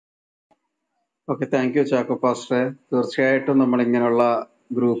Okay, thank you Chacko പാസ്റ്ററെ. തീർച്ചയായിട്ടും നമ്മൾ ഇങ്ങനെയുള്ള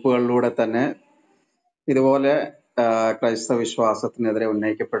ഗ്രൂപ്പുകളിലൂടെ തന്നെ ഇതുപോലെ ക്രൈസ്തവ വിശ്വാസത്തിനെതിരെ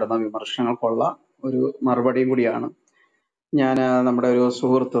ഉന്നയിക്കപ്പെടുന്ന വിമർശനങ്ങൾക്കുള്ള ഒരു മറുപടിയും കൂടിയാണ്. ഞാൻ നമ്മുടെ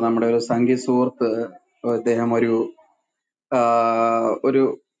ഒരു സംഗീത സുഹൃത്ത്, അദ്ദേഹം ഒരു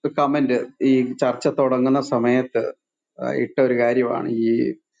കമന്റ് ഈ ചർച്ച തുടങ്ങുന്ന സമയത്ത് ഇട്ട ഒരു കാര്യമാണ്. ഈ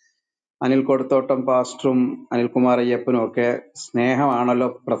അനിൽ കൊടുത്തോട്ടം പാസ്റ്ററും അനിൽകുമാർ അയ്യപ്പനും ഒക്കെ സ്നേഹമാണല്ലോ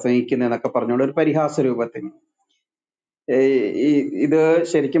പ്രസംഗിക്കുന്നതെന്നൊക്കെ പറഞ്ഞുകൊണ്ട് ഒരു പരിഹാസ രൂപത്തിൽ. ഇത്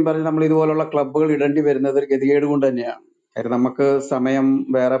ശരിക്കും പറഞ്ഞാൽ നമ്മൾ ഇതുപോലുള്ള ക്ലബ്ബുകൾ ഇടേണ്ടി വരുന്നത് ഒരു ഗതികേട് കൊണ്ട് തന്നെയാണ്. കാര്യം നമുക്ക് സമയം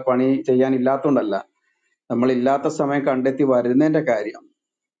വേറെ പണി ചെയ്യാൻ ഇല്ലാത്തതുകൊണ്ടല്ല, നമ്മൾ ഇല്ലാത്ത സമയം കണ്ടെത്തി വരുന്നതിന്റെ കാര്യം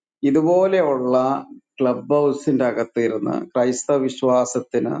ഇതുപോലെയുള്ള ക്ലബ് ഹൗസിന്റെ അകത്ത് ഇരുന്ന് ക്രൈസ്തവ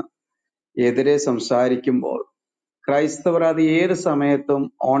വിശ്വാസത്തിന് എതിരെ സംസാരിക്കുമ്പോൾ ക്രൈസ്തവർ അത് ഏത് സമയത്തും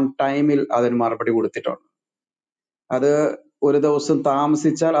ഓൺ ടൈമിൽ അതിന് മറുപടി കൊടുത്തിട്ടുണ്ട്. അത് ഒരു ദിവസം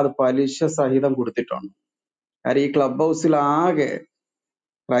താമസിച്ചാൽ അത് പലിശ സഹിതം കൊടുത്തിട്ടുണ്ട്. കാര്യം ഈ ക്ലബ് ഹൗസിൽ ആകെ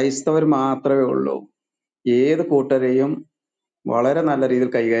ക്രൈസ്തവർ മാത്രമേ ഉള്ളൂ ഏത് കൂട്ടരെയും വളരെ നല്ല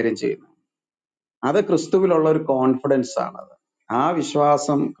രീതിയിൽ കൈകാര്യം ചെയ്യുന്നു. അത് ക്രിസ്തുവിലുള്ള ഒരു കോൺഫിഡൻസ് ആണത്. ആ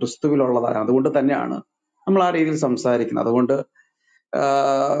വിശ്വാസം ക്രിസ്തുവിലുള്ളതാണ്. അതുകൊണ്ട് തന്നെയാണ് നമ്മൾ ആ രീതിയിൽ സംസാരിക്കുന്നത്. അതുകൊണ്ട്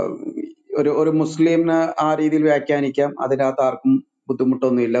ഒരു മുസ്ലിമിന് ആ രീതിയിൽ വ്യാഖ്യാനിക്കാം, അതിനകത്ത് ആർക്കും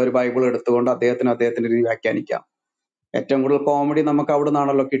ബുദ്ധിമുട്ടൊന്നുമില്ല. ഒരു ബൈബിൾ എടുത്തുകൊണ്ട് അദ്ദേഹത്തിന്റെ രീതി വ്യാഖ്യാനിക്കാം. ഏറ്റവും കൂടുതൽ കോമഡി നമുക്ക് അവിടെ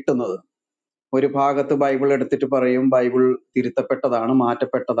നിന്നാണല്ലോ കിട്ടുന്നത്. ഒരു ഭാഗത്ത് ബൈബിൾ എടുത്തിട്ട് പറയും ബൈബിൾ തിരുത്തപ്പെട്ടതാണ്,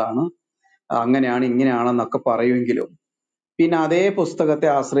 മാറ്റപ്പെട്ടതാണ്, അങ്ങനെയാണ് ഇങ്ങനെയാണെന്നൊക്കെ പറയുമെങ്കിലും പിന്നെ അതേ പുസ്തകത്തെ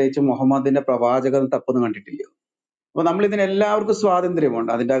ആശ്രയിച്ച് മുഹമ്മദിന്റെ പ്രവാചകൻ തപ്പെന്ന് കണ്ടിട്ടില്ല. അപ്പൊ നമ്മൾ ഇതിനെല്ലാവർക്കും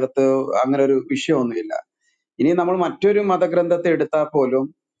സ്വാതന്ത്ര്യമുണ്ട്, അതിൻ്റെ അകത്ത് അങ്ങനെ ഒരു വിഷയമൊന്നുമില്ല. ഇനി നമ്മൾ മറ്റൊരു മതഗ്രന്ഥത്തെ എടുത്താൽ പോലും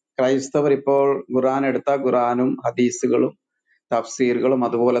ക്രൈസ്തവർ ഇപ്പോൾ ഖുർആൻ എടുത്താൽ ഖുർആനും ഹദീസുകളും തഫ്സീറുകളും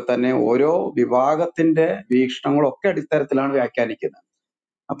അതുപോലെ തന്നെ ഓരോ വിഭാഗത്തിന്റെ വീക്ഷണങ്ങളും ഒക്കെ അടിസ്ഥാനത്തിലാണ് വ്യാഖ്യാനിക്കുന്നത്.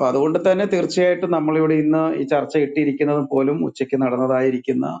 അപ്പൊ അതുകൊണ്ട് തന്നെ തീർച്ചയായിട്ടും നമ്മളിവിടെ ഇന്ന് ഈ ചർച്ച ഇട്ടിരിക്കുന്നത് പോലും ഉച്ചയ്ക്ക്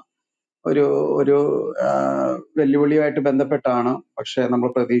നടന്നതായിരിക്കുന്ന ഒരു ഒരു വെല്ലുവിളിയുമായിട്ട് ബന്ധപ്പെട്ടാണ്. പക്ഷെ നമ്മൾ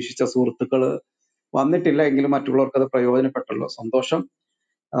പ്രതീക്ഷിച്ച സുഹൃത്തുക്കൾ വന്നിട്ടില്ല, എങ്കിലും മറ്റുള്ളവർക്ക് അത് പ്രയോജനപ്പെട്ടല്ലോ, സന്തോഷം.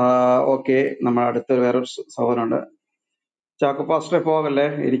 ഓക്കെ, നമ്മൾ അടുത്ത വേറൊരു സഹോദരനുണ്ട്. ചാക്കോ പാസ്റ്ററെ പോകല്ലേ,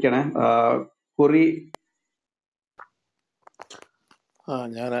 ഇരിക്കണേ. കുറി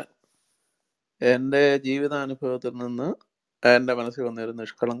ഞാൻ എൻ്റെ ജീവിതാനുഭവത്തിൽ നിന്ന് എൻ്റെ മനസ്സിൽ വന്നൊരു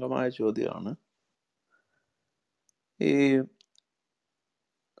നിഷ്കളങ്കമായ ചോദ്യമാണ്. ഈ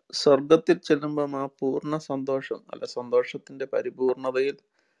സ്വർഗത്തിൽ ചെല്ലുമ്പം ആ പൂർണ്ണ സന്തോഷം, അല്ല സന്തോഷത്തിൻ്റെ പരിപൂർണതയിൽ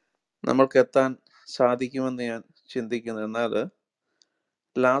നമ്മൾക്ക് എത്താൻ സാധിക്കുമെന്ന് ഞാൻ ചിന്തിക്കുന്നു. എന്നാൽ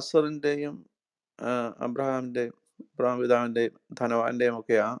ലാസറിൻ്റെയും അബ്രഹാം പിതാവിൻ്റെയും ധനവാന്റെയും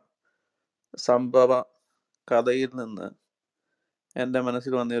ഒക്കെ ആ സംഭവ കഥയിൽ നിന്ന് എൻ്റെ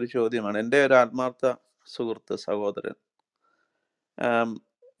മനസ്സിൽ വന്നൊരു ചോദ്യമാണ്. എൻ്റെ ഒരു ആത്മാർത്ഥ സുഹൃത്ത്, സഹോദരൻ,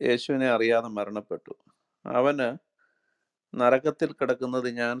 യേശുവിനെ അറിയാതെ മരണപ്പെട്ടു. അവന് നരകത്തിൽ കിടക്കുന്നത്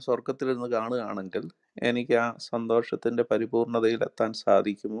ഞാൻ സ്വർഗത്തിൽ നിന്ന് കാണുകയാണെങ്കിൽ എനിക്ക് ആ സന്തോഷത്തിൻ്റെ പരിപൂർണതയിൽ എത്താൻ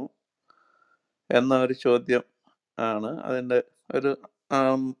സാധിക്കുമോ എന്ന ഒരു ചോദ്യം ആണ്. അതിൻ്റെ ഒരു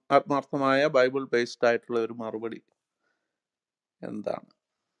ആത്മാർത്ഥമായ ബൈബിൾ ബേസ്ഡ് ആയിട്ടുള്ള ഒരു മറുപടി എന്താണ്?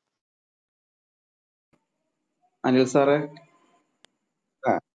 അനിൽ സാറേ.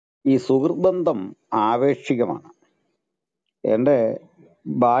 ഈ സുഹൃത്ത് ബന്ധം ആവേശികമാണ്. എൻ്റെ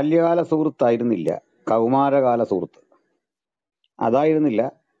ബാല്യകാല സുഹൃത്തായിരുന്നില്ല കൗമാരകാല സുഹൃത്ത്, അതായിരുന്നില്ല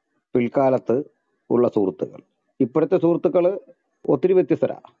പിൽക്കാലത്ത് ഉള്ള സുഹൃത്തുക്കൾ. ഇപ്പോഴത്തെ സുഹൃത്തുക്കൾ ഒത്തിരി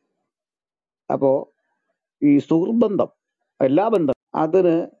വ്യത്യസ്തരാണ്. അപ്പോൾ ഈ സുഹൃത്ത് ബന്ധം, എല്ലാ ബന്ധം,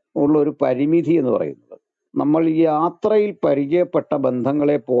 അതിന് ഉള്ള ഒരു പരിമിതി എന്ന് പറയുന്നത് നമ്മൾ ഈ യാത്രയിൽ പരിചയപ്പെട്ട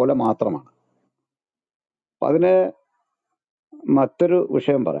ബന്ധങ്ങളെ പോലെ മാത്രമാണ്. അതിന് മറ്റൊരു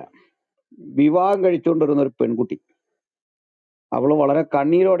വിഷയം പറയാം. വിവാഹം കഴിച്ചുകൊണ്ടിരുന്ന ഒരു പെൺകുട്ടി, അവൾ വളരെ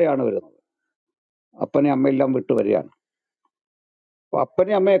കണ്ണീരോടെയാണ് വരുന്നത്. അപ്പനെ അമ്മയെല്ലാം വിട്ടു വരികയാണ്. അപ്പൊ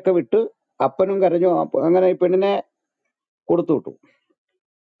അപ്പനെ അമ്മയൊക്കെ വിട്ട് അപ്പനും കരഞ്ഞു. അങ്ങനെ ഈ പെണ്ണിനെ കൊടുത്തു വിട്ടു,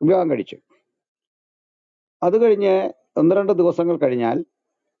 വിവാഹം കഴിച്ചു. അത് കഴിഞ്ഞ് 1-2 ദിവസങ്ങൾ കഴിഞ്ഞാൽ,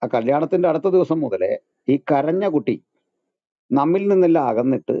 ആ കല്യാണത്തിന്റെ അടുത്ത ദിവസം മുതലേ ഈ കരഞ്ഞ കുട്ടി നമ്മിൽ നിന്നെല്ലാം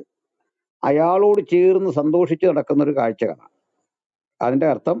അകന്നിട്ട് അയാളോട് ചേർന്ന് സന്തോഷിച്ച് നടക്കുന്ന ഒരു കാഴ്ച കാണാം. അതിന്റെ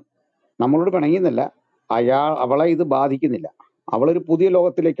അർത്ഥം നമ്മളോട് പിണങ്ങിയെന്നല്ല, അവളെ ഇത് ബാധിക്കുന്നില്ല. അവളൊരു പുതിയ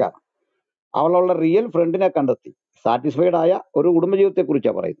ലോകത്തിലേക്കാണ്. അവളുള്ള റിയൽ ഫ്രണ്ടിനെ കണ്ടെത്തി സാറ്റിസ്ഫൈഡ് ആയ ഒരു കുടുംബജീവിതത്തെ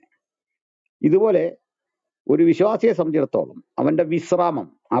കുറിച്ചാണ് പറയുന്നത്. ഇതുപോലെ ഒരു വിശ്വാസിയെ സംബന്ധിച്ചിടത്തോളം അവന്റെ വിശ്രാമം,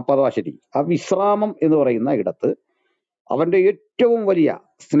 ആ പദവാശരി, ആ വിശ്രാമം എന്ന് പറയുന്ന ഇടത്ത് അവന്റെ ഏറ്റവും വലിയ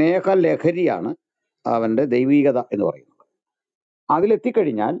സ്നേഹലഹരിയാണ് അവന്റെ ദൈവീകത എന്ന് പറയുന്നത്.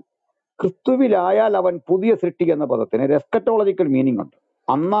 അതിലെത്തിക്കഴിഞ്ഞാൽ ക്രിസ്തുവിലായാൽ അവൻ പുതിയ സൃഷ്ടി എന്ന പദത്തിന് എസ്കറ്റോളജിക്കൽ മീനിങ് ഉണ്ട്.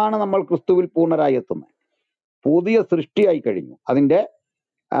 അന്നാണ് നമ്മൾ ക്രിസ്തുവിൽ പൂർണ്ണരായി എത്തുന്നത്. പുതിയ സൃഷ്ടിയായി കഴിഞ്ഞു. അതിന്റെ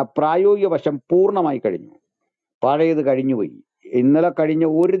പ്രായോഗിക വശം പൂർണ്ണമായി കഴിഞ്ഞു. പഴയത് കഴിഞ്ഞുപോയി. ഇന്നലെ കഴിഞ്ഞ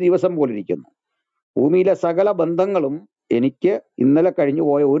ഒരു ദിവസം പോലെ ഇരിക്കുന്നു. ഭൂമിയിലെ സകല ബന്ധങ്ങളും എനിക്ക് ഇന്നലെ കഴിഞ്ഞു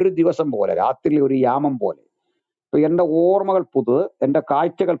പോയ ഒരു ദിവസം പോലെ, രാത്രി ഒരു യാമം പോലെ. ഇപ്പൊ എൻ്റെ ഓർമ്മകൾ പുതുത്, എൻ്റെ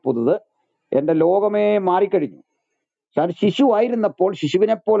കാഴ്ചകൾ പുതുത്, എൻ്റെ ലോകമേ മാറിക്കഴിഞ്ഞു. ഞാൻ ശിശുവായിരുന്നപ്പോൾ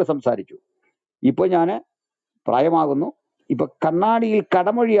ശിശുവിനെ പോലെ സംസാരിച്ചു. ഇപ്പൊ ഞാൻ പ്രായമാകുന്നു. ഇപ്പൊ കണ്ണാടിയിൽ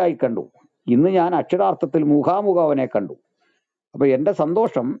കടമൊഴിയായി കണ്ടു. ഇന്ന് ഞാൻ അക്ഷരാർത്ഥത്തിൽ മുഖാമുഖം അവനെ കണ്ടു. അപ്പൊ എൻ്റെ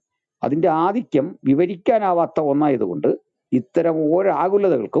സന്തോഷം അതിൻ്റെ ആധിക്യം വിവരിക്കാനാവാത്ത ഒന്നായതുകൊണ്ട് ഇത്തരം ഓരോ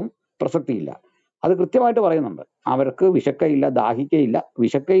ആകുലതകൾക്കും പ്രസക്തിയില്ല. അത് കൃത്യമായിട്ട് പറയുന്നുണ്ട്. അവർക്ക് വിശക്കയില്ല, ദാഹിക്കയില്ല,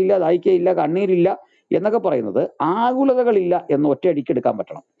 വിശക്കയില്ല, ദാഹിക്കയില്ല, കണ്ണീരില്ല എന്നൊക്കെ പറയുന്നത് ആകുലതകളില്ല എന്ന് ഒറ്റയടിക്ക് എടുക്കാൻ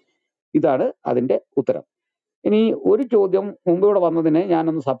പറ്റണം. ഇതാണ് അതിന്റെ ഉത്തരം. ഇനി ഒരു ചോദ്യം മുമ്പ് ഇവിടെ വന്നതിന്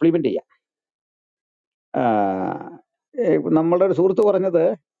ഞാനൊന്ന് സപ്ലിമെന്റ് ചെയ്യാം. നമ്മളുടെ ഒരു സുഹൃത്ത് പറഞ്ഞത്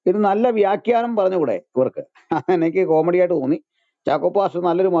ഇത് നല്ല വ്യാഖ്യാനം പറഞ്ഞുകൂടെ ഇവർക്ക്. എനിക്ക് കോമഡി ആയിട്ട് തോന്നി. ചാക്കോ പാസ്റ്റർ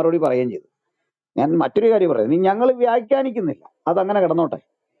നല്ലൊരു മറുപടി പറയുകയും ചെയ്തു. ഞാൻ മറ്റൊരു കാര്യം പറയാം, ഞങ്ങൾ വ്യാഖ്യാനിക്കുന്നില്ല, അതങ്ങനെ കിടന്നോട്ടെ.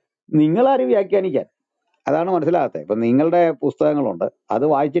 നിങ്ങളാരും വ്യാഖ്യാനിക്കാൻ, അതാണ് മനസ്സിലാകാത്തത്. ഇപ്പൊ നിങ്ങളുടെ പുസ്തകങ്ങളുണ്ട്, അത്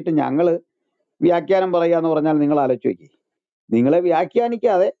വായിച്ചിട്ട് ഞങ്ങൾ വ്യാഖ്യാനം പറയുക എന്ന് പറഞ്ഞാൽ നിങ്ങൾ ആലോചിച്ച് നോക്കി. നിങ്ങളെ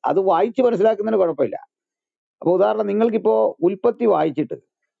വ്യാഖ്യാനിക്കാതെ അത് വായിച്ച് മനസ്സിലാക്കുന്നതിന് കുഴപ്പമില്ല. അപ്പൊ ഉദാഹരണം, നിങ്ങൾക്കിപ്പോ ഉൽപ്പത്തി വായിച്ചിട്ട്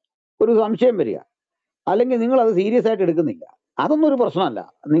ഒരു സംശയം വരിക, അല്ലെങ്കിൽ നിങ്ങൾ അത് സീരിയസ് ആയിട്ട് എടുക്കുന്നില്ല, അതൊന്നും ഒരു പ്രശ്നമല്ല.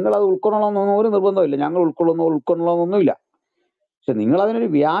 നിങ്ങൾ അത് ഉൾക്കൊള്ളണമെന്നൊന്നും ഒരു നിർബന്ധമില്ല. ഞങ്ങൾ ഉൾക്കൊള്ളണമെന്നൊന്നുമില്ല. പക്ഷെ നിങ്ങൾ അതിനൊരു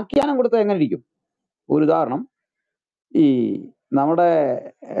വ്യാഖ്യാനം കൊടുത്താൽ എങ്ങനെ ഇരിക്കും? ഒരു ഉദാഹരണം, ഈ നമ്മുടെ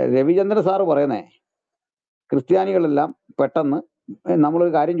രവിചന്ദ്രൻ സാറ് പറയുന്നേ, ക്രിസ്ത്യാനികളെല്ലാം പെട്ടെന്ന്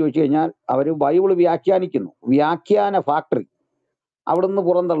നമ്മളൊരു കാര്യം ചോദിച്ചു കഴിഞ്ഞാൽ അവർ ബൈബിള് വ്യാഖ്യാനിക്കുന്നു, വ്യാഖ്യാന ഫാക്ടറി അവിടെ നിന്ന്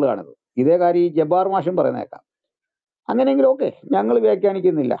പുറന്തള്ളുകയാണിത്. ഇതേ കാര്യം ഈ ജബ്ബാർ മാഷും പറയുന്നേക്കാം. അങ്ങനെയെങ്കിലും ഓക്കെ, ഞങ്ങൾ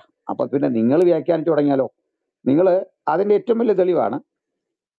വ്യാഖ്യാനിക്കുന്നില്ല. അപ്പൊ പിന്നെ നിങ്ങൾ വ്യാഖ്യാനിച്ചു തുടങ്ങിയാലോ? നിങ്ങൾ അതിന്റെ ഏറ്റവും വലിയ തെളിവാണ്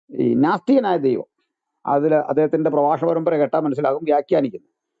ഈ നാസ്തികനായ ദൈവം. അതിൽ അദ്ദേഹത്തിന്റെ പ്രഭാഷണ പരമ്പര കേട്ടാൽ മനസ്സിലാകും വ്യാഖ്യാനിക്കുന്നു.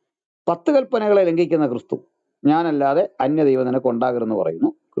 10 കൽപ്പനകളെ ലംഘിക്കുന്ന ക്രിസ്തു, ഞാനല്ലാതെ അന്യദൈവം നിനക്ക് ഉണ്ടാകരുതെന്ന് പറയുന്നു.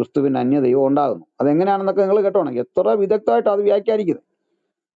 ക്രിസ്തുവിന് അന്യദൈവം ഉണ്ടാകുന്നു. അതെങ്ങനെയാണെന്നൊക്കെ നിങ്ങൾ കേട്ടോണം. എത്ര വിദഗ്ധമായിട്ട് അത് വ്യാഖ്യാനിക്കുന്നത്.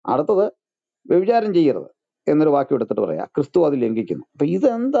 അടുത്തത്, വ്യഭിചാരം ചെയ്യരുത് എന്നൊരു വാക്യം എടുത്തിട്ട് പറയാം, ക്രിസ്തു അത് ലംഘിക്കുന്നു. അപ്പൊ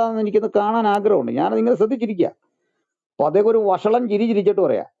ഇതെന്താണെന്ന് എനിക്കൊന്ന് കാണാൻ ആഗ്രഹമുണ്ട്. ഞാൻ നിങ്ങളെ ശ്രദ്ധിച്ചിരിക്കുക. അപ്പൊ അദ്ദേഹം ഒരു വഷളം ചിരിച്ചിട്ട്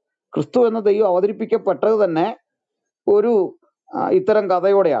പറയാ, ക്രിസ്തു എന്ന ദൈവം അവതരിപ്പിക്കപ്പെട്ടത് തന്നെ ഒരു ഇത്തരം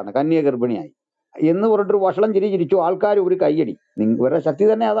കഥയോടെയാണ്, കന്യ ഗർഭിണിയായി എന്ന് പറഞ്ഞിട്ടൊരു വഷളം ചിരിച്ചു. ആൾക്കാർ ഒരു കയ്യടി. ഇവരുടെ ശക്തി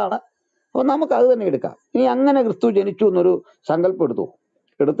തന്നെ അതാണ്. അപ്പൊ നമുക്ക് അത് തന്നെ എടുക്കാം. ഇനി അങ്ങനെ ക്രിസ്തു ജനിച്ചു എന്നൊരു സങ്കല്പം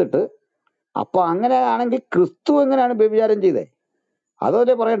എടുത്തിട്ട് അപ്പൊ അങ്ങനെയാണെങ്കിൽ ക്രിസ്തു എങ്ങനെയാണ് വ്യഭിചാരം ചെയ്തേ?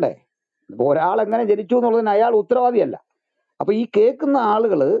 അതല്ലേ പറയണ്ടേ? ഇപ്പൊ ഒരാൾ എങ്ങനെ ജനിച്ചു എന്നുള്ളതിന് അയാൾ ഉത്തരവാദിയല്ല. അപ്പൊ ഈ കേൾക്കുന്ന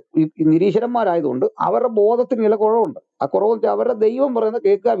ആളുകൾ നിരീശ്വരന്മാരായതുകൊണ്ട് അവരുടെ ബോധത്തിന് ചില കുറവുണ്ട്. ആ കുറവ് വെച്ചാൽ അവരുടെ ദൈവം പറയുന്നത്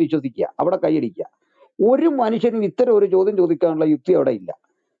കേൾക്കുക, വിശ്വസിക്കുക, അവിടെ കൈയടിക്കുക. ഒരു മനുഷ്യനും ഇത്തരം ഒരു ചോദ്യം ചോദിക്കാനുള്ള യുക്തി അവിടെ ഇല്ല.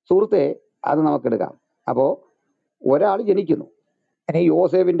 സുഹൃത്തെ, അത് നമുക്കെടുക്കാം. അപ്പോ ഒരാൾ ജനിക്കുന്നു, ഇനി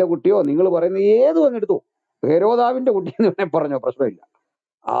യോസേഫിന്റെ കുട്ടിയോ നിങ്ങൾ പറയുന്ന ഏതും അങ്ങെടുത്തു, ഹെരോദാവിന്റെ കുട്ടി എന്ന് വേണേൽ പറഞ്ഞോ, പ്രശ്നമില്ല.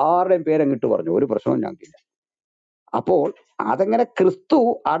 ആരുടെയും പേരങ്ങിട്ട് പറഞ്ഞു, ഒരു പ്രശ്നവും ഞങ്ങൾക്കില്ല. അപ്പോൾ അതെങ്ങനെ ക്രിസ്തു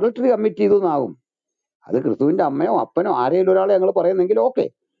അഡൾട്ടറി കമ്മിറ്റ് ചെയ്തു എന്നാകും? അത് ക്രിസ്തുവിന്റെ അമ്മയോ അപ്പനോ ആരെങ്കിലും ഒരാളെ ഞങ്ങൾ പറയുന്നെങ്കിൽ ഓക്കെ,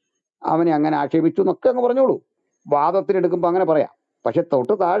 അവനെ അങ്ങനെ ആക്ഷേപിച്ചു എന്നൊക്കെ അങ്ങ് പറഞ്ഞോളൂ. വാദത്തിനെടുക്കുമ്പോൾ അങ്ങനെ പറയാം. പക്ഷെ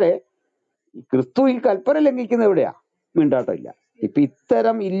തൊട്ട് താഴെ ക്രിസ്തു ഈ കൽപ്പന ലംഘിക്കുന്ന എവിടെയാ? മിണ്ടാട്ടമില്ല. ഇപ്പൊ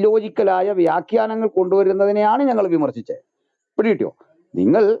ഇത്തരം ഇല്ലോജിക്കലായ വ്യാഖ്യാനങ്ങൾ കൊണ്ടുവരുന്നതിനെയാണ് ഞങ്ങൾ വിമർശിച്ചത്. പിടികിട്ടിയോ?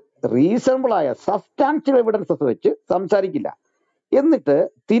 നിങ്ങൾ റീസണബിളായ സബ്സ്റ്റാൻഷ്യൽ എവിഡൻസസ് വെച്ച് സംസാരിക്കില്ല. എന്നിട്ട്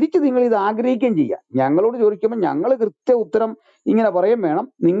തിരിച്ച് നിങ്ങൾ ഇത് ആഗ്രഹിക്കുകയും ചെയ്യുക. ഞങ്ങളോട് ചോദിക്കുമ്പോൾ ഞങ്ങൾ കൃത്യ ഉത്തരം ഇങ്ങനെ പറയും വേണം.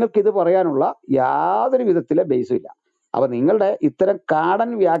 നിങ്ങൾക്ക് ഇത് പറയാനുള്ള യാതൊരു വിധത്തിലെ ബേസും ഇല്ല. അപ്പൊ നിങ്ങളുടെ ഇത്തരം കാടൻ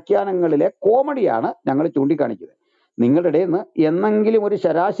വ്യാഖ്യാനങ്ങളിലെ കോമഡിയാണ് ഞങ്ങൾ ചൂണ്ടിക്കാണിക്കുന്നത്. നിങ്ങളുടെ ഇടയിൽ നിന്ന് എന്നെങ്കിലും ഒരു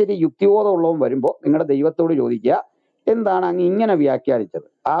ശരാശരി യുക്തിബോധമുള്ളവൻ വരുമ്പോൾ നിങ്ങളുടെ ദൈവത്തോട് ചോദിക്കുക, എന്താണ് അങ്ങ് ഇങ്ങനെ വ്യാഖ്യാനിച്ചത്?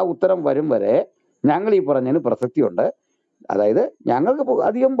 ആ ഉത്തരം വരും വരെ ഞങ്ങൾ ഈ പറഞ്ഞതിന് പ്രസക്തിയുണ്ട്. അതായത് ഞങ്ങൾക്ക്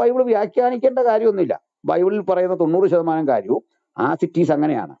അധികം ബൈബിൾ വ്യാഖ്യാനിക്കേണ്ട കാര്യമൊന്നുമില്ല. ബൈബിളിൽ പറയുന്ന 90% കാര്യവും ആസിറ്റീസ്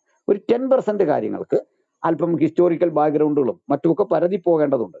അങ്ങനെയാണ്. ഒരു 10% കാര്യങ്ങൾക്ക് അല്പം ഹിസ്റ്റോറിക്കൽ ബാക്ക്ഗ്രൗണ്ടുകളും മറ്റുമൊക്കെ പരതി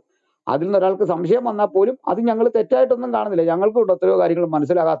പോകേണ്ടതുണ്ട്. അതിൽ നിന്ന് ഒരാൾക്ക് സംശയം വന്നാൽ പോലും അത് ഞങ്ങൾ തെറ്റായിട്ടൊന്നും കാണുന്നില്ല. ഞങ്ങൾക്കുണ്ട് എത്രയോ കാര്യങ്ങൾ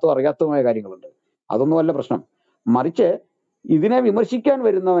മനസ്സിലാകാത്തോ അറിയാത്തതുമായ കാര്യങ്ങളുണ്ട്. അതൊന്നും അല്ല പ്രശ്നം. മറിച്ച് ഇതിനെ വിമർശിക്കാൻ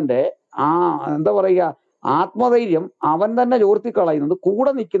വരുന്നവന്റെ എന്താ പറയുക, ആത്മധൈര്യം അവൻ തന്നെ ചോർത്തിക്കളയുന്നത്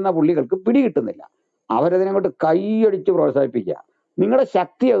കൂടെ നിൽക്കുന്ന പുള്ളികൾക്ക് പിടികിട്ടുന്നില്ല. അവരതിനെ കൊണ്ട് കൈയടിച്ച് പ്രോത്സാഹിപ്പിക്കുക. നിങ്ങളുടെ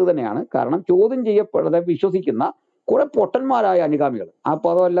ശക്തി അത് തന്നെയാണ്. കാരണം ചോദ്യം ചെയ്യപ്പെടാതെ വിശ്വസിക്കുന്ന കുറെ പൊട്ടന്മാരായ അനുഗാമികൾ, ആ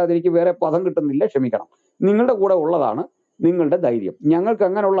പദം അല്ലാതെ എനിക്ക് വേറെ പദം കിട്ടുന്നില്ല, ക്ഷമിക്കണം, നിങ്ങളുടെ കൂടെ ഉള്ളതാണ് നിങ്ങളുടെ ധൈര്യം. ഞങ്ങൾക്ക്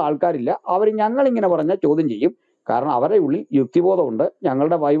അങ്ങനെയുള്ള ആൾക്കാരില്ല. അവർ ഞങ്ങളിങ്ങനെ പറഞ്ഞാൽ ചോദ്യം ചെയ്യും. കാരണം അവരുടെ ഉള്ളിൽ യുക്തിബോധമുണ്ട്.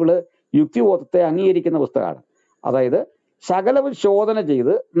 ഞങ്ങളുടെ ബൈബിള് യുക്തിബോധത്തെ അംഗീകരിക്കുന്ന പുസ്തകമാണ്. അതായത് സകലവും ശോധന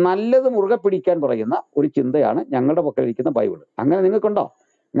ചെയ്ത് നല്ലത് മുറുകെ പിടിക്കാൻ പറയുന്ന ഒരു ചിന്തയാണ് ഞങ്ങളുടെ പക്കലിരിക്കുന്ന ബൈബിള്. അങ്ങനെ നിങ്ങൾക്കുണ്ടോ?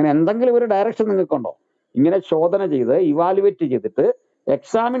 ഇങ്ങനെ എന്തെങ്കിലും ഒരു ഡയറക്ഷൻ നിങ്ങൾക്കുണ്ടോ? ഇങ്ങനെ ശോധന ചെയ്ത് ഇവാലുവേറ്റ് ചെയ്തിട്ട്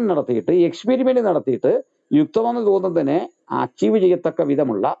എക്സാമിൻ നടത്തിയിട്ട് എക്സ്പെരിമെന്റ് നടത്തിയിട്ട് യുക്തമെന്ന് തോന്നുന്നതിനെ അച്ചീവ് ചെയ്യത്തക്ക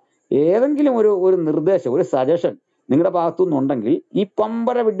വിധമുള്ള ഏതെങ്കിലും ഒരു നിർദ്ദേശം, ഒരു സജഷൻ നിങ്ങളുടെ ഭാഗത്തു നിന്നുണ്ടെങ്കിൽ ഈ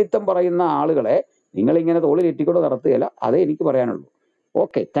പമ്പര വിഡിത്തം പറയുന്ന ആളുകളെ നിങ്ങൾ ഇങ്ങനെ തോളിലേറ്റിക്കൊണ്ട് നടത്തുകയില്ല. അതേ എനിക്ക് പറയാനുള്ളൂ.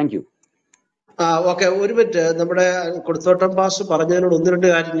 Okay, thank you. ഓക്കെ, ഒരു മിനിറ്റ്. നമ്മുടെ കൊടുത്തോട്ടം പാസ് പറഞ്ഞതിനോട് ഒന്ന് രണ്ട്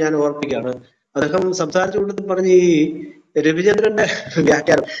കാര്യം ഞാൻ ഓർപ്പിക്കുകയാണ്. അദ്ദേഹം സംസാരിച്ച കൂട്ടത്തിൽ പറഞ്ഞ ഈ രവിചന്ദ്രന്റെ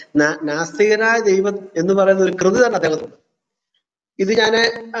വ്യാഖ്യാനം, നാസ്തികനായ ദൈവം എന്ന് പറയുന്ന ഒരു കൃതി തന്നെ അദ്ദേഹത്തിന്. ഇത് ഞാൻ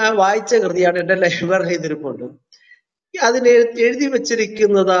വായിച്ച കൃതിയാണ്, എന്റെ ലൈബ്രറി ചെയ്തിരിപ്പുണ്ട്. അതിന് എഴുതി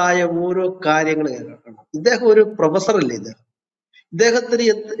വെച്ചിരിക്കുന്നതായ ഓരോ കാര്യങ്ങൾ കേൾക്കണം. ഇദ്ദേഹം ഒരു പ്രൊഫസറല്ലേ? ഇദ്ദേഹത്തിന്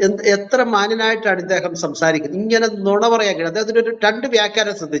എത്ര മാന്യനായിട്ടാണ് ഇദ്ദേഹം സംസാരിക്കുന്നത്. ഇങ്ങനെ നുണ പറയാൻ കഴിയും. അദ്ദേഹത്തിന് ഒരു രണ്ട്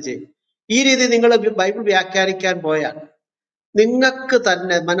വ്യാഖ്യാനം ശ്രദ്ധിച്ച്, ഈ രീതി നിങ്ങൾ ബൈബിൾ വ്യാഖ്യാനിക്കാൻ പോയാൽ നിങ്ങൾക്ക്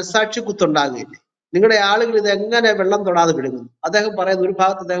തന്നെ മനസാക്ഷി കുത്തുണ്ടാകുകയില്ലേ? നിങ്ങളുടെ ആളുകൾ ഇത് എങ്ങനെ വെള്ളം തൊടാതെ വിടുന്നു? അദ്ദേഹം പറയുന്ന ഒരു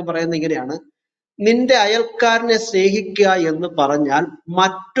ഭാഗത്ത് അദ്ദേഹം പറയുന്നത് ഇങ്ങനെയാണ്: നിന്റെ അയൽക്കാരനെ സ്നേഹിക്കുക എന്ന് പറഞ്ഞാൽ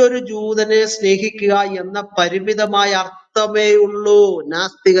മറ്റൊരു ജൂതനെ സ്നേഹിക്കുക എന്ന പരിമിതമായ അർത്ഥമേ ഉള്ളൂ.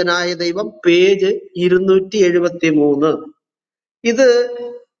 നാസ്തികനായ ദൈവം, പേജ് 273. ഇത്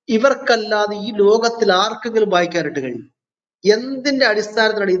ഇവർക്കല്ലാതെ ഈ ലോകത്തിൽ ആർക്കെങ്കിലും വായിക്കാനായിട്ട് കഴിയും? എന്തിന്റെ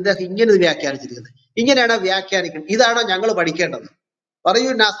അടിസ്ഥാനത്തിലാണ് ഇദ്ദേഹം ഇങ്ങനെ വ്യാഖ്യാനിച്ചിരിക്കുന്നത്? ഇങ്ങനെയാണോ വ്യാഖ്യാനിക്കുന്നത്? ഇതാണോ ഞങ്ങൾ പഠിക്കേണ്ടത്?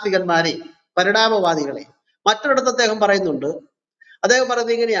 പറയൂ നാസ്തികന്മാരെ, പരിണാമവാദികളെ. മറ്റൊരിടത്ത് അദ്ദേഹം പറയുന്നുണ്ട്, അദ്ദേഹം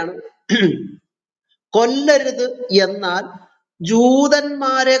പറയുന്നത് ഇങ്ങനെയാണ്: കൊല്ലരുത് എന്നാൽ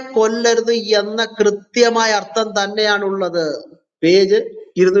ജൂതന്മാരെ കൊല്ലരുത് എന്ന കൃത്യമായ അർത്ഥം തന്നെയാണുള്ളത്. പേജ്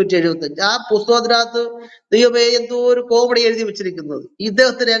 275. ആ പുസ്തകത്തിനകത്ത് ദൈവമേ എന്തോ ഒരു കോമഡി എഴുതി വെച്ചിരിക്കുന്നത്.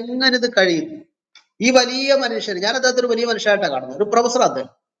 ഇദ്ദേഹത്തിന് എങ്ങനെ ഇത് കഴിയുന്നു? ഈ വലിയ മനുഷ്യന്, ഞാൻ അദ്ദേഹത്തിന് വലിയ മനുഷ്യനായിട്ടാണ് കാണുന്നത്, ഒരു പ്രൊഫസർ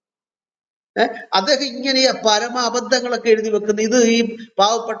അദ്ദേഹം. അദ്ദേഹം ഇങ്ങനെ പരമ അബദ്ധങ്ങളൊക്കെ എഴുതി വെക്കുന്നത്. ഇത് ഈ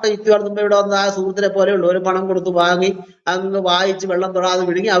പാവപ്പെട്ട യുക്തിയാണ്. മുമ്പ് ഇവിടെ വന്ന ആ സുഹൃത്തിനെ പോലെയുള്ള ഒരു പണം കൊടുത്ത് വാങ്ങി അങ്ങ് വായിച്ച് വെള്ളം തൊടാതെ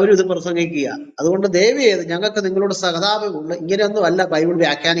വിഴുങ്ങി അവരും ഇത് പ്രസംഗിക്കുക. അതുകൊണ്ട് ദയവ് ചെയ്ത് ഞങ്ങൾക്ക് നിങ്ങളോട് സഹതാപമുണ്ട്. ഇങ്ങനെയൊന്നും അല്ല ബൈബിൾ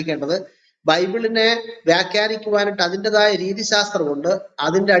വ്യാഖ്യാനിക്കേണ്ടത്. ബൈബിളിനെ വ്യാഖ്യാനിക്കുവാനായിട്ട് അതിൻ്റെതായ രീതിശാസ്ത്രമുണ്ട്.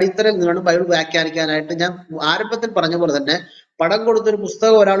 അതിന്റെ അടിത്തറയിൽ നിന്നാണ് ബൈബിൾ വ്യാഖ്യാനിക്കാനായിട്ട്. ഞാൻ ആരംഭത്തിൽ പറഞ്ഞ പോലെ തന്നെ പണം കൊടുത്തൊരു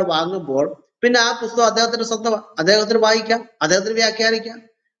പുസ്തകം ഒരാൾ വാങ്ങുമ്പോൾ പിന്നെ ആ പുസ്തകം അദ്ദേഹത്തിന്റെ സ്വന്തമാണ്, അദ്ദേഹത്തിന് വായിക്കാം, അദ്ദേഹത്തിന് വ്യാഖ്യാനിക്കാം.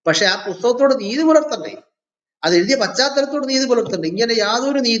 പക്ഷെ ആ പുസ്തകത്തോട് നീതി പുലർത്തണ്ടേ? അത് എഴുതിയ പശ്ചാത്തലത്തോട് നീതി പുലർത്തണ്ടേ? ഇങ്ങനെ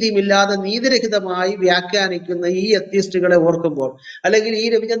യാതൊരു നീതിയും ഇല്ലാതെ നീതിരഹിതമായി വ്യാഖ്യാനിക്കുന്ന ഈ എത്തിയിസ്റ്റുകളെ ഓർക്കുമ്പോൾ, അല്ലെങ്കിൽ ഈ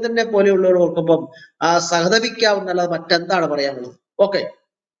രവിചന്ദ്രനെ പോലെയുള്ളവർ ഓർക്കുമ്പോൾ സഹതപിക്കാവുന്നല്ലാതെ മറ്റെന്താണ് പറയാനുള്ളത്?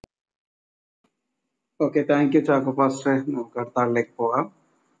 ഓക്കെ, താങ്ക് യു ചാക്കോ പാസ്റ്ററെ. നമുക്ക് അടുത്ത ആളിലേക്ക് പോകാം.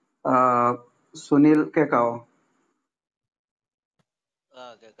 സുനിൽ, കേൾക്കാവോ?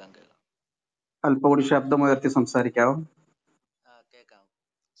 കേൾക്കാം. അല്പം കൂടി ശബ്ദം ഉയർത്തി സംസാരിക്കാവോ? കേൾക്കാം.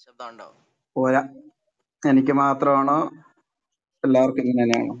 ശബ്ദം ഉണ്ടോ? പോരാ. എനിക്ക് മാത്രമാണോ എല്ലാവർക്കും ഇങ്ങനെ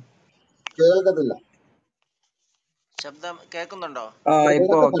തന്നെയാണോ? കേൾക്കത്തില്ല. ശബ്ദം കേൾക്കുന്നുണ്ടോ?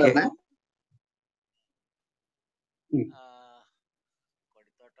 ഇപ്പൊ ഓക്കെ.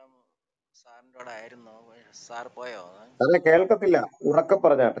 കൊടിത്തോട്ടം സാറിൻ്റെ കൂടെ ആയിരുന്നു. സാർ പോയോ? അതെ, കേൾക്കത്തില്ല, ഉറക്കെ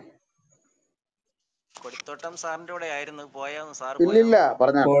പറഞ്ഞാട്ടെ. കൊടിത്തോട്ടം സാറിൻ്റെ കൂടെ ആയിരുന്നു, പോയോ? സാർ ഇല്ലില്ല, പോയോ?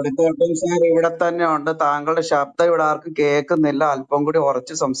 പറഞ്ഞാട്ടെ. കോടിത്തോട്ടം സാർ ഇവിടെ തന്നെ ഉണ്ട്. താങ്കളുടെ ശബ്ദം ഇവിടെ ആർക്കും കേൾക്കുന്നില്ല. അല്പം കൂടി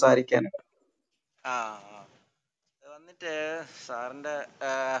ഉറച്ച് സംസാരിക്കാനുണ്ട്. വന്നിട്ട് സാറിൻ്റെ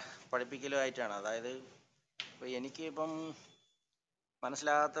പഠിപ്പിക്കലുമായിട്ടാണ്. അതായത് ഇപ്പൊ എനിക്ക് ഇപ്പം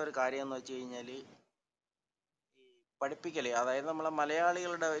മനസ്സിലാകാത്ത ഒരു കാര്യം എന്ന് വെച്ച് കഴിഞ്ഞാൽ, ഈ പഠിപ്പിക്കല്, അതായത് നമ്മളെ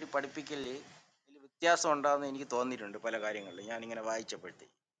മലയാളികളുടെ ഒരു പഠിപ്പിക്കല് വ്യത്യാസം ഉണ്ടാകുന്ന എനിക്ക് തോന്നിയിട്ടുണ്ട് പല കാര്യങ്ങളിലും ഞാനിങ്ങനെ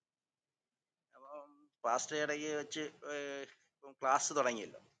വായിച്ചപ്പോഴത്തേക്ക്. അപ്പം പാസ്റ്റർ ഇടയ്ക്ക് വെച്ച് ഇപ്പം ക്ലാസ്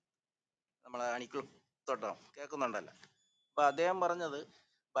തുടങ്ങിയല്ലോ, നമ്മളെ അണിക്കുൾ തോട്ടം കേൾക്കുന്നുണ്ടല്ലോ. അപ്പം അദ്ദേഹം പറഞ്ഞത്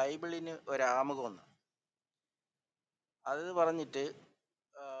ബൈബിളിന് ഒരാമുഖമെന്ന്. അത്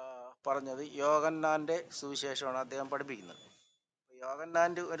പറഞ്ഞത് യോഹന്നാന്റെ സുവിശേഷമാണ് അദ്ദേഹം പഠിപ്പിക്കുന്നത്.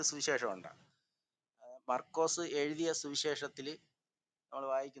 യോഹന്നാന്റെ ഒരു സുവിശേഷമുണ്ട്. മർക്കോസ് എഴുതിയ സുവിശേഷത്തിൽ നമ്മൾ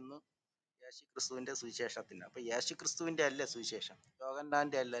വായിക്കുന്നു യേശുക്രിസ്തുവിന്റെ സുവിശേഷത്തിന്. അപ്പൊ യേശുക്രിസ്തുവിന്റെ അല്ലേ സുവിശേഷം,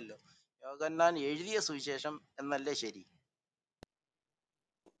 യോഹന്നാന്റെ അല്ലല്ലോ. യോഹന്നാൻ എഴുതിയ സുവിശേഷം എന്നല്ലേ ശരി?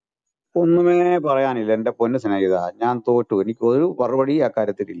 ഒന്നുമേ പറയാനില്ല എന്റെ പൊന്നു സ്നേഹിത, ഞാൻ തോറ്റു. എനിക്ക് ഒരു മറുപടി ആ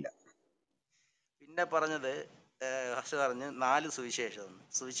കാര്യത്തിലില്ല. പിന്നെ പറഞ്ഞത് പറഞ്ഞ് 4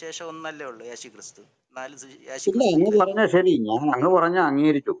 സുവിശേഷം ഒന്നല്ലേ ഉള്ളു യേശുക്രിസ്തു. 4 ഇല്ല, യേശുക്രിസ്തു അങ്ങ് ഇല്ലല്ലോ. പറഞ്ഞ ശരി, ഞാൻ അങ്ങ് പറഞ്ഞ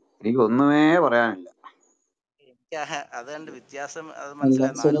അംഗീകരിച്ചു. എനിക്ക് ഒന്നുമേ പറയാനില്ല. എനിക്ക് അതുകൊണ്ട് വ്യത്യാസം അത് അല്ല,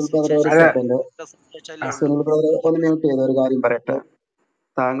 മനസ്സിലായി. 4 സുനിൽ ബ്രദർ ഒരു സുവിശേഷം സെക്കൻഡ്. സുവിശേഷമല്ലേ ഉള്ളൂ. സുനിൽ ബ്രദർ ഒന്ന് മ്യൂട്ട് ചെയ്ത ഒരു കാര്യം പറയട്ടെ.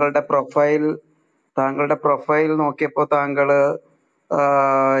 താങ്കളുടെ പ്രൊഫൈൽ നോക്കിയപ്പോ താങ്കള്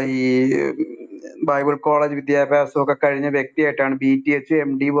ഈ ബൈബിൾ കോളേജ് വിദ്യാഭ്യാസമൊക്കെ കഴിഞ്ഞ വ്യക്തിയായിട്ടാണ്. BTH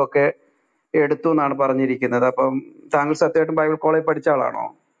MD ഒക്കെ എടുത്തു എന്നാണ് പറഞ്ഞിരിക്കുന്നത്. അപ്പം താങ്കൾ സത്യമായിട്ടും ബൈബിൾ കോളേജ് പഠിച്ച ആളാണോ?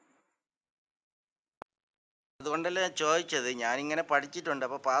 അതുകൊണ്ടല്ലേ ഞാൻ ചോദിച്ചത്. ഞാനിങ്ങനെ പഠിച്ചിട്ടുണ്ട്.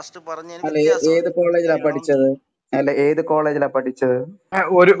 അപ്പൊ പാസ്റ്റ് പറഞ്ഞതിന് അല്ല, ഏത് വ്യത്യാസമുണ്ട്. കോളേജിലാ പഠിച്ചത്? അല്ല, ഏത് കോളേജിലാ പഠിച്ചത്?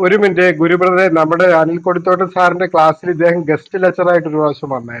 ഒരു മിനിറ്റ് ഗുരുബ്രദറെ, നമ്മുടെ അനിൽ കൊടിത്തോട്ടം സാറിന്റെ ക്ലാസ്സിൽ ഇദ്ദേഹം ഗസ്റ്റ് ലെക്ചറായിട്ട് ഒരു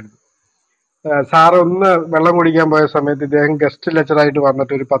പ്രാവശ്യം വന്നായിരുന്നു. സാർ ഒന്ന് വെള്ളം കുടിക്കാൻ പോയ സമയത്ത് ഇദ്ദേഹം ഗസ്റ്റ് ലെക്ചറായിട്ട്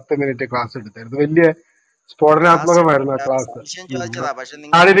വന്നിട്ട് ഒരു 10 മിനിറ്റ് ക്ലാസ് എടുത്തായിരുന്നു. വലിയ ക്ലാസ് സ്ഫോടനാത്മകമായിരുന്നു ആ എടുത്തില്ല, ക്ലാസ്. സംശയം ചോദിച്ചതാ. പക്ഷെ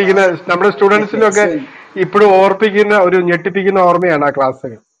നിങ്ങൾ ആടിരിക്കുന്ന ക്ലാസ് നമ്മുടെ ഓക്കെ, സ്റ്റുഡൻസിനൊക്കെ ഇപ്പോഴും ഓർപ്പിക്കുന്ന ഒരു ഞെട്ടിപ്പിക്കുന്ന ഓർമ്മയാണ് ആ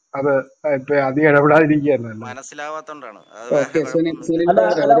ക്ലാസ്സുകൾ. അത് ഇപ്പൊ അധികം ഇടപെടാതിരിക്കുകയാണ് നല്ലത്. മനസ്സിലാവാത്തോണ്ടാണ്, അത് ഓക്കെ. വേറെ കുഴപ്പമൊന്നുമില്ല. അല്ല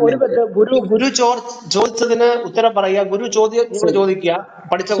സാർ അല്ല ഒരു ഒരു മിനിറ്റ്. മിനിറ്റ്, ഗുരു ചോദിച്ചതിന് ഉത്തരം പറയുക. ഗുരു ചോദ്യം നിങ്ങൾ ചോദിക്കുക.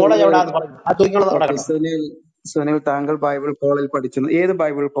 പഠിച്ച കോളേജ് സുനിൽ, എവിടെയാന്ന് പറയും. ആ ചോദ്യങ്ങൾ ഓക്കെ. നടക്കണം. സുനിൽ, താങ്കൾ ബൈബിൾ കോളേജിൽ പഠിച്ചു. ഏത്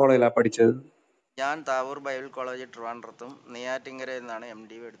ബൈബിൾ കോളേജിലാ പഠിച്ചത്? ഞാൻ താവൂർ ബൈബിൾ കോളേജ് ട്രിവാൻഡ്രത്തും നെയ്യാറ്റിൻകരയിൽ നിന്നാണ്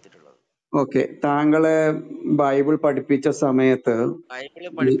MD എടുത്തിട്ടുള്ളത്. ഓക്കെ. താങ്കളെ ബൈബിൾ പഠിപ്പിച്ച സമയത്ത് ബൈബിള്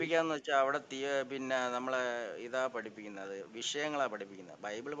ഈ- പഠിപ്പിക്കാന്ന് വെച്ചാൽ അവിടെ പിന്നെ നമ്മളെ ഇതാ പഠിപ്പിക്കുന്നത്, വിഷയങ്ങളാ പഠിപ്പിക്കുന്നത്.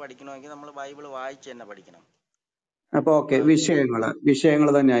 ബൈബിള് പഠിക്കണമെങ്കിൽ നമ്മൾ ബൈബിള് വായിച്ച് തന്നെ പഠിക്കണം. അപ്പൊ ഓക്കെ, വിഷയങ്ങൾ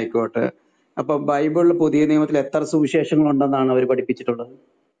തന്നെ ആയിക്കോട്ടെ. അപ്പൊ ബൈബിളിൽ പുതിയ നിയമത്തിൽ എത്ര സുവിശേഷങ്ങൾ ഉണ്ടെന്നാണ് അവർ പഠിപ്പിച്ചിട്ടുള്ളത്?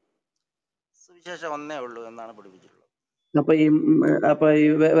 സുവിശേഷം ഒന്നേ ഉള്ളൂ എന്നാണ് പഠിപ്പിച്ചിട്ടുള്ളത്. അപ്പൊ ഈ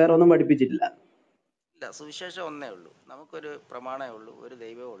വേറെ ഒന്നും പഠിപ്പിച്ചിട്ടില്ല? ഇല്ല, സുവിശേഷം ഒന്നേ ഉള്ളൂ. നമുക്കൊരു പ്രമാണേ ഉള്ളൂ, ഒരു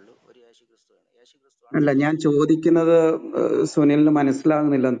ദൈവമേ ഉള്ളൂ, ഒരു യേശുക്രിസ്തുവാണ്. യേശുക്രിസ്തുവാണ് അല്ല, ഞാൻ ചോദിക്കുന്നത് സുനിലിന്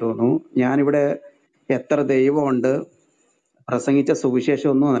മനസ്സിലാകുന്നില്ലെന്ന് തോന്നുന്നു. ഞാനിവിടെ എത്ര ദൈവമുണ്ട്, പ്രസംഗിച്ച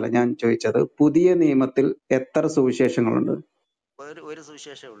സുവിശേഷം ഒന്നുമല്ല ഞാൻ ചോദിച്ചത്. പുതിയ നിയമത്തിൽ എത്ര സുവിശേഷങ്ങളുണ്ട്? ഒരു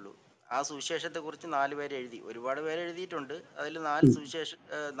സുവിശേഷമേ ഉള്ളൂ. ആ സുവിശേഷത്തെ കുറിച്ച് 4 പേര് എഴുതി. ഒരുപാട് പേര് എഴുതിയിട്ടുണ്ട്. അതിൽ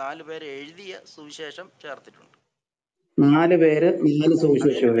 4 പേര് എഴുതിയ സുവിശേഷം ചേർത്തിട്ടുണ്ട്. 4 പേര് 4 അത്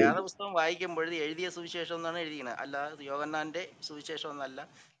സുവിശേഷം തന്നെ എഴുതി. വേദപുസ്തകം വായിക്കുമ്പോൾ എഴുതിയ സുവിശേഷം എന്നാണ് എഴുതിയത്. അല്ലാതെ യോഹന്നാന്റെ സുവിശേഷം എന്നല്ല,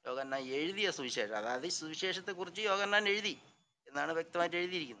 യോഹന്നാൻ എഴുതിയ സുവിശേഷം. അതായത് സുവിശേഷത്തെ കുറിച്ച് യോഹന്നാൻ എഴുതി എന്നാണ് വ്യക്തമായിട്ട്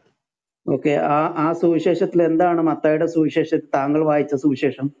എഴുതിയിരിക്കുന്നത്. ഓക്കെ. ആ സുവിശേഷത്തിൽ എന്താണ് മത്തായിയുടെ സുവിശേഷത്തിൽ താങ്കൾ വായിച്ച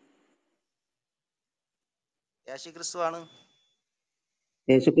സുവിശേഷം? യേശുക്രിസ്തുവാണ്.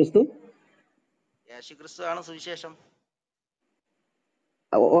 യേശുക്രിസ്തു യേശുക്രിസ്തുവാണ് സുവിശേഷം.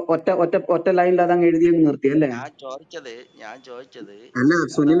 ഒറ്റ ലൈനിൽ അതങ്ങ് എഴുതിയങ്ങ് നിർത്തി അല്ലേ? ഞാൻ ചോദിച്ചത് അല്ല,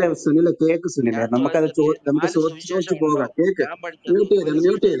 സുനിലെ കേക്ക് സുനിലെ, ഞാൻ നമുക്കത് ചോദിച്ചത് നമുക്ക് 4 ചോദിച്ചു സുവിശേഷം ഉണ്ടോ? പോകാം. കേക്ക് ഞാൻ പഠിച്ചത് മ്യൂട്ട് ഒരു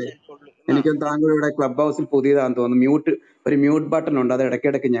ചെയ്തേ. സുവിശേഷം ഉള്ളൂ എന്നാണ്. എനിക്കും താങ്കളുടെ ക്ലബ് ഹൗസിൽ പുതിയതാന്ന് തോന്നുന്നു. ഒരു മ്യൂട്ട് ബട്ടൺ ഉണ്ട്, അത്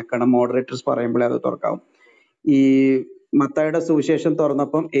ഇടയ്ക്കിടയ്ക്ക് ഞെക്കണം. മോഡറേറ്റേഴ്സ് പറയുമ്പോഴേ അത് തുറക്കാം. ഈ മത്തായിയുടെ സുവിശേഷം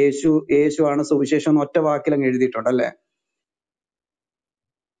തുറന്നപ്പം യേശു ആണ് സുവിശേഷം എന്ന് ഒറ്റ വാക്കിലങ്ങ് എഴുതിയിട്ടുണ്ടല്ലേ?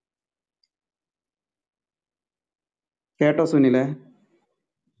 കേട്ടോ സുനിലെ?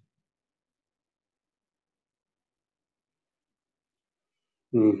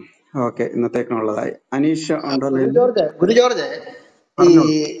 ഓക്കെ, ഇന്നത്തേക്കുള്ളതായി. അനീഷ് ഉണ്ടല്ലോ? ഗുരു ജോർജ്, ഈ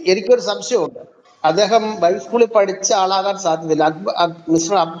പറഞ്ഞോളൂ. എനിക്കൊരു സംശയമുണ്ട്. അദ്ദേഹം ബൈബിൾ സ്കൂളിൽ പഠിച്ച ആളാകാൻ സാധ്യതയില്ല.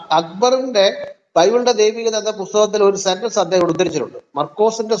 മിസ്റ്റർ അക്ബറിന്റെ ബൈബിളിന്റെ ദൈവികത എന്ന പുസ്തകത്തിൽ ഒരു സെന്റൻസ് അദ്ദേഹം ഉദ്ധരിച്ചിട്ടുണ്ട്.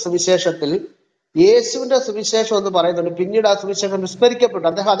 മർക്കോസിന്റെ സുവിശേഷത്തിൽ യേശുവിന്റെ സുവിശേഷം എന്ന് പറയുന്നുണ്ട്. പിന്നീട് ആ സുവിശേഷം വിസ്മരിക്കപ്പെട്ടു.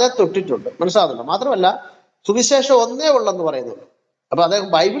 അദ്ദേഹം അതേ തൊട്ടിട്ടുണ്ട്. മനസ്സിലാകുന്നുണ്ട്. മാത്രമല്ല സുവിശേഷം ഒന്നേ ഉള്ളെന്ന് പറയുന്നുണ്ട്. അപ്പൊ അദ്ദേഹം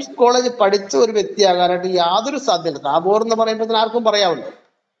ബൈബിൾ കോളേജ് പഠിച്ച ഒരു വ്യക്തിയാകാനായിട്ട് യാതൊരു സാധ്യതയില്ല. താബോർ എന്ന് പറയുമ്പോൾ ആർക്കും പറയാമല്ലോ.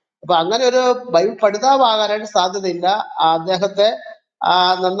 അപ്പൊ അങ്ങനെ ഒരു ബൈബിൾ പഠിതാവാകാനായിട്ട് സാധ്യതയില്ല. അദ്ദേഹത്തെ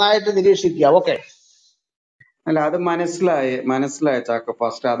നന്നായിട്ട് നിരീക്ഷിക്കുക. ഓക്കെ. അല്ല, അത് മനസ്സിലായ ചാക്കോ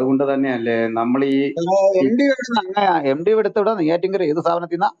ഫാസ്റ്റ്. അതുകൊണ്ട് തന്നെയല്ലേ നമ്മൾ ഈ MD എടുത്തിവിടെ നെയ്യാറ്റിൻകര ഏത്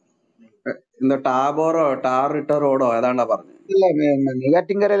സ്ഥാപനത്തിൽ നിന്നാ? എന്താ ടാറിട്ട റോഡോ ഏതാണ്ടാ പറഞ്ഞു. ഇല്ല,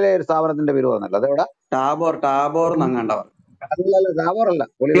 നെയ്യാറ്റിൻകരയിലെ ഒരു സ്ഥാപനത്തിന്റെ പേര് പറഞ്ഞല്ലോ, അതെവിടെ? ടാബോർ നങ്ങണ്ട പറഞ്ഞു. അല്ലല്ല, ടാബോറല്ല,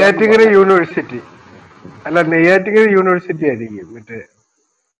 നെയ്യാറ്റിൻകര യൂണിവേഴ്സിറ്റി അല്ല, നെയ്യാറ്റിൻകര യൂണിവേഴ്സിറ്റി ആയിരിക്കും. മറ്റേ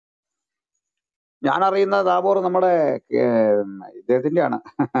ഞാൻ അറിയുന്ന ടാബോർ നമ്മുടെ ഇദ്ദേഹത്തിന്റെ ആണ്,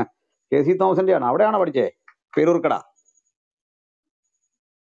 KC തോമസിന്റെ ആണ്. അവിടെയാണോ പഠിച്ചേ? പേരൂർക്കട.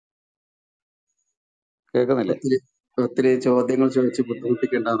 കേൾക്കുന്നില്ലേ? ഒത്തിരി ചോദ്യങ്ങൾ ചോദിച്ച്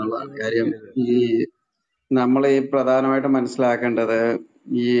ബുദ്ധിമുട്ടിക്കേണ്ടെന്നുള്ളതാണ് കാര്യം. ഈ നമ്മൾ ഈ പ്രധാനമായിട്ടും മനസ്സിലാക്കേണ്ടത്,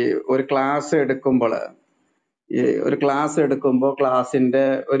 ഈ ഒരു ക്ലാസ് എടുക്കുമ്പോൾ ക്ലാസിന്റെ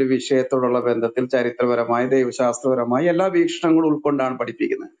ഒരു വിഷയത്തോടുള്ള ബന്ധത്തിൽ ചരിത്രപരമായി, ദൈവശാസ്ത്രപരമായി എല്ലാ വീക്ഷണങ്ങളും ഉൾക്കൊണ്ടാണ്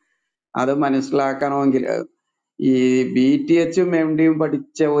പഠിപ്പിക്കുന്നത്. അത് മനസ്സിലാക്കണമെങ്കിൽ ഈ BTHും MDയും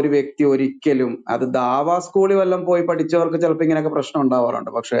പഠിച്ച ഒരു വ്യക്തി ഒരിക്കലും, അത് ദാവാ സ്കൂളിൽ വല്ലതും പോയി പഠിച്ചവർക്ക് ചിലപ്പോൾ ഇങ്ങനെയൊക്കെ പ്രശ്നം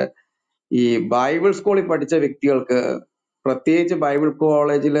ഉണ്ടാവാറുണ്ട്. പക്ഷെ ഈ ബൈബിൾ സ്കൂളിൽ പഠിച്ച വ്യക്തികൾക്ക്, പ്രത്യേകിച്ച് ബൈബിൾ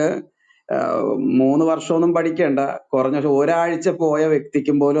കോളേജില് 3 വർഷമൊന്നും പഠിക്കേണ്ട, കുറഞ്ഞ ഒരാഴ്ച പോയ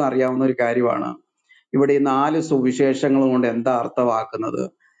വ്യക്തിക്കും പോലും അറിയാവുന്ന ഒരു കാര്യമാണ് ഇവിടെ ഈ 4 സുവിശേഷങ്ങൾ കൊണ്ട് എന്താ അർത്ഥമാക്കുന്നത്.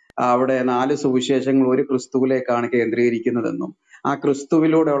 അവിടെ 4 സുവിശേഷങ്ങൾ ഒരു ക്രിസ്തുവിലേക്കാണ് കേന്ദ്രീകരിക്കുന്നതെന്നും ആ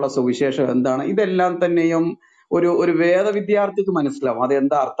ക്രിസ്തുവിലൂടെയുള്ള സുവിശേഷം എന്താണ്, ഇതെല്ലാം തന്നെയും ഒരു വേദ വിദ്യാർത്ഥിക്ക് മനസ്സിലാവും അത്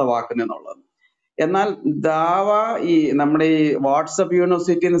എന്താ അർത്ഥമാക്കുന്നെന്നുള്ളത്. എന്നാൽ ഈ നമ്മുടെ ഈ വാട്സപ്പ്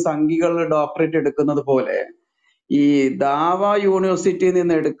യൂണിവേഴ്സിറ്റിയിൽ നിന്ന് സംഘികൾ ഡോക്ടറേറ്റ് എടുക്കുന്നത് പോലെ ഈ യൂണിവേഴ്സിറ്റിയിൽ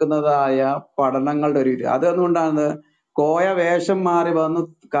നിന്ന് എടുക്കുന്നതായ പഠനങ്ങളുടെ ഒരു അതുകൊണ്ടാണ് കോയ വേഷം മാറി വന്ന്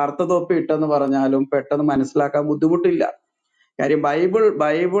കറുത്ത തൊപ്പി ഇട്ടെന്ന് പറഞ്ഞാലും പെട്ടെന്ന് മനസ്സിലാക്കാൻ ബുദ്ധിമുട്ടില്ല. കാര്യം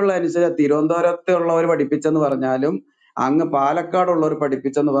ബൈബിൾ അനുസരിച്ച് തിരുവനന്തപുരത്ത് ഉള്ളവർ പഠിപ്പിച്ചെന്ന് പറഞ്ഞാലും അങ്ങ് പാലക്കാടുള്ളവർ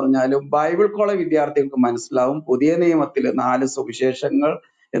പഠിപ്പിച്ചെന്ന് പറഞ്ഞാലും ബൈബിൾ കോളേജ് വിദ്യാർത്ഥികൾക്ക് മനസ്സിലാവും. പുതിയ നിയമത്തിൽ 4 സുവിശേഷങ്ങൾ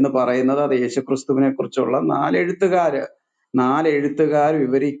എന്ന് പറയുന്നത് അത് യേശുക്രിസ്തുവിനെ കുറിച്ചുള്ള 4 എഴുത്തുകാർ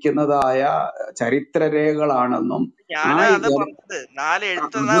വിവരിക്കുന്നതായ ചരിത്രരേഖകളാണെന്നും ആ ഞാനാ അത് പറഞ്ഞത്. 4 അത്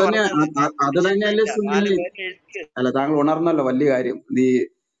എഴുത്തെന്നാ തന്നെ പറഞ്ഞത്. ഞാൻ അത് തന്നെയല്ലേ തിരിച്ചിട്ടില്ല. സുനിലെ? 4 പേരെ എഴുതിയത്. അല്ല, താങ്കൾ ഉണർന്നല്ലോ, വലിയ കാര്യം.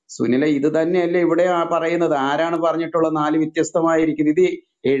 സുനിലെ, ഇത് തന്നെയല്ലേ ഇവിടെ പറയുന്നത്? ആരാണ് പറഞ്ഞിട്ടുള്ളത് 4 വ്യത്യസ്തമായിരിക്കുന്നത്? ഇത്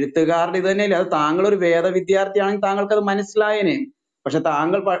എഴുത്തുകാരുടെ ഇത് തന്നെയല്ലേ? അത് താങ്കൾ ഒരു വേദ വിദ്യാർത്ഥിയാണെങ്കിൽ താങ്കൾക്ക് അത് മനസ്സിലായേനെ. പക്ഷെ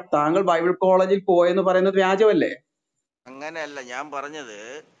താങ്കൾ ബൈബിൾ കോളേജിൽ പോയെന്ന് പറയുന്നത് വ്യാജമല്ലേ? അങ്ങനെയല്ല ഞാൻ പറഞ്ഞത്.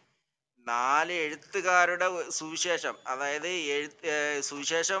 4 എഴുത്തുകാരുടെ സുവിശേഷം, അതായത്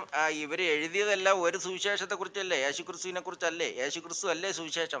സുവിശേഷം ഇവര് എഴുതിയതെല്ലാം ഒരു സുവിശേഷത്തെ കുറിച്ചല്ലേ? യേശുക്രിസ്തുവിനെ കുറിച്ചല്ലേ? യേശുക്രിസ്തു അല്ലേ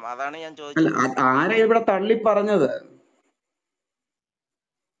സുവിശേഷം? അതാണ് ഞാൻ അല്ല, ചോദിച്ചത്. ആരാ ഇവിടെ തള്ളി പറഞ്ഞത്?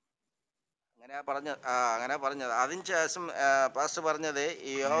 അങ്ങനെ പറഞ്ഞത്. അതിനുശേഷം പാസ്റ്റർ പറഞ്ഞത്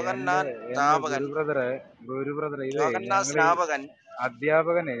ഈ എന്റെ യോഹന്നാൻ ഗുരു ബ്രദറെ ഇതേ യോഹന്നാൻ ഞങ്ങള് സ്നാപകൻ.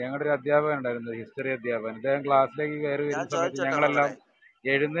 ഞങ്ങളുടെ ഒരു അധ്യാപകൻ ഉണ്ടായിരുന്നു, ഹിസ്റ്ററി അധ്യാപകൻ. അദ്ദേഹം ക്ലാസ്സിലേക്ക് കയറി ഞാൻ വരുന്ന സമയത്ത് ചോദിച്ചോട്ടെ ഞങ്ങളെല്ലാം ബ്രദറെ?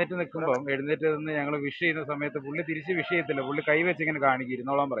 എഴുന്നേറ്റ് നിന്ന് ഞങ്ങൾ വിഷ് ചെയ്യുന്ന സമയത്ത് പുള്ളി തിരിച്ച് വിഷ് ചെയ്യത്തില്ല. പുള്ളി കൈവച്ച് ഇങ്ങനെ കാണിക്കും,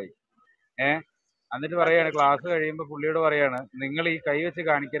 ഇരുന്നോളാൻ പറയും. എന്നിട്ട് പറയാണ്, ക്ലാസ് കഴിയുമ്പോൾ പുള്ളിയോട് പറയാണ്, നിങ്ങൾ ഈ കൈവച്ച്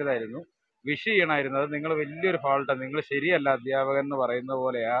കാണിക്കരുതായിരുന്നു, വിഷ് ചെയ്യണമായിരുന്നു. അത് നിങ്ങൾ വലിയൊരു ഫാൾട്ടാണ്, നിങ്ങൾ ശരിയല്ല അധ്യാപകൻ എന്ന് പറയുന്ന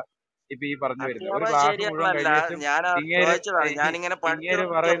പോലെയാ ഇപ്പൊ ഈ പറഞ്ഞു വരുന്നത്. ഒരു അധ്യാപകൻ ക്ലാസ് മുഴുവൻ ശരിയെന്നല്ല, കഴിഞ്ഞിട്ടും ഞാൻ ചോദിച്ചതാണ്. ഞാനിങ്ങനെ പഠിച്ചു ഇങ്ങേര്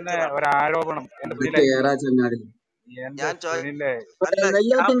പറയുന്ന ചോദിച്ചതാണ്. ഒരു ആരോപണം. എന്റെ ഞാൻ സുനിലെ അല്ല, ഞാൻ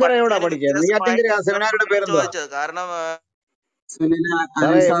നെയ്യാറ്റിൻകര എവിടാ പഠിച്ചതിന് പഠിച്ചത്? വ്യത്യസ്തമായിട്ട് നെയ്യാറ്റിൻകര സെമിനാരിയുടെ നിങ്ങളോടാണ് പേരെന്തുവാ? ചോദിച്ചത്. കാരണം സുനിലെ, സാറേ,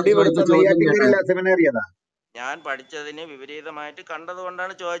 അനിൽ എം സാർ ഡി ചോദിച്ച പഠിച്ച ചോദ്യം നെയ്യാറ്റിൻകരയിലെ കേൾക്കണം. സെമിനാരി ഏതാ? ഞാൻ പഠിച്ചതിന് വിപരീതമായിട്ട്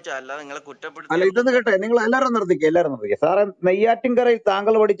കണ്ടതുകൊണ്ടാണ് ചോദിച്ചത്, അല്ലാതെ നിങ്ങളെ അല്ല, കുറ്റപ്പെടുത്തിയിട്ടല്ല. ഇതൊന്ന് കേട്ടെ, നിങ്ങൾ എല്ലാവരും നിർത്തിക്കുക. സാറേ, നെയ്യാറ്റിൻകരയിൽ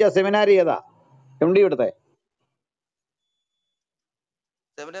താങ്കൾ പഠിച്ച സെമിനാരി ഏതാ? എം ഡി എടുത്തേ.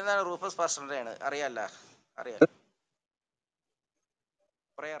 Seminar Rufus പാസ്റ്ററിന്റെയാണ്. അറിയാം.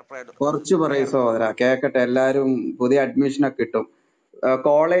 കുറച്ച് പറയും സഹോദര, കേക്കട്ടെ. എല്ലാരും പുതിയ അഡ്മിഷനൊക്കെ കിട്ടും.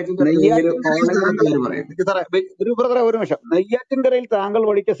 കോളേജിന്റെ പേര് പറയും. സാറേ, ഗുരു ബ്രദറെ ഒരു നിമിഷം. നെയ്യാറ്റിൻകരയിൽ താങ്കൾ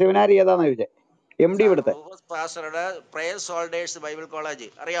പഠിച്ച സെമിനാരി ഏതാന്ന് ചോദിച്ചേ? എം ഡി എടുത്തേ. Rufus പാസ്റ്ററുടെ prayer solders Bible college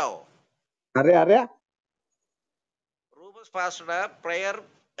അറിയാവോ? അറിയാ. Rufus പാസ്റ്ററുടെ prayer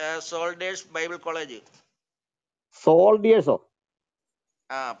solders Bible college. സോൾഡിയേഴ്സോ?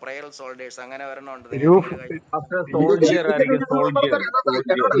 Prayer solders, അങ്ങനെ ഒരെണ്ണമുണ്ട്.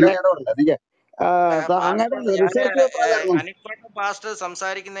 അനിൽക്കോട്ടം പാസ്റ്റർ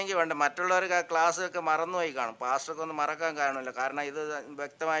സംസാരിക്കുന്നെങ്കിൽ വേണ്ട, മറ്റുള്ളവർക്ക് ആ ക്ലാസ് ഒക്കെ മറന്നുപോയി കാണും. പാസ്റ്റർക്ക് ഒന്നും മറക്കാൻ കാണില്ല, കാരണം ഇത്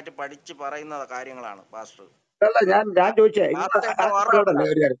വ്യക്തമായിട്ട് പഠിച്ച് പറയുന്ന കാര്യങ്ങളാണ് പാസ്റ്റർ. ഞാൻ ചോദിച്ചേ,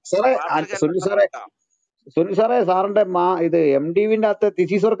 സുനിൽ സാറേ, സാറിന്റെ ഇത് എം ഡി വിന്റെ അകത്ത്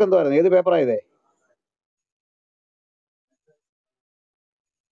തിസീസ് വർക്ക് എന്തുവായിരുന്നു? ഏത് പേപ്പറാ ഇത്?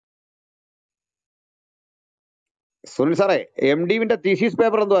 സുനിൽ സാറേ, എം ഡി വിന്റെ തീസീസ്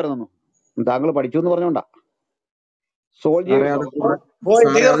പേപ്പർ എന്തുവായിരുന്നു? താങ്കൾ പഠിച്ചു എന്ന് പറഞ്ഞോണ്ടാ. പ്രയർ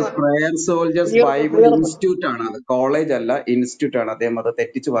സോൾജേഴ്സ് ബൈബിൾ ഇൻസ്റ്റിറ്റ്യൂട്ട് ആണ്. അത് കോളേജ് അല്ല, ഇൻസ്റ്റിറ്റ്യൂട്ട് ആണ്. അദ്ദേഹം അത്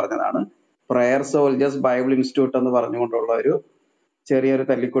തെറ്റിച്ച് പറഞ്ഞതാണ്. പ്രയർ സോൾജേഴ്സ് ബൈബിൾ ഇൻസ്റ്റിറ്റ്യൂട്ട് എന്ന് പറഞ്ഞുകൊണ്ടുള്ള ഒരു ചെറിയൊരു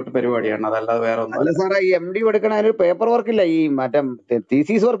തല്ലിക്കൊട്ട് പരിപാടിയാണ്, അതല്ലാതെ വേറെ ഒന്നും. അല്ല സാറേ, ഈ എം ഡി എടുക്കണ അതിന് പേപ്പർ വർക്ക് ഇല്ല, ഈ മറ്റേ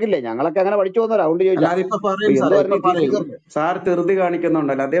തീസീസ് വർക്ക് ഇല്ലേ? ഞങ്ങളൊക്കെ അങ്ങനെ പഠിച്ചു പോകുന്ന റൗണ്ട് ചോദിച്ചാൽ സാർ ധൃതി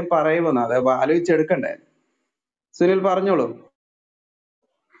കാണിക്കുന്നുണ്ടല്ലോ, അദ്ദേഹം പറയുമെന്ന്. അത് ആലോചിച്ചെടുക്കണ്ടേ? സുനിൽ പറഞ്ഞോളൂ.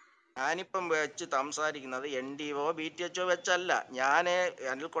 ഞാനിപ്പം വെച്ച് സംസാരിക്കുന്നത് NDO BTHO വെച്ചല്ല. ഞാൻ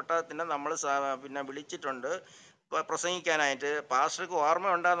അനിൽ കൊട്ടാരത്തിനെ നമ്മൾ പിന്നെ വിളിച്ചിട്ടുണ്ട് പ്രസംഗിക്കാനായിട്ട്. പാസ്റ്റർക്ക്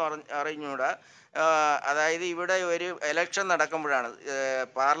ഓർമ്മ ഉണ്ടാന്ന് അറിഞ്ഞൂടാ. അതായത് ഇവിടെ ഒരു ഇലക്ഷൻ നടക്കുമ്പോഴാണ്,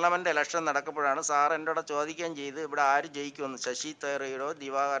 പാർലമെന്റ് ഇലക്ഷൻ നടക്കുമ്പോഴാണ് സാർ എൻ്റെ കൂടെ ചോദിക്കുകയും ചെയ്ത് ഇവിടെ ആര് ജയിക്കുമെന്ന്, ശശി തരൂരോ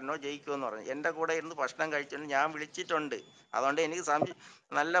ദിവാകരനോ ജയിക്കുമെന്ന് പറഞ്ഞു. എൻ്റെ കൂടെ ഇരുന്ന് ഭക്ഷണം കഴിച്ചിട്ട് ഞാൻ വിളിച്ചിട്ടുണ്ട്. അതുകൊണ്ട് എനിക്ക്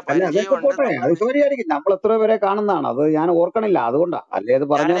നല്ല പരിചയമുണ്ട്. നമ്മൾ എത്ര പേരെ കാണുന്നതാണ്, അത് ഞാൻ ഓർക്കണില്ല, അതുകൊണ്ടാ. അല്ലേ അത്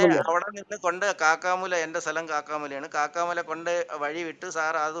പറഞ്ഞു. അവിടെ നിന്ന് കൊണ്ട് കാക്കാമൂല, എൻ്റെ സ്ഥലം കാക്കാമൂലയാണ്, കാക്കാമൂല കൊണ്ട് വഴി വിട്ട്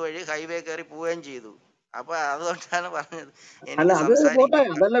സാർ അതുവഴി ഹൈവേ കയറി പോവുകയും ചെയ്തു. അപ്പൊ അതുകൊണ്ടാണ് പറഞ്ഞത്. അല്ല, അത് പോട്ടെ,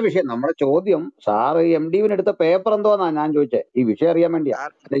 അതല്ല വിഷയം. നമ്മുടെ ചോദ്യം, സാറ് എം ഡി വിന് എടുത്ത പേപ്പർ എന്തോന്നാ ഞാൻ ചോദിച്ചേ. ഈ വിഷയം അറിയാൻ വേണ്ടിയാ.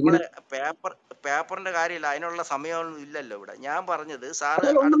 പേപ്പറിന്റെ കാര്യമില്ല, അതിനുള്ള സമയമൊന്നും ഇല്ലല്ലോ ഇവിടെ. ഞാൻ പറഞ്ഞത് സാറ്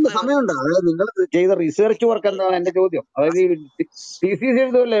സമയമുണ്ട്. അതായത് നിങ്ങൾ ചെയ്ത റിസർച്ച് വർക്ക് എന്താണ് എന്റെ ചോദ്യം. അതായത് തീസീസ്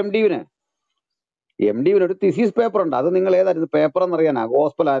എഴുതുമല്ലോ എം ഡി വിന് ഒരു തീസീസ് പേപ്പർ ഉണ്ട്. അത് നിങ്ങൾ ഏതായിരുന്നു പേപ്പർ എന്നറിയാനാ?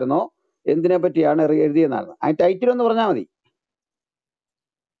 ഗോസ്പൽ ആയിരുന്നോ, എന്തിനെ പറ്റിയാണ് എഴുതിയെന്നായിരുന്നു? അതിന് ടൈറ്റിൽ ഒന്ന് പറഞ്ഞാൽ മതി.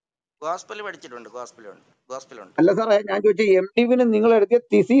 ഗോസ്പൽ പഠിച്ചിട്ടുണ്ട്, ഗോസ്പലുണ്ട്. അല്ല സാറേ, ഞാൻ ചോദിച്ചു എം ഡി വിന് നിങ്ങൾ എഴുതിയ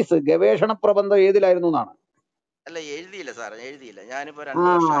തീസീസ് ഗവേഷണ പ്രബന്ധം ഏതിലായിരുന്നു എന്നാണ്? അല്ല, എഴുതിയില്ല സാറേ, എഴുതിയില്ല. ഞാനിപ്പോ 2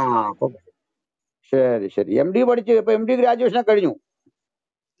 വർഷം. ശരി. എം ഡി പഠിച്ചു, ഇപ്പൊ എം ഡി ഗ്രാജുവേഷൻ കഴിഞ്ഞു?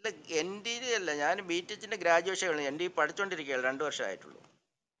 ഇല്ല, ND അല്ല, ഞാൻ BTHന്റെ ഗ്രാജുവേഷൻ കഴിഞ്ഞു. ND പഠിച്ചോണ്ടിരിക്കുകയാണ്, 2 വർഷമായിട്ടുള്ളൂ.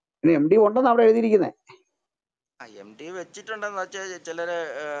 പിന്നെ MD ഉണ്ടെന്ന് അവിടെ എഴുതിയിരിക്കുന്നത്. MD വെച്ചിട്ടുണ്ടെന്ന് വെച്ചാൽ ചിലര്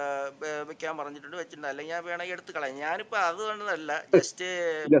വെക്കാൻ പറഞ്ഞിട്ടുണ്ട്, വെച്ചിട്ടുണ്ട്. അല്ലെങ്കിൽ ഞാൻ വേണമെങ്കിൽ എടുത്ത് കളയാം. ഞാനിപ്പോ അതുകൊണ്ടല്ല, ജസ്റ്റ്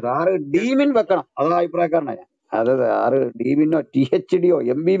ഇല്ല, സാറ് ഡീമിൻ വെക്കണം, അതാ അഭിപ്രായക്കാരനാ ഞാൻ. അതായത് സാറ് ഡീമിനോ THDയോ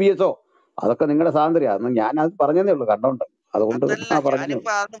MBBS അതൊക്കെ നിങ്ങളുടെ സ്വാതന്ത്ര്യം. അന്ന് ഞാൻ അത് പറഞ്ഞതേ ഉള്ളൂ, കണ്ടോണ്ട്. അതുകൊണ്ട് അതല്ല, പറഞ്ഞതേ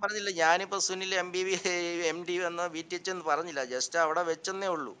ഞാനിപ്പോ ഉള്ളൂ. അതൊന്നും പറഞ്ഞില്ല. ഞാനിപ്പോ സുനിൽ MD എന്നോ BTH എന്ന് പറഞ്ഞില്ല, ജസ്റ്റ് അവിടെ വെച്ചെന്നേ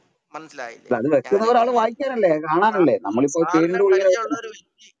ഉള്ളൂ. മനസ്സിലായില്ലേ? അല്ല, അത് വെക്കുന്ന ഞാനിപ്പം ഒരാൾ വായിക്കാനല്ലേ, കാണാനല്ലേ. നമ്മളിപ്പോ സാറിനെ പേരിന്റെ പുള്ളിയെ പരിചയമുള്ള ഒരു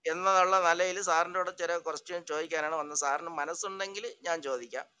വ്യക്തി എന്നുള്ള നിലയിൽ സാറിന്റെ കൂടെ ചില ക്വസ്റ്റ്യൻ ചോദിക്കാനാണ് വന്നത്. സാറിന് മനസ്സുണ്ടെങ്കിൽ ഞാൻ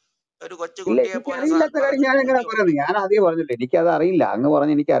ചോദിക്കാം. ഒരു ഇല്ല, കൊച്ചുകുട്ടിയെ എനിക്ക് പോലെ അറിയില്ലാത്ത സാറിന് കാര്യം ഞാൻ എങ്ങനെ പറയുന്നത്? ഞാൻ ആദ്യം പറഞ്ഞില്ല, എനിക്കത് അറിയില്ല. അങ്ങ്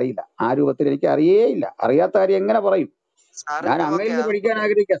പറഞ്ഞ് എനിക്കറിയില്ല, ആ രൂപത്തിൽ എനിക്ക് അറിയേയില്ല. അറിയാത്ത കാര്യം എങ്ങനെ പറയും? ഞാൻ സാറിന് അങ്ങയിൽ ഓക്കെ. നിന്ന് പഠിക്കാൻ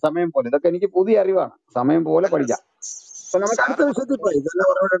ആഗ്രഹിക്കാം, സമയം പോലെ. ഇതൊക്കെ എനിക്ക് പുതിയ അറിവാണ്, സമയം പോലെ അല്ല, പഠിക്കാം. അപ്പൊ നമുക്ക് അടുത്ത സാറ് വിഷയത്തിൽ പോയി, ഇതെല്ലാം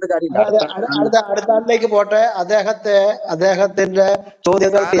പറഞ്ഞിട്ട് കാര്യമില്ല. അതെ, അടുത്ത ആളിലേക്ക് പോട്ടെ. അദ്ദേഹത്തിന്റെ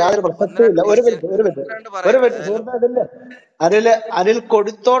ചോദ്യങ്ങൾക്ക് സാറേ, യാതൊരു ഒന്ന് പ്രസക്തിയും രണ്ട് ഇല്ല. ഒരു ക്വസ്റ്റ്യൻ മിനിറ്റ് ഒരു മിനിറ്റ് രണ്ട് ഒരു പറയട്ടെ. മിനിറ്റ് സുഹൃത്തെ, അനിൽ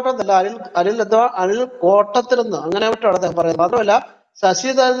കൊടുത്തോട്ടം അനിൽ കോട്ടത്തിലെന്നോ അങ്ങനെ വിട്ടാണ് അദ്ദേഹം പറയുന്നത്. മാത്രമല്ല,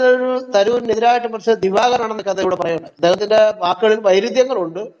 ശശി തരൂരിനെതിരായിട്ട് പക്ഷേ ദിവാകരാണെന്നൊക്കെ അദ്ദേഹം ഇവിടെ പറയുന്നത്. അദ്ദേഹത്തിന്റെ വാക്കുകളിൽ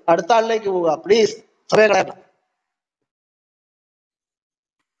വൈരുദ്ധ്യങ്ങളുണ്ട്. അടുത്ത ആളിലേക്ക് പോവുക പ്ലീസ്, സമയം കളയണ്ട.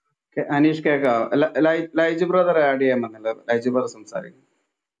 അനീഷ് കേൾക്കാവോ? ലൈജു ബ്രദർ ആഡ് ചെയ്യാൻ വന്നില്ല. ലൈജു ബ്രദർ സംസാരിക്കും.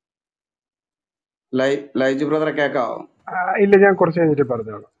 ലൈജു ബ്രദറെ കേൾക്കാവോ? ഇല്ല, ഞാൻ കുറച്ച് കഴിഞ്ഞിട്ട്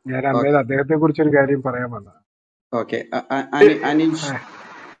പറഞ്ഞോളാം. ഞാൻ അന്നേരം അദ്ദേഹത്തെ കുറിച്ച് ഒരു കാര്യം പറയാൻ വന്നത്. ഓക്കെ.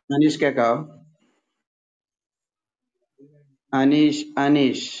 അനീഷ് കേൾക്കാവോ? അനീഷ്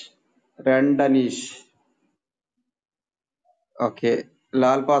അനീഷ്. ഓക്കെ.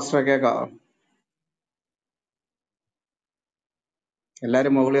 ലാൽ പാസ്റ്റർ കേൾക്കാവോ?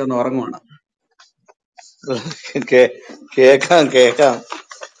 എല്ലാരും മുകളിൽ ഒന്ന് ഉറങ്ങുവാണ്. കേക്കാം.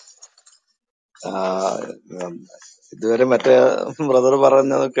 ഇതുവരെ മറ്റേ ബ്രദർ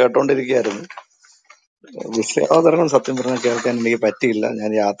പറഞ്ഞത് കേട്ടോണ്ടിരിക്കുകയായിരുന്നു. വിഷയാവതരണം സത്യം പറഞ്ഞാൽ കേൾക്കാൻ എനിക്ക് പറ്റിയില്ല, ഞാൻ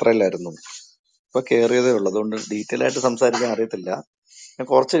യാത്രയിലായിരുന്നു. ഇപ്പൊ കേറിയതേ ഉള്ളൂ, അതുകൊണ്ട് ഡീറ്റെയിൽ ആയിട്ട് സംസാരിക്കാൻ അറിയത്തില്ല. ഞാൻ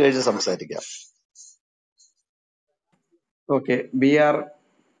കുറച്ച് കഴിഞ്ഞ് സംസാരിക്കാം. ഓക്കെ. BR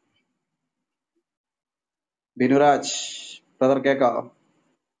ബിനുരാജ് ബ്രദർ കേൾക്കാവോ?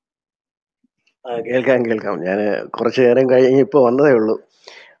 കേൾക്കാം. ഞാൻ കുറച്ചു നേരം കഴിഞ്ഞ് ഇപ്പൊ വന്നതേ ഉള്ളൂ.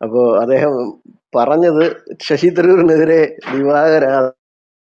 അപ്പോ അദ്ദേഹം പറഞ്ഞത് ശശി തരൂരിനെതിരെ ദിവാകര.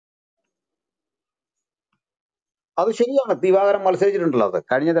 അത് ശരിയാണ്, ദിവാകരൻ മത്സരിച്ചിട്ടുണ്ടല്ലോ. അത്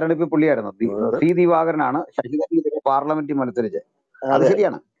കഴിഞ്ഞ തെരഞ്ഞെടുപ്പിൽ പുള്ളിയായിരുന്നു. ദിവാകരനാണ് ശശി തരൂരിനെതിരെ പാർലമെന്റിൽ മത്സരിച്ചത്. അത്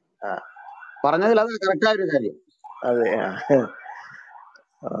ശരിയാണ്, പറഞ്ഞതിൽ അത് കറക്റ്റായ ഒരു കാര്യം. അതെ.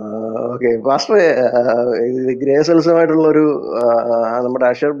 ഓക്കെ പാസ്റ്റർ, ഗ്രേസൽസമായിട്ടുള്ള ഒരു നമ്മുടെ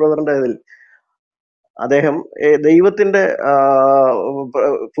അഷർ ബ്രദറിന്റെ ഇതിൽ അദ്ദേഹം ദൈവത്തിന്റെ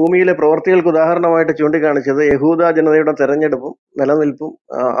ഭൂമിയിലെ പ്രവർത്തികൾക്ക് ഉദാഹരണമായിട്ട് ചൂണ്ടിക്കാണിച്ചത് യഹൂദ ജനതയുടെ തെരഞ്ഞെടുപ്പും നിലനിൽപ്പും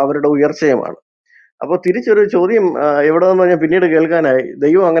അവരുടെ ഉയർച്ചയുമാണ്. അപ്പോൾ തിരിച്ചൊരു ചോദ്യം എവിടെ നിന്ന് ഞാൻ പിന്നീട് കേൾക്കാനായി,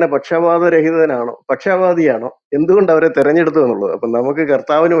 ദൈവം അങ്ങനെ പക്ഷപാതിയാണോ, എന്തുകൊണ്ട് അവരെ തെരഞ്ഞെടുത്തു എന്നുള്ളത്. അപ്പം നമുക്ക്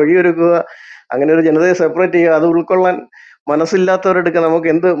കർത്താവിന് വഴിയൊരുക്കുക, അങ്ങനെ ഒരു ജനതയെ സെപ്പറേറ്റ് ചെയ്യുക, അത് ഉൾക്കൊള്ളാൻ മനസ്സില്ലാത്തവരെടുക്കാൻ നമുക്ക്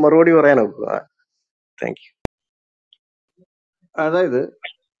എന്ത് മറുപടി പറയാൻ ഒക്കുക? Thank you. അതായത്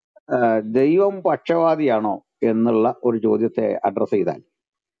ദൈവം പക്ഷപാതിയാണോ എന്നുള്ള ഒരു ചോദ്യത്തെ അഡ്രസ് ചെയ്താൽ,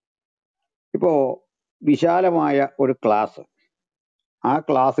 ഇപ്പോ വിശാലമായ ഒരു ക്ലാസ്, ആ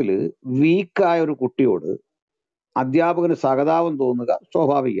ക്ലാസ്സിൽ വീക്കായ ഒരു കുട്ടിയോട് അധ്യാപകന് സഹതാപം തോന്നുക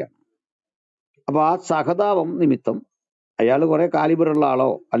സ്വാഭാവികമാണ്. അപ്പൊ ആ സഹതാപം നിമിത്തം അയാൾ കുറെ കാലിബറുള്ള ആളോ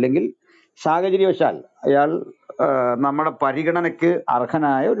അല്ലെങ്കിൽ സാഹചര്യവശാൽ അയാൾ നമ്മുടെ പരിഗണനയ്ക്ക്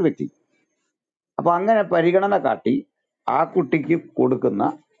അർഹനായ ഒരു വ്യക്തി, അപ്പൊ അങ്ങനെ പരിഗണന കാട്ടി ആ കുട്ടിക്ക് കൊടുക്കുന്ന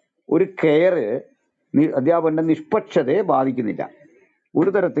ഒരു കെയർ അധ്യാപകന്റെ നിഷ്പക്ഷതയെ ബാധിക്കുന്നില്ല. ഒരു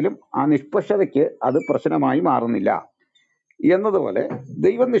തരത്തിലും ആ നിഷ്പക്ഷതയ്ക്ക് അത് പ്രശ്നമായി മാറുന്നില്ല എന്നതുപോലെ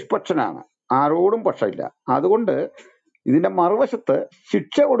ദൈവം നിഷ്പക്ഷനാണ്, ആരോടും പക്ഷമില്ല. അതുകൊണ്ട് ഇതിന്റെ മറുവശത്ത്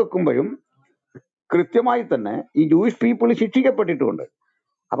ശിക്ഷ കൊടുക്കുമ്പോഴും കൃത്യമായി തന്നെ ഈ ജൂയിഷ് പീപ്പിൾ ശിക്ഷിക്കപ്പെട്ടിട്ടുമുണ്ട്.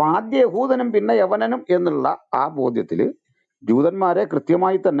 അപ്പൊ ആദ്യ യഹൂദനും പിന്നെ യവനനും എന്നുള്ള ആ ബോധ്യത്തിൽ ജൂതന്മാരെ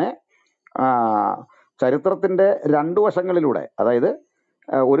കൃത്യമായി തന്നെ ചരിത്രത്തിന്റെ രണ്ടു വശങ്ങളിലൂടെ, അതായത്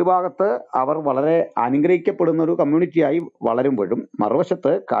ഒരു ഭാഗത്ത് അവർ വളരെ അനുഗ്രഹിക്കപ്പെടുന്ന ഒരു കമ്മ്യൂണിറ്റിയായി വളരുമ്പോഴും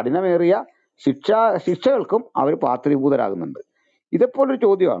മറുവശത്ത് കഠിനമേറിയ ശിക്ഷകൾക്കും അവർ പാത്രീഭൂതരാകുന്നുണ്ട്. ഇതേപോലൊരു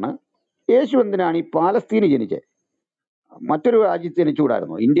ചോദ്യമാണ്, യേശു എന്തിനാണ് ഈ പാലസ്തീന് ജനിച്ചത്? മറ്റൊരു രാജ്യത്ത്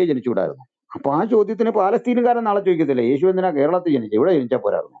ജനിച്ചുകൂടായിരുന്നു, ഇന്ത്യ ജനിച്ചുകൂടായിരുന്നു? അപ്പൊ ആ ചോദ്യത്തിന് പാലസ്തീനുകാരൻ നാളെ ചോദിക്കത്തില്ലേ, യേശു എന്തിനാ കേരളത്തിൽ ജനിച്ചത്, ഇവിടെ ജനിച്ചാൽ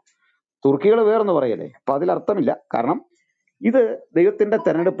പോരായിരുന്നു? തുർക്കികൾ വേറെന്ന് പറയല്ലേ? അപ്പൊ അതിലർത്ഥമില്ല. കാരണം ഇത് ദൈവത്തിന്റെ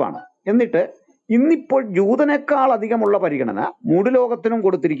തെരഞ്ഞെടുപ്പാണ്. എന്നിട്ട് ഇന്നിപ്പോൾ ജൂതനേക്കാൾ അധികമുള്ള പരിഗണന മുഴുലോകത്തിനും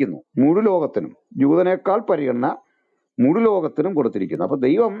കൊടുത്തിരിക്കുന്നു. ജൂതനേക്കാൾ പരിഗണന മുഴുലോകത്തിനും കൊടുത്തിരിക്കുന്നു. അപ്പൊ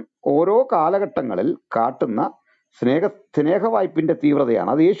ദൈവം ഓരോ കാലഘട്ടങ്ങളിൽ കാട്ടുന്ന സ്നേഹവായ്പിന്റെ തീവ്രതയാണ്.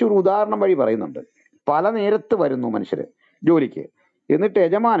 അത് യേശു ഒരു ഉദാഹരണം വഴി പറയുന്നുണ്ട്. പല നേരത്ത് വരുന്നു മനുഷ്യര് ജോലിക്ക്. എന്നിട്ട്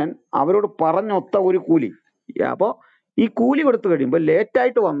യജമാനൻ അവരോട് പറഞ്ഞൊത്ത ഒരു കൂലി. അപ്പോൾ ഈ കൂലി കൊടുത്തു കഴിയുമ്പോൾ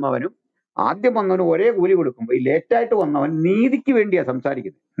ലേറ്റായിട്ട് വന്നവനും ആദ്യം വന്നവനും ഒരേ കൂലി കൊടുക്കുമ്പോൾ ഈ ലേറ്റായിട്ട് വന്നവൻ നീതിക്ക് വേണ്ടിയാണ്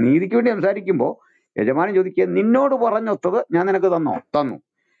സംസാരിക്കുന്നത്. നീതിക്ക് വേണ്ടി സംസാരിക്കുമ്പോൾ യജമാനൻ ചോദിക്കുക, നിന്നോട് പറഞ്ഞൊത്തത് ഞാൻ നിനക്ക് തന്നു.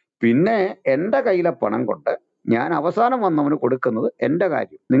 പിന്നെ എൻ്റെ കയ്യിലെ പണം കൊണ്ട് ഞാൻ അവസാനം വന്നവന് കൊടുക്കുന്നത് എൻ്റെ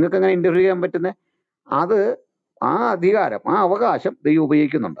കാര്യം. നിങ്ങൾക്ക് എങ്ങനെ ഇന്റർവ്യൂ ചെയ്യാൻ പറ്റുന്നത്? അത് ആ അധികാരം, ആ അവകാശം ദൈവം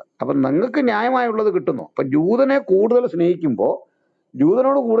ഉപയോഗിക്കുന്നുണ്ട്. അപ്പം നിങ്ങൾക്ക് ന്യായമായുള്ളത് കിട്ടുന്നു. അപ്പം ജൂതനെ കൂടുതൽ സ്നേഹിക്കുമ്പോൾ,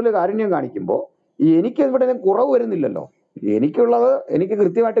 ജൂതനോട് കൂടുതൽ കാരുണ്യം കാണിക്കുമ്പോൾ എനിക്ക് ഇവിടെ കുറവ് വരുന്നില്ലല്ലോ. എനിക്കുള്ളത് എനിക്ക്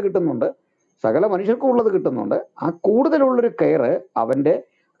കൃത്യമായിട്ട് കിട്ടുന്നുണ്ട്, സകല മനുഷ്യർക്കും ഉള്ളത് കിട്ടുന്നുണ്ട്. ആ കൂടുതലുള്ളൊരു കെയർ അവൻ്റെ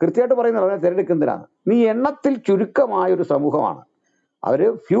കൃത്യമായിട്ട് പറയുന്നത് അവനെ തിരഞ്ഞെടുക്കുന്നതിനാണ്. നീ എണ്ണത്തിൽ ചുരുക്കമായൊരു സമൂഹമാണ്. അവർ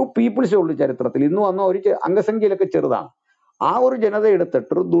ഫ്യൂ പീപ്പിൾസേ ഉള്ളൂ ചരിത്രത്തിൽ. ഇന്ന് വന്ന ഒരു അംഗസംഖ്യയിലൊക്കെ ചെറുതാണ്. ആ ഒരു ജനത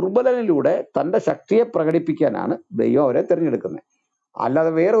എടുത്തിട്ട് ഒരു ദുർബലനിലൂടെ തൻ്റെ ശക്തിയെ പ്രകടിപ്പിക്കാനാണ് ദൈവം അവരെ തിരഞ്ഞെടുക്കുന്നത്.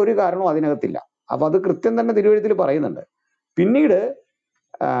 അല്ലാതെ വേറെ ഒരു കാരണവും അതിനകത്തില്ല. അപ്പൊ അത് കൃത്യം തന്നെ തിരുവെഴുത്തിൽ പറയുന്നുണ്ട്. പിന്നീട്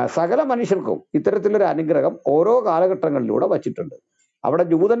സകല മനുഷ്യർക്കും ഇത്തരത്തിലൊരു അനുഗ്രഹം ഓരോ കാലഘട്ടങ്ങളിലൂടെ വച്ചിട്ടുണ്ട്. അവിടെ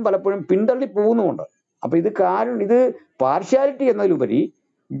ജൂതൻ പലപ്പോഴും പിന്തള്ളി പോകുന്നുമുണ്ട്. അപ്പൊ ഇത് പാർഷ്യാലിറ്റി എന്നതിലുപരി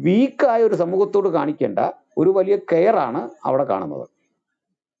വീക്കായ ഒരു സമൂഹത്തോട് കാണിക്കേണ്ട ഒരു വലിയ കെയർ ആണ് അവിടെ കാണുന്നത്.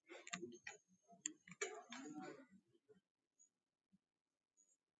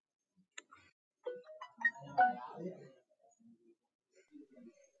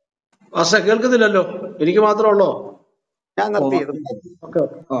 പാസ്റ്റർ കേൾക്കുന്നില്ലല്ലോ, എനിക്ക് മാത്രമുള്ളോ? ഞാൻ നിർത്തിയത്. ഓക്കെ.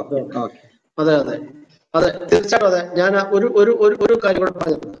 അതെ അതെ അതെ, തീർച്ചയായിട്ടും അതെ. ഞാൻ ഒരു കാര്യം കൂടെ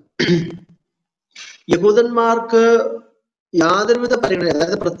പറഞ്ഞിട്ടുണ്ട്. യഹൂദന്മാർക്ക് യാതൊരുവിധ പരിഗണന,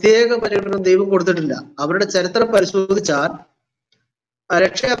 അതായത് പ്രത്യേക പരിഗണന ദൈവം കൊടുത്തിട്ടില്ല. അവരുടെ ചരിത്രം പരിശോധിച്ചാൽ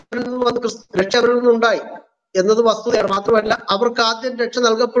രക്ഷ അവരിൽ നിന്നുണ്ടായി എന്നത് വസ്തുതയാണ്. മാത്രമല്ല അവർക്ക് ആദ്യം രക്ഷ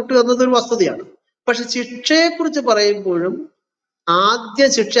നൽകപ്പെട്ടു എന്നതൊരു വസ്തുതയാണ്. പക്ഷെ ശിക്ഷയെക്കുറിച്ച് പറയുമ്പോഴും ആദ്യ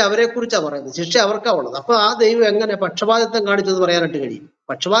ശിക്ഷ അവരെ കുറിച്ചാണ് പറയുന്നത്. ശിക്ഷ അവർക്കാ ഉള്ളത്. അപ്പൊ ആ ദൈവം എങ്ങനെ പക്ഷപാതിത്വം കാണിച്ചെന്ന് പറയാനായിട്ട് കഴിയും?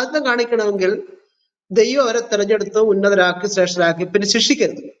 പക്ഷപാതിത്വം കാണിക്കണമെങ്കിൽ ദൈവം അവരെ തെരഞ്ഞെടുത്ത് ഉന്നതരാക്കി ശ്രേഷ്ഠരാക്കി പിന്നെ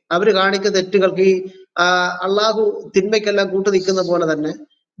ശിക്ഷിക്കരുത്. അവര് കാണിക്കുന്ന തെറ്റുകൾക്ക് ഈ അള്ളാഹു തിന്മയ്ക്കെല്ലാം കൂട്ടുനിൽക്കുന്ന പോലെ തന്നെ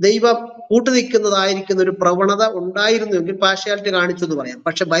ദൈവം കൂട്ടുനിൽക്കുന്നതായിരിക്കുന്ന ഒരു പ്രവണത ഉണ്ടായിരുന്നുവെങ്കിൽ പാർഷ്യാലിറ്റി കാണിച്ചു എന്ന് പറയാം.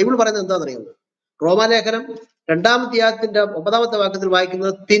 പക്ഷെ ബൈബിൾ പറയുന്നത് എന്താണെന്നറിയുന്നത്? റോമാലേഖനം 2-ാം അധ്യായത്തിന്റെ 9-ാമത്തെ വാക്യത്തിൽ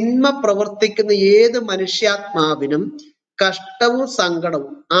വായിക്കുന്നത്, തിന്മ പ്രവർത്തിക്കുന്ന ഏത് മനുഷ്യാത്മാവിനും കഷ്ടവും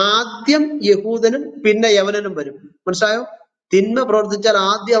സങ്കടവും ആദ്യം യഹൂദനും പിന്നെ യവനനും വരും. മനസ്സിലായോ? തിന്മ പ്രവർത്തിച്ചാൽ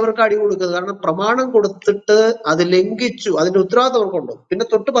ആദ്യം അവർക്ക് അടി കൊടുക്കുന്നത്. കാരണം പ്രമാണം കൊടുത്തിട്ട് അത് ലംഘിച്ചു, അതിന്റെ ഉത്തരവാദിത്വം അവർക്കുണ്ട്. പിന്നെ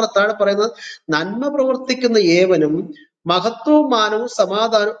തൊട്ട് താഴെ പറയുന്നത്, നന്മ പ്രവർത്തിക്കുന്ന ഏവനും മഹത്വവും മാനവും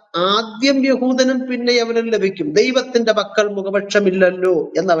സമാധാനവും ആദ്യം യഹൂദനും പിന്നെ യവനും ലഭിക്കും. ദൈവത്തിന്റെ പക്കൽ മുഖപക്ഷമില്ലല്ലോ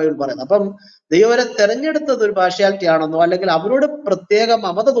എന്ന് ബൈബിൾ പറയുന്നത്. അപ്പം ദൈവരെ തെരഞ്ഞെടുത്തത് ഒരു പാർഷ്യാലിറ്റി ആണെന്നോ അല്ലെങ്കിൽ അവരോട് പ്രത്യേക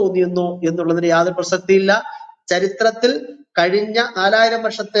മമത തോന്നിയെന്നോ എന്നുള്ളതിന് യാതൊരു പ്രസക്തിയില്ല. ചരിത്രത്തിൽ കഴിഞ്ഞ 4000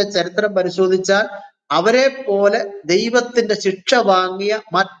 വർഷത്തെ ചരിത്രം പരിശോധിച്ചാൽ അവരെ പോലെ ദൈവത്തിന്റെ ശിക്ഷ വാങ്ങിയ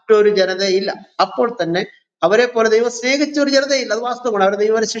മറ്റൊരു ജനതയില്ല. അപ്പോൾ തന്നെ അവരെ പോലെ ദൈവം സ്നേഹിച്ച ഒരു ജനതയില്ല. അത് വാസ്തവമാണ്. അവരെ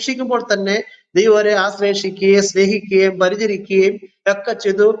ദൈവം ശിക്ഷിക്കുമ്പോൾ തന്നെ ദൈവരെ ആശ്ലേഷിക്കുകയും സ്നേഹിക്കുകയും പരിചരിക്കുകയും ഒക്കെ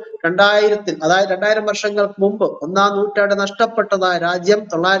ചെയ്തു. 2000 വർഷങ്ങൾക്ക് മുമ്പ് 1-ാം നൂറ്റാണ്ട് നഷ്ടപ്പെട്ടതായ രാജ്യം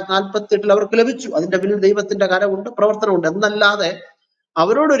 948 അവർക്ക് ലഭിച്ചു. അതിന്റെ പിന്നിൽ ദൈവത്തിന്റെ കരമുണ്ട്, പ്രവർത്തനമുണ്ട്. എന്നല്ലാതെ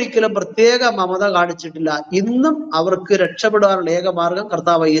അവരോടൊരിക്കലും പ്രത്യേക മമത കാണിച്ചിട്ടില്ല. ഇന്നും അവർക്ക് രക്ഷപ്പെടാനുള്ള ഏക മാർഗം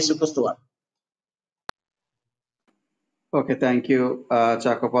കർത്താവ് യേശു ക്രിസ്തുവാണ്. Okay, thank you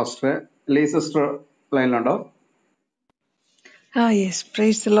Chacko pastor. Lee sister ലൈനിലുണ്ടോ? Yes,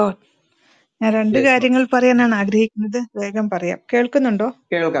 praise the Lord. ഞാൻ 2 കാര്യങ്ങൾ പറയാനാണ് ആഗ്രഹിക്കുന്നത്. വേഗം പറയാം. കേൾക്കുന്നുണ്ടോ?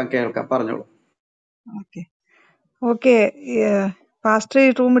 കേൾക്കാം, പറഞ്ഞോളൂ. ഓക്കെ. പാസ്റ്റർ ഈ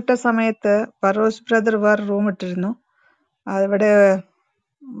റൂം ഇട്ട സമയത്ത് ഫറോസ് ബ്രദർ വേറെ റൂം ഇട്ടിരുന്നു. അവിടെ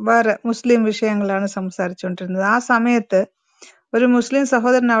വേറെ മുസ്ലിം വിഷയങ്ങളാണ് സംസാരിച്ചുകൊണ്ടിരുന്നത്. ആ സമയത്ത് ഒരു മുസ്ലിം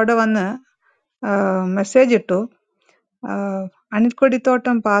സഹോദരൻ അവിടെ വന്ന് മെസ്സേജ് ഇട്ടു, അനിൽ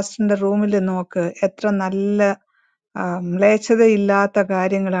കൊടിത്തോട്ടം പാസ്റ്ററിന്റെ റൂമിൽ നോക്ക്, എത്ര നല്ല മ്ലേച്ഛതയില്ലാത്ത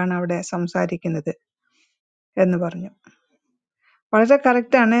കാര്യങ്ങളാണ് അവിടെ സംസാരിക്കുന്നത് എന്ന് പറഞ്ഞു. വളരെ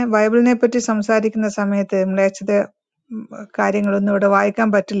കറക്റ്റാണ്. ബൈബിളിനെ പറ്റി സംസാരിക്കുന്ന സമയത്ത് മ്ലേച്ഛത കാര്യങ്ങളൊന്നും ഇവിടെ വായിക്കാൻ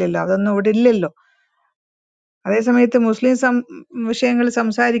പറ്റില്ലല്ലോ, അതൊന്നും ഇവിടെ ഇല്ലല്ലോ. അതേസമയത്ത് മുസ്ലിം വിഷയങ്ങൾ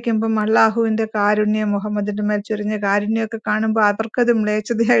സംസാരിക്കുമ്പം അള്ളാഹുവിന്റെ കാരുണ്യം, മുഹമ്മദിന്റെ മേൽ ചൊരിഞ്ഞ കാരുണ്യമൊക്കെ കാണുമ്പോൾ അവർക്കത്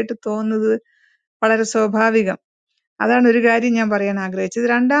മ്ലേച്ഛതയായിട്ട് തോന്നുന്നത് വളരെ സ്വാഭാവികം. അതാണ് ഒരു കാര്യം ഞാൻ പറയാൻ ആഗ്രഹിച്ചത്.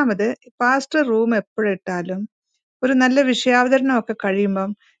 രണ്ടാമത്, പാസ്റ്റർ റൂം എപ്പോഴിട്ടാലും ഒരു നല്ല വിഷയാവതരണം ഒക്കെ കഴിയുമ്പം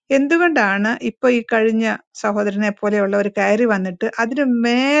എന്തുകൊണ്ടാണ് ഇപ്പൊ ഈ കഴിഞ്ഞ സഹോദരനെ പോലെയുള്ളവർ കയറി വന്നിട്ട് അതിന്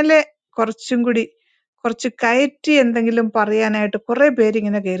മേലെ കുറച്ച് കയറ്റി എന്തെങ്കിലും പറയാനായിട്ട് കുറെ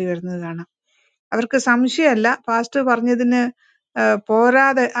പേരിങ്ങനെ കയറി വരുന്നത് കാണാം. അവർക്ക് സംശയമല്ല, പാസ്റ്റർ പറഞ്ഞതിന്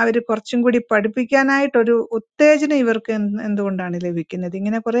പോരാതെ അവർ കുറച്ചും കൂടി പഠിപ്പിക്കാനായിട്ടൊരു ഉത്തേജനം ഇവർക്ക് എന്തുകൊണ്ടാണ് ലഭിക്കുന്നത്?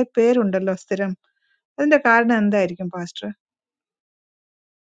 ഇങ്ങനെ കുറെ പേരുണ്ടല്ലോ സ്ഥിരം. അതിന്റെ കാരണം എന്തായിരിക്കും പാസ്റ്റർ?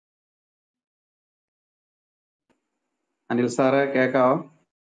 അനിൽ സാറ് കേക്കാവോ?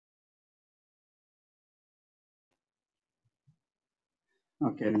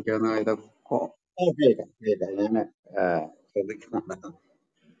 ഓക്കെ, എനിക്ക് തോന്നുന്നു ഇത് കേൾക്കാം കേൾക്കാം. ഞാൻ ശ്രദ്ധിക്കുന്നുണ്ട്.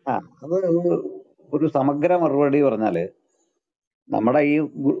 അത് ഒരു സമഗ്ര മറുപടി പറഞ്ഞാല്, നമ്മുടെ ഈ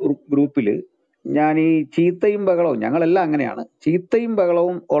ഗ്രൂപ്പില് ഞാൻ ഈ ചീത്തയും ബഹളവും, ഞങ്ങളെല്ലാം അങ്ങനെയാണ്, ചീത്തയും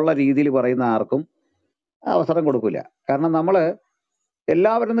ബഹളവും ഉള്ള രീതിയിൽ പറയുന്ന ആർക്കും അവസരം കൊടുക്കില്ല. കാരണം നമ്മള്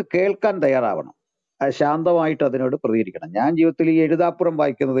എല്ലാവരും ഒന്ന് കേൾക്കാൻ തയ്യാറാവണം, ശാന്തമായിട്ട് അതിനോട് പ്രതികരിക്കണം. ഞാൻ ജീവിതത്തിൽ ഈ എഴുതാപ്പുറം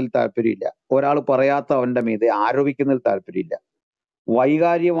വായിക്കുന്നതിൽ താല്പര്യമില്ല, ഒരാൾ പറയാത്ത അവന്റെ മീതെ ആരോപിക്കുന്നതിൽ താല്പര്യമില്ല,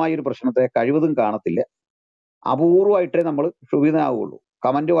 വൈകാരികമായൊരു പ്രശ്നത്തെ കഴിവതും കാണത്തില്ല. അപൂർവമായിട്ടേ നമ്മൾ ക്ഷുഭിതനാവുള്ളൂ.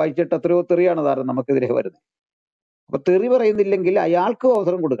 കമന്റ് വായിച്ചിട്ട് എത്രയോ തെറിയാണ് താരം നമുക്കെതിരെ വരുന്നത്. അപ്പൊ തെറി പറയുന്നില്ലെങ്കിൽ അയാൾക്കും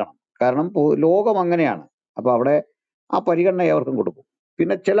അവസരം കൊടുക്കണം. കാരണം ലോകം അങ്ങനെയാണ്. അപ്പൊ അവിടെ ആ പരിഗണന അവർക്കും കൊടുക്കും.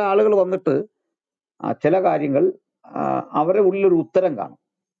 പിന്നെ ചില ആളുകൾ വന്നിട്ട് ചില കാര്യങ്ങൾ അവരുടെ ഉള്ളിലൊരു ഉത്തരം കാണും,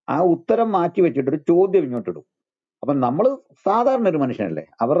 ആ ഉത്തരം മാറ്റി വെച്ചിട്ട് ഒരു ചോദ്യം ഇങ്ങോട്ടിടും. അപ്പൊ നമ്മൾ സാധാരണ ഒരു മനുഷ്യനല്ലേ,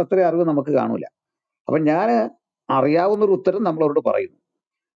 അവരുടെ അത്രയും അറിവ് നമുക്ക് കാണൂല. അപ്പൊ ഞാൻ അറിയാവുന്ന ഒരു ഉത്തരം നമ്മളവരോട് പറയുന്നു,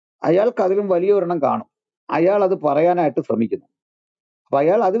 അയാൾക്ക് അതിലും വലിയ ഒരെണ്ണം കാണും, അയാൾ അത് പറയാനായിട്ട് ശ്രമിക്കുന്നു. അപ്പൊ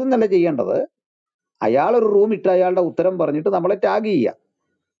അയാൾ അതിലും നല്ല ചെയ്യേണ്ടത്, അയാൾ ഒരു റൂം ഇട്ട് അയാളുടെ ഉത്തരം പറഞ്ഞിട്ട് നമ്മളെ ടാഗ് ചെയ്യുക,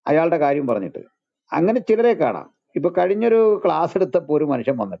 അയാളുടെ കാര്യം പറഞ്ഞിട്ട്. അങ്ങനെ ചിലരെ കാണാം. ഇപ്പൊ കഴിഞ്ഞൊരു ക്ലാസ് എടുത്തപ്പോൾ ഒരു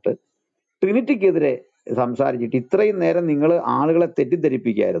മനുഷ്യൻ വന്നിട്ട് ട്രിനിറ്റിക്കെതിരെ സംസാരിച്ചിട്ട്, ഇത്രയും നേരം നിങ്ങൾ ആളുകളെ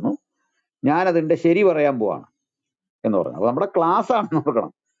തെറ്റിദ്ധരിപ്പിക്കുകയായിരുന്നു, ഞാനതിന്റെ ശരി പറയാൻ പോവാണ് എന്ന് പറഞ്ഞു. അപ്പൊ നമ്മുടെ ക്ലാസ് ആണെന്ന്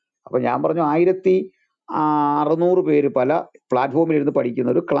ഓർക്കണം. അപ്പൊ ഞാൻ പറഞ്ഞു 1600 പേര് പല പ്ലാറ്റ്ഫോമിൽ ഇരുന്ന് പഠിക്കുന്ന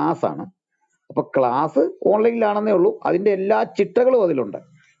ഒരു ക്ലാസ് ആണ്. അപ്പൊ ക്ലാസ് ഓൺലൈനിലാണെന്നേ ഉള്ളൂ, അതിന്റെ എല്ലാ ചിട്ടകളും അതിലുണ്ട്,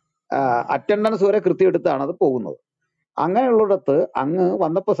 അറ്റൻഡൻസ് വരെ കൃത്യം എടുത്താണ് അത് പോകുന്നത്. അങ്ങനെയുള്ളിടത്ത് അങ്ങ്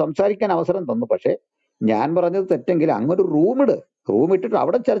വന്നപ്പോൾ സംസാരിക്കാൻ അവസരം തന്നു. പക്ഷെ ഞാൻ പറഞ്ഞത് തെറ്റെങ്കിൽ അങ്ങൊരു റൂം ഇട്ടിട്ട്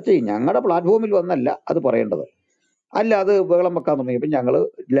അവിടെ ചർച്ച ചെയ്യും, ഞങ്ങളുടെ പ്ലാറ്റ്ഫോമിൽ വന്നല്ല അത് പറയേണ്ടത്. അല്ല, അത് ബഹളം വെക്കാൻ തുടങ്ങിയപ്പോൾ ഞങ്ങൾ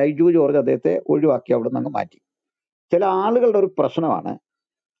ലൈജു ജോർജ് അദ്ദേഹത്തെ ഒഴിവാക്കി അവിടെ നിന്ന് അങ്ങ് മാറ്റി. ചില ആളുകളുടെ ഒരു പ്രശ്നമാണ്,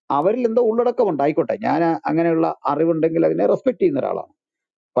 അവരിൽ എന്തോ ഉള്ളടക്കം ഉണ്ടായിക്കോട്ടെ, ഞാൻ അങ്ങനെയുള്ള അറിവുണ്ടെങ്കിൽ അതിനെ റെസ്പെക്ട് ചെയ്യുന്ന ഒരാളാണ്.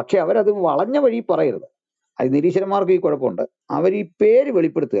 പക്ഷെ അവരത് വളഞ്ഞ വഴി പറയരുത്. അത് നിരീശ്വരന്മാർക്ക് ഈ കുഴപ്പമുണ്ട്, അവർ ഈ പേര്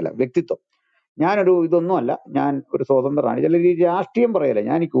വെളിപ്പെടുത്തുകയല്ല, വ്യക്തിത്വം. ഞാനൊരു ഇതൊന്നും അല്ല, ഞാൻ ഒരു സ്വതന്ത്രനാണ്. ചിലർ ഈ രാഷ്ട്രീയം പറയല,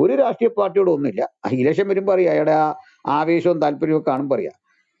 ഞാൻ എനിക്ക് ഒരു രാഷ്ട്രീയ പാർട്ടിയോടും ഒന്നുമില്ല. ഇലക്ഷൻ വരുമ്പോൾ അറിയാം, അയാളുടെ ആ ആവേശവും താല്പര്യവും കാണുമ്പോൾ അറിയാം.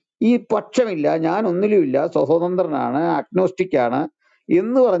 ഈ പക്ഷമില്ല, ഞാൻ ഒന്നിലുമില്ല, സ്വതന്ത്രനാണ്, അഗ്നോസ്റ്റിക് ആണ്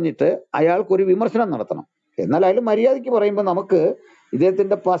എന്ന് പറഞ്ഞിട്ട് അയാൾക്കൊരു വിമർശനം നടത്തണം. എന്നാൽ അയാൾ മര്യാദയ്ക്ക് പറയുമ്പോൾ നമുക്ക്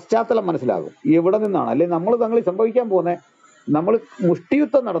ഇദ്ദേഹത്തിന്റെ പശ്ചാത്തലം മനസ്സിലാകും, എവിടെ നിന്നാണ്. അല്ലെങ്കിൽ നമ്മൾ തങ്ങളിൽ സംഭവിക്കാൻ പോകുന്നത്, നമ്മൾ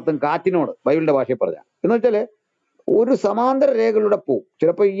മുഷ്ടിയുദ്ധം നടത്തും കാറ്റിനോട്, ബൈബിളിന്റെ ഭാഷയിൽ പറഞ്ഞ. എന്ന് വെച്ചാല് ഒരു സമാന്തര രേഖകളുടെ പോവും.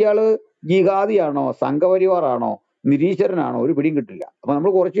 ചിലപ്പോൾ ഇയാള് ജിഹാദിയാണോ, സംഘപരിവാറാണോ, നിരീശ്വരനാണോ, ഒരു പിടിയും കിട്ടില്ല. അപ്പൊ നമ്മൾ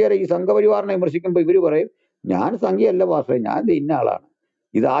കുറച്ചു നേരം ഈ സംഘപരിവാറിനെ വിമർശിക്കുമ്പോൾ ഇവര് പറയും, ഞാൻ സംഘിയല്ല പാസ്റ്ററെ, ഞാൻ ഇന്ന ആളാണ്.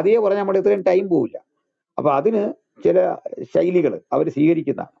 ഇത് ആദ്യമേ പറഞ്ഞാൽ നമ്മുടെ ഇത്രയും ടൈം പോവില്ല. അപ്പൊ അതിന് ചില ശൈലികൾ അവർ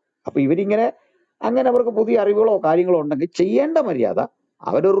സ്വീകരിക്കുന്നതാണ്. അപ്പൊ ഇവരിങ്ങനെ അങ്ങനെ അവർക്ക് പുതിയ അറിവുകളോ കാര്യങ്ങളോ ഉണ്ടെങ്കിൽ ചെയ്യേണ്ട മര്യാദ,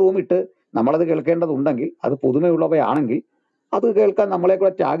 അവരൊരു റൂം ഇട്ട് നമ്മളത് കേൾക്കേണ്ടതുണ്ടെങ്കിൽ, അത് പുതുമയുള്ളവയാണെങ്കിൽ അത് കേൾക്കാൻ നമ്മളെ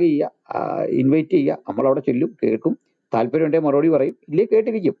കൂടെ ടാഗ് ചെയ്യുക, ഇൻവൈറ്റ് ചെയ്യുക. നമ്മളവിടെ ചെല്ലും, കേൾക്കും, താല്പര്യമുണ്ടെങ്കിൽ മറുപടി പറയും, ഇല്ലേ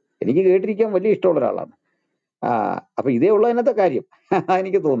കേട്ടിരിക്കും. എനിക്ക് കേട്ടിരിക്കാൻ വലിയ ഇഷ്ടമുള്ള ഒരാളാണ്. അപ്പൊ ഇതേ ഉള്ള അതിനകത്തെ കാര്യം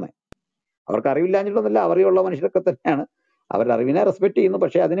എനിക്ക് തോന്നുന്നത്. അവർക്ക് അറിവില്ലാഞ്ഞിട്ടൊന്നുമില്ല, അറിവുള്ള മനുഷ്യരൊക്കെ തന്നെയാണ്, അവരുടെ അറിവിനെ റെസ്പെക്ട് ചെയ്യുന്നു.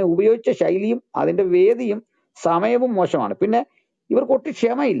 പക്ഷെ അതിനെ ഉപയോഗിച്ച ശൈലിയും അതിന്റെ വേദിയും സമയവും മോശമാണ്. പിന്നെ ഇവർക്ക് ഒട്ടും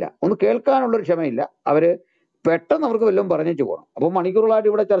ക്ഷമയില്ല, ഒന്ന് കേൾക്കാനുള്ളൊരു ക്ഷമയില്ല. അവര് പെട്ടെന്ന് അവർക്ക് വല്ലതും പറഞ്ഞിട്ട് പോകണം. അപ്പൊ മണിക്കൂറുകളായിട്ട്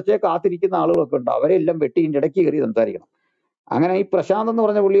ഇവിടെ ചർച്ചയെ കാത്തിരിക്കുന്ന ആളുകളൊക്കെ ഉണ്ട്, അവരെല്ലാം വെട്ടി ഇതിന്റെ ഇടയ്ക്ക് കയറി സംസാരിക്കണം. അങ്ങനെ ഈ പ്രശാന്ത് എന്ന്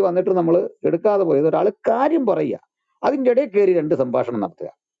പറഞ്ഞ പുള്ളി വന്നിട്ട് നമ്മൾ എടുക്കാതെ പോയത്, ഒരാൾ കാര്യം പറയുക, അതിൻ്റെ ഇടയിൽ കയറി 2 സംഭാഷണം നടത്തുക,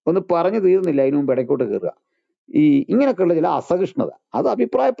 ഒന്ന് പറഞ്ഞു തീർന്നില്ല അതിനു മുമ്പ് ഇടയ്ക്കോട്ട് കയറുക. ഇങ്ങനെയൊക്കെയുള്ള ചില അസഹിഷ്ണുത, അത്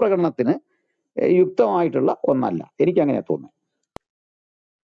അഭിപ്രായ പ്രകടനത്തിന് യുക്തമായിട്ടുള്ള ഒന്നല്ല, എനിക്ക് അങ്ങനെ തോന്നുന്നത്.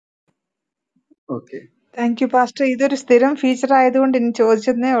 Okay, thank you pastor. ഇതൊരു സ്ഥിരം ഫീച്ചർ ആയതുകൊണ്ട് ഇനി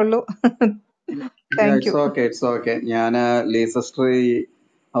ചോദിച്ചതേ ഉള്ളൂ. Thank you. It's okay. ഞാൻ ലീസിസ്റ്റർ ഈ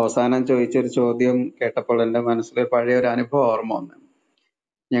അവസാനം ചോദിച്ചൊരു ചോദ്യം കേട്ടപ്പോൾ എൻ്റെ മനസ്സിൽ പഴയ ഒരു അനുഭവം ഓർമ്മ വന്നു.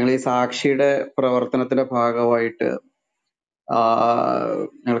 ഞങ്ങൾ ഈ സാക്ഷിയുടെ പ്രവർത്തനത്തിന്റെ ഭാഗമായിട്ട്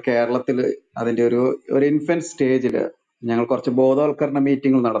ഞങ്ങൾ കേരളത്തിൽ അതിന്റെ ഒരു ഇൻഫന്റ് സ്റ്റേജിൽ ഞങ്ങൾ കുറച്ച് ബോധവൽക്കരണ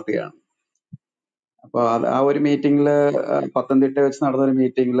മീറ്റിംഗ് നടത്തുകയാണ്. അപ്പൊ ആ ഒരു മീറ്റിംഗിൽ, പത്തനംതിട്ട വെച്ച് നടന്ന ഒരു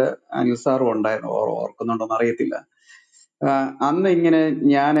മീറ്റിംഗിൽ അനിൽ സാറും ഉണ്ടായിരുന്നു, ഓർക്കുന്നുണ്ടോന്ന് അറിയത്തില്ല. അന്ന് ഇങ്ങനെ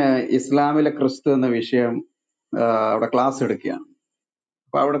ഞാൻ ഇസ്ലാമിലെ ക്രിസ്തു എന്ന വിഷയം അവിടെ ക്ലാസ് എടുക്കുകയാണ്.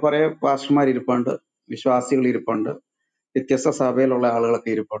 അപ്പൊ അവിടെ കുറെ പാസ്റ്റർമാർ ഇരിപ്പുണ്ട്, വിശ്വാസികൾ ഇരിപ്പുണ്ട്, വ്യത്യസ്ത സഭയിലുള്ള ആളുകളൊക്കെ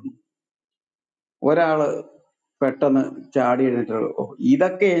ഇരിപ്പുണ്ട്. ഒരാള് പെട്ടെന്ന് ചാടി എഴുന്നിട്ട്,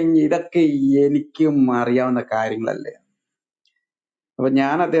 ഇതൊക്കെ എനിക്കും അറിയാവുന്ന കാര്യങ്ങളല്ലേ. അപ്പൊ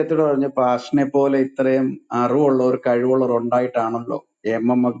ഞാൻ അദ്ദേഹത്തോട് പറഞ്ഞു, പാസ്റ്ററിനെ പോലെ ഇത്രയും അറിവുള്ളവർ, കഴിവുള്ളവർ ഉണ്ടായിട്ടാണല്ലോ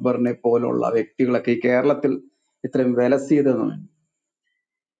MM അക്ബറിനെ പോലുള്ള വ്യക്തികളൊക്കെ ഈ കേരളത്തിൽ ഇത്രയും വിലസിയതെന്ന്.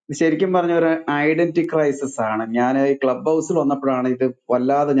 ശരിക്കും പറഞ്ഞ ഒരു ഐഡന്റിറ്റി ക്രൈസിസ് ആണ്. ഞാൻ ഈ ക്ലബ് ഹൗസിൽ വന്നപ്പോഴാണ് ഇത്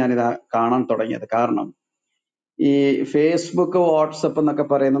വല്ലാതെ ഞാനിത് കാണാൻ തുടങ്ങിയത്. കാരണം ഈ ഫേസ്ബുക്ക്, വാട്സപ്പ് എന്നൊക്കെ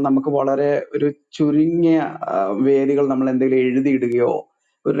പറയുന്നത് നമുക്ക് വളരെ ഒരു ചുരുങ്ങിയ വേദികൾ നമ്മൾ എന്തെങ്കിലും എഴുതിയിടുകയോ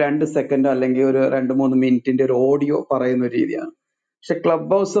ഒരു 2 സെക്കൻഡോ അല്ലെങ്കിൽ ഒരു 2-3 മിനിറ്റിന്റെ ഒരു ഓഡിയോ പറയുന്ന ഒരു രീതിയാണ്. പക്ഷെ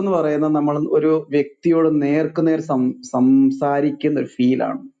ക്ലബ് ഹൗസ് എന്ന് പറയുന്നത് നമ്മൾ ഒരു വ്യക്തിയോട് നേർക്കുനേർ സംസാരിക്കുന്ന ഒരു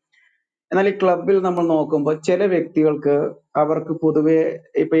ഫീലാണ്. എന്നാൽ ഈ ക്ലബിൽ നമ്മൾ നോക്കുമ്പോൾ ചില വ്യക്തികൾക്ക് അവർക്ക് പൊതുവെ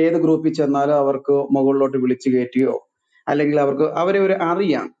ഇപ്പൊ ഏത് ഗ്രൂപ്പിൽ ചെന്നാലും അവർക്ക് മുകളിലോട്ട് വിളിച്ചു കയറ്റുകയോ അല്ലെങ്കിൽ അവരെ ഒരു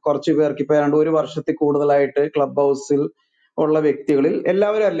അറിയാം. കുറച്ചു പേർക്ക് ഇപ്പൊ ഏതാണ്ട് 1 വർഷത്തിൽ കൂടുതലായിട്ട് ക്ലബ് ഹൗസിൽ ഉള്ള വ്യക്തികളിൽ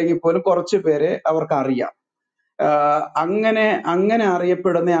എല്ലാവരും അല്ലെങ്കിൽ പോലും കുറച്ചു പേരെ അവർക്ക് അറിയാം. അങ്ങനെ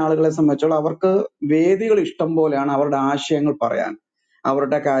അറിയപ്പെടുന്ന ആളുകളെ സംബന്ധിച്ചോളം അവർക്ക് വേദികൾ ഇഷ്ടം പോലെയാണ്. അവരുടെ ആശയങ്ങൾ പറയാൻ,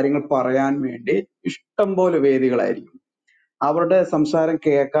 അവരുടെ കാര്യങ്ങൾ പറയാൻ വേണ്ടി ഇഷ്ടം പോലെ വേദികളായിരിക്കും. അവരുടെ സംസാരം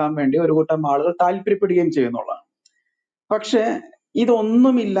കേൾക്കാൻ വേണ്ടി ഒരു കൂട്ടം ആളുകൾ താല്പര്യപ്പെടുകയും ചെയ്യുന്നുള്ളതാണ്. പക്ഷെ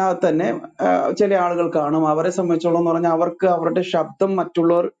ഇതൊന്നുമില്ലാതെ തന്നെ ചില ആളുകൾ കാണും. അവരെ സംബന്ധിച്ചോളം എന്ന് പറഞ്ഞാൽ അവർക്ക് അവരുടെ ശബ്ദം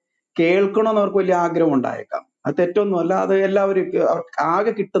മറ്റുള്ളവർ കേൾക്കണമെന്ന് അവർക്ക് വലിയ ആഗ്രഹം ഉണ്ടായേക്കാം. അത് തെറ്റൊന്നുമല്ല. അത് എല്ലാവരും അവർക്ക്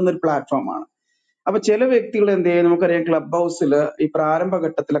ആകെ കിട്ടുന്ന ഒരു പ്ലാറ്റ്ഫോമാണ്. അപ്പൊ ചില വ്യക്തികൾ എന്ത് ചെയ്യും, നമുക്കറിയാം ക്ലബ് ഹൗസിൽ ഈ പ്രാരംഭ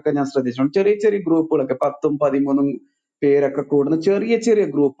ഘട്ടത്തിലൊക്കെ ഞാൻ ശ്രദ്ധിച്ചിട്ടുണ്ട്, ചെറിയ ചെറിയ ഗ്രൂപ്പുകളൊക്കെ 10ഉം 13ഉം പേരൊക്കെ കൂടുന്ന ചെറിയ ചെറിയ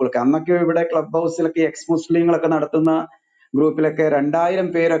ഗ്രൂപ്പുകളൊക്കെ. അന്നൊക്കെ ഇവിടെ ക്ലബ് ഹൗസിലൊക്കെ എക്സ് മുസ്ലിങ്ങളൊക്കെ നടത്തുന്ന ഗ്രൂപ്പിലൊക്കെ 2000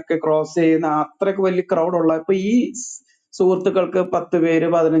 പേരൊക്കെ ക്രോസ് ചെയ്യുന്ന അത്രയ്ക്ക് വലിയ ക്രൗഡുള്ള. ഇപ്പൊ ഈ സുഹൃത്തുക്കൾക്ക് 10 പേര്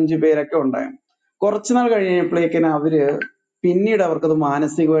 15 പേരൊക്കെ ഉണ്ടായിരുന്നു. കുറച്ചുനാൾ കഴിഞ്ഞപ്പോഴേക്കിന് പിന്നീട് അവർക്കത്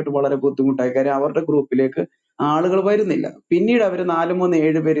മാനസികമായിട്ട് വളരെ ബുദ്ധിമുട്ടായി. കാര്യം അവരുടെ ഗ്രൂപ്പിലേക്ക് ആളുകൾ വരുന്നില്ല. പിന്നീട് അവർ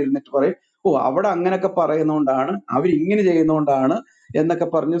 4-3-7 പേര് ഇരുന്നിട്ട് പറയും, ഓ അവിടെ അങ്ങനെയൊക്കെ പറയുന്നോണ്ടാണ്, അവരിങ്ങനെ ചെയ്യുന്നോണ്ടാണ് എന്നൊക്കെ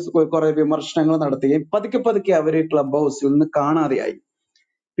പറഞ്ഞ് കുറെ വിമർശനങ്ങൾ നടത്തുകയും പതുക്കെ പതുക്കെ അവര് ക്ലബ് ഹൗസിൽ നിന്ന് കാണാതെയായി.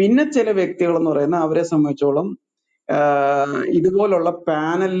 പിന്നെ ചില വ്യക്തികൾ എന്ന് പറയുന്നത് അവരെ സംബന്ധിച്ചോളം ഇതുപോലുള്ള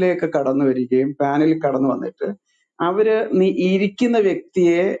പാനലിലേക്ക് കടന്നു വരികയും പാനലിൽ കടന്നു വന്നിട്ട് ഇരിക്കുന്ന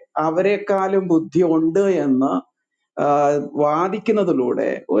വ്യക്തിയെ അവരെക്കാളും ബുദ്ധി ഉണ്ട് എന്ന് വാദിക്കുന്നതിലൂടെ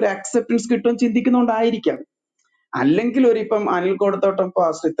ഒരു അക്സെപ്റ്റൻസ് കിട്ടും ചിന്തിക്കുന്നോണ്ടായിരിക്കാം. അല്ലെങ്കിൽ ഇപ്പം അനിൽ കോടത്തോട്ടം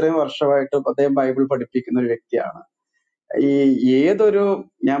പാസ്റ്റർ ഇത്രയും വർഷമായിട്ട് അദ്ദേഹം ബൈബിൾ പഠിപ്പിക്കുന്ന ഒരു വ്യക്തിയാണ്. ഏതൊരു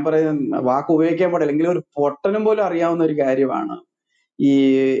ഞാൻ പറയുന്ന വാക്ക് ഉപയോഗിക്കാൻ പാടില്ല, അല്ലെങ്കിൽ ഒരു പൊട്ടനും പോലും അറിയാവുന്ന ഒരു കാര്യമാണ്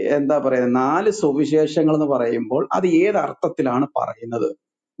എന്താ പറയുന്നത് 4 സുവിശേഷങ്ങൾ എന്ന് പറയുമ്പോൾ അത് ഏത് അർത്ഥത്തിലാണ് പറയുന്നത്.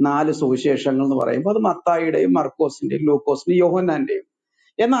 4 സുവിശേഷങ്ങൾ എന്ന് പറയുമ്പോൾ അത് മത്തായിയുടെയും മർക്കോസിന്റെയും ലൂക്കോസിന്റെയും യോഹന്നാന്റെയും.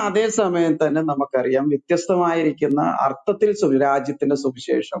 എന്നാൽ അതേ സമയം തന്നെ നമുക്കറിയാം വ്യത്യസ്തമായിരിക്കുന്ന അർത്ഥത്തിൽ രാജ്യത്തിന്റെ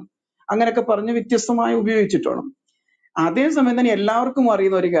സുവിശേഷം അങ്ങനെയൊക്കെ പറഞ്ഞ് വ്യത്യസ്തമായി ഉപയോഗിച്ചിട്ടുണ്ട്. അതേസമയം തന്നെ എല്ലാവർക്കും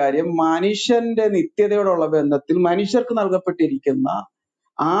അറിയുന്ന ഒരു കാര്യം, മനുഷ്യന്റെ നിത്യതയോടുള്ള ബന്ധത്തിൽ മനുഷ്യർക്ക് നൽകപ്പെട്ടിരിക്കുന്ന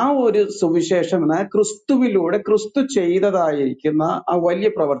ആ ഒരു സുവിശേഷം എന്ന ക്രിസ്തുവിലൂടെ ക്രിസ്തു ചെയ്തതായിരിക്കുന്ന ആ വലിയ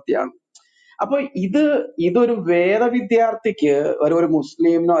പ്രവൃത്തിയാണ്. അപ്പൊ ഇതൊരു വേദവിദ്യാർത്ഥിക്ക് ഒരു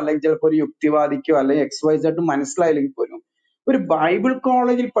മുസ്ലിമിനോ അല്ലെങ്കിൽ ചിലപ്പോൾ ഒരു യുക്തിവാദിക്കോ അല്ലെങ്കിൽ XYZ മനസ്സിലായില്ലെങ്കിൽ പോലും ഒരു ബൈബിൾ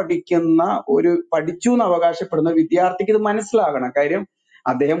കോളേജിൽ പഠിച്ചു എന്ന് അവകാശപ്പെടുന്ന വിദ്യാർത്ഥിക്ക് ഇത് മനസ്സിലാകണം. കാര്യം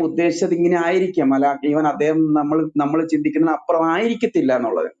അദ്ദേഹം ഉദ്ദേശിച്ചത് ഇങ്ങനെ ആയിരിക്കാം, അല്ല ഈവൻ അദ്ദേഹം നമ്മൾ ചിന്തിക്കുന്നതിന് അപ്പുറം ആയിരിക്കത്തില്ല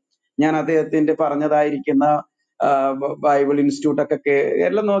എന്നുള്ളത്. ഞാൻ അദ്ദേഹത്തിന്റെ പറഞ്ഞതായിരിക്കുന്ന ബൈബിൾ ഇൻസ്റ്റിറ്റ്യൂട്ട് ഒക്കെ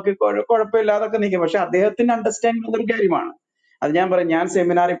എല്ലാം നോക്കി കുഴപ്പമില്ലാതൊക്കെ നിൽക്കും. പക്ഷെ അദ്ദേഹത്തിന്റെ അണ്ടർസ്റ്റാൻഡിങ് എന്നൊരു കാര്യമാണ്. അത് ഞാൻ പറയും, ഞാൻ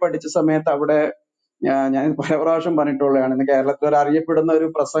സെമിനാറിൽ പഠിച്ച സമയത്ത് അവിടെ ഞാൻ പല പ്രാവശ്യം പറഞ്ഞിട്ടുള്ളതാണ്, ഇന്ന് കേരളത്തിൽ ഒരു അറിയപ്പെടുന്ന ഒരു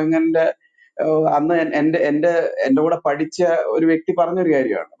പ്രസംഗന്റെ അന്ന് എന്റെ കൂടെ പഠിച്ച ഒരു വ്യക്തി പറഞ്ഞൊരു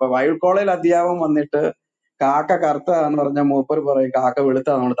കാര്യമാണ്. അപ്പൊ ബൈബിൾ കോളേജിൽ അധ്യാപകം വന്നിട്ട് കാക്ക കറുത്തതാന്ന് പറഞ്ഞാൽ മൂപ്പർ പറയും കാക്ക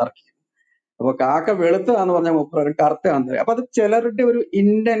വെളുത്തതാന്ന് നമ്മൾ തർക്കിക്കും. അപ്പൊ കാക്ക വെളുത്തതാന്ന് പറഞ്ഞാൽ മൂപ്പർ പറയും കറുത്തതാന്ന് പറയും. അപ്പൊ അത് ചിലരുടെ ഒരു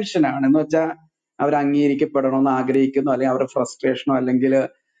ഇന്റൻഷൻ ആണ്. എന്ന് വെച്ചാൽ അവർ അംഗീകരിക്കപ്പെടണമെന്ന് ആഗ്രഹിക്കുന്നു, അല്ലെങ്കിൽ അവരുടെ ഫ്രസ്ട്രേഷനോ, അല്ലെങ്കിൽ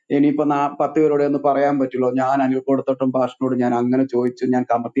ഇനിയിപ്പോ 10 പേരോടെ ഒന്ന് പറയാൻ പറ്റുള്ളൂ, ഞാൻ അനിൽ കൊടുത്തോട്ടും പാഷനോട് ഞാൻ അങ്ങനെ ചോദിച്ചു, ഞാൻ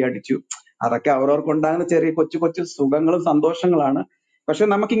കമത്തി അടിച്ചു. അതൊക്കെ അവരവർക്കുണ്ടാകുന്ന ചെറിയ കൊച്ചു കൊച്ചു സുഖങ്ങളും സന്തോഷങ്ങളാണ്. പക്ഷെ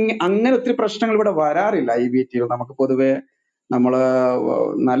നമുക്ക് അങ്ങനെ ഒത്തിരി പ്രശ്നങ്ങൾ ഇവിടെ വരാറില്ല. IBT നമുക്ക് പൊതുവെ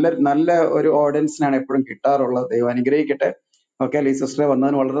നല്ല ഒരു ഓഡിയൻസിനാണ് എപ്പോഴും കിട്ടാറുള്ളത്. ദൈവം അനുഗ്രഹിക്കട്ടെ. ഓക്കെ, ലീ സിസ്റ്ററെ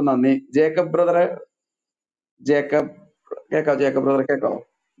വന്നതിന് വളരെ നന്ദി. ജേക്കബ് ബ്രദറെ, ജേക്കബ് ബ്രദറെ കേൾക്കാവോ?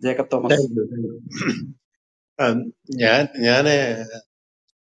 Jacob Thomas. Thank you.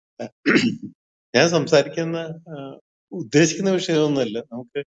 ഞാൻ സംസാരിക്കുന്ന ഉദ്ദേശിക്കുന്ന വിഷയമൊന്നുമല്ല.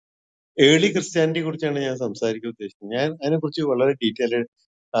 നമുക്ക് ഏർലി ക്രിസ്ത്യാനിറ്റിയെ കുറിച്ചാണ് ഞാൻ സംസാരിക്കാൻ ഉദ്ദേശിക്കുന്നത്. ഞാൻ അതിനെക്കുറിച്ച് വളരെ detail.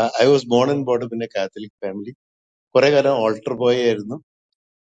 I was born and board in A Catholic family. കുറെ കാലം ഓൾട്ടർ ബോയ് ആയിരുന്നു.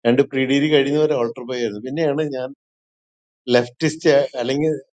 2 പ്രീ-ഡിഗ്രി കഴിഞ്ഞവരെ ഓൾട്ടർ ബോയ് ആയിരുന്നു. പിന്നെയാണ് ഞാൻ ലെഫ്റ്റിസ്റ്റ്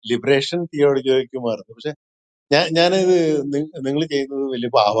അല്ലെങ്കിൽ ലിബറേഷൻ തിയോളജിക്ക് മാറുന്നത്. പക്ഷെ ഞാനിത് നിങ്ങൾ ചെയ്യുന്നത് വലിയ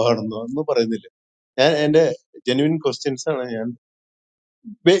പാവമാണെന്നോ ഒന്നും പറയുന്നില്ല. എന്റെ ജെന്യുവിൻ ക്വസ്റ്റ്യൻസ് ആണ് ഞാൻ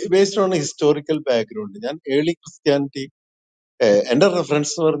ബേസ്ഡ് ഓൺ ഹിസ്റ്റോറിക്കൽ ബാക്ക്ഗ്രൗണ്ട്. ഞാൻ ഏർലി ക്രിസ്ത്യാനിറ്റി എന്റെ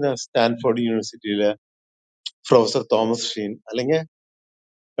റെഫറൻസ് എന്ന് പറഞ്ഞാൽ സ്റ്റാൻഫോർഡ് യൂണിവേഴ്സിറ്റിയിലെ പ്രൊഫസർ തോമസ് ഷീൻ, അല്ലെങ്കിൽ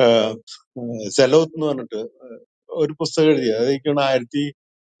സെലോത്ത് എന്ന് പറഞ്ഞിട്ട് ഒരു പുസ്തകം എഴുതിയ, അതൊക്കെയാണ്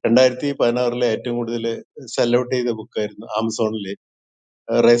 2016 ഏറ്റവും കൂടുതൽ സെൽ ഔട്ട് ചെയ്ത ബുക്കായിരുന്നു ആമസോണിലെ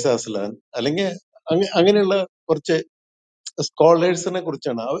റേസ അസ്ലാൻ. അല്ലെങ്കിൽ അങ്ങനെയുള്ള കുറച്ച് സ്കോളേഴ്സിനെ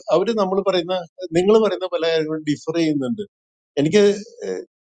കുറിച്ചാണ്. അവര് നമ്മൾ പറയുന്ന, നിങ്ങൾ പറയുന്ന പല കാര്യങ്ങളും ഡിഫർ ചെയ്യുന്നുണ്ട്. എനിക്ക്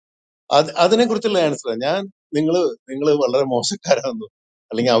അതിനെ കുറിച്ചുള്ള ആൻസർ നിങ്ങള് നിങ്ങള് വളരെ മോശക്കാരാണെന്നോ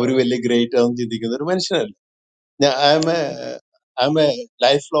അല്ലെങ്കിൽ അവര് വലിയ ഗ്രേറ്റ് ആണെന്ന് ചിന്തിക്കുന്ന ഒരു മനുഷ്യനല്ല ഞാൻ. I M A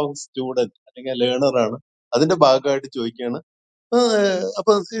life long student അല്ലെങ്കിൽ ലേണർ ആണ്. അതിന്റെ ഭാഗമായിട്ട് ചോദിക്കുകയാണ്.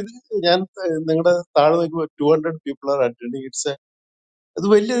 അപ്പൊ ഞാൻ നിങ്ങളുടെ താഴെ നോക്കുമ്പോൾ 200 പീപ്പിൾ ആർ അറ്റൻഡിങ്. അത്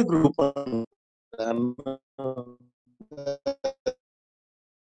വലിയൊരു ഗ്രൂപ്പാണ്.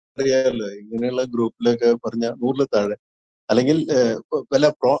 അറിയാമല്ലോ, ഇങ്ങനെയുള്ള ഗ്രൂപ്പിലൊക്കെ പറഞ്ഞ 100 താഴെ അല്ലെങ്കിൽ വല്ല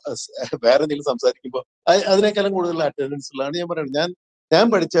വേറെ എന്തെങ്കിലും സംസാരിക്കുമ്പോൾ അതിനേക്കാളും കൂടുതൽ അറ്റൻഡൻസ് ഉള്ളതാണ്. ഞാൻ പറയുന്നത്, ഞാൻ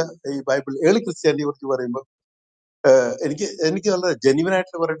പഠിച്ച ഈ ബൈബിൾ ഏർലി ക്രിസ്ത്യാനിറ്റിയെ കുറിച്ച് പറയുമ്പോൾ എനിക്ക് വളരെ ജെന്യുവൻ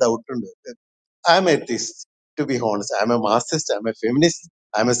ആയിട്ടുള്ള കുറെ ഡൗട്ട് ഉണ്ട്. I M atheist to be honest. I M A Marxist, I M A feminist,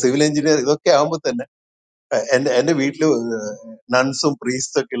 I M A civil engineer. ഇതൊക്കെ ആകുമ്പോൾ തന്നെ എന്റെ വീട്ടില് നൺസും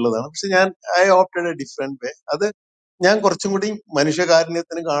പ്രീസ്റ്റും ഒക്കെ ഉള്ളതാണ്. പക്ഷെ ഐ ഓപ്റ്റഡ് എ ഡിഫറെന്റ് വേ. അത് ഞാൻ കുറച്ചും കൂടി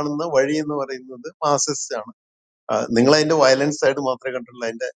മനുഷ്യകാരുണ്യത്തിന് കാണുന്ന വഴി എന്ന് പറയുന്നത് മാർക്സിസ്റ്റ് ആണ്. നിങ്ങൾ അതിന്റെ വയലൻസ് സൈഡ് മാത്രമേ കണ്ടുള്ളൂ,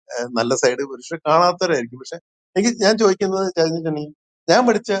 അതിന്റെ നല്ല സൈഡ് പക്ഷെ കാണാത്തവരായിരിക്കും. പക്ഷെ ഞാൻ ചോദിക്കുന്നത് കഴിഞ്ഞിട്ടുണ്ടെങ്കിൽ, ഞാൻ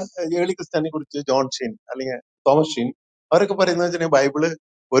പഠിച്ച ഏർലി ക്രിസ്ത്യാനിയെ കുറിച്ച് ജോൺ ഷീൻ അല്ലെങ്കിൽ തോമസ് ഷീൻ അവരൊക്കെ പറയുന്നത് വെച്ചിട്ടുണ്ടെങ്കിൽ ബൈബിള്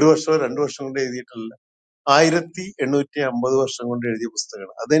 1 വർഷമോ 2 വർഷം കൊണ്ട് എഴുതിയിട്ടില്ല, 1850 വർഷം കൊണ്ട് എഴുതിയ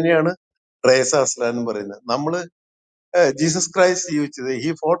പുസ്തകമാണ്. അത് തന്നെയാണ് റേസ അസ്ലാൻ എന്ന് പറയുന്നത്. നമ്മള് ജീസസ് ക്രൈസ്റ്റ് ജീവിച്ചത്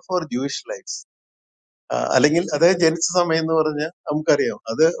he fought four Jewish lives. അല്ലെങ്കിൽ അദ്ദേഹം ജനിച്ച സമയം എന്ന് പറഞ്ഞാൽ നമുക്കറിയാം,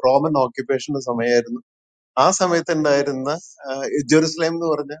 അത് റോമൻ ഓക്യുപ്പേഷന്റെ സമയമായിരുന്നു. ആ സമയത്ത് ഉണ്ടായിരുന്ന ജെറുസലേം എന്ന്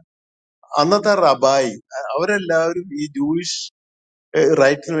പറഞ്ഞ അന്നത്തെ റബായി, അവരെല്ലാവരും ഈ ജൂയിഷ്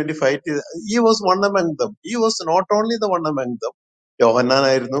റൈറ്റ്സിന് വേണ്ടി ഫൈറ്റ് ചെയ്ത്. ഈ വാസ് വൺ അമംഗ് ദം. ഈ was not only the one among dum.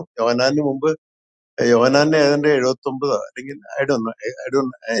 യോഹന്നാനായിരുന്നു. യോഹന്നാന് മുമ്പ് യോഹന്നാന്റെ ഏതാണ്ട് 79 അല്ലെങ്കിൽ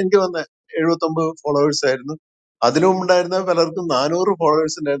എനിക്ക് വന്ന 79 ഫോളോവേഴ്സ് ആയിരുന്നു. അതിനു മുമ്പുണ്ടായിരുന്ന പലർക്കും 400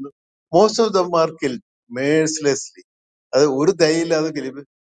 ഫോളോവേഴ്സ് ഉണ്ടായിരുന്നു. Most of them are killed മേഴ്സിലെസ്ലി. അത് ഒരു ദയയില്ലാതെ കിലിപ്പ്.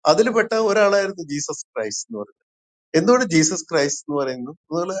 അതിൽ പെട്ട ഒരാളായിരുന്നു ജീസസ് ക്രൈസ്റ്റ് എന്ന് പറയുന്നത്. എന്തുകൊണ്ട് ജീസസ് ക്രൈസ്റ്റ് എന്ന് പറയുന്നു?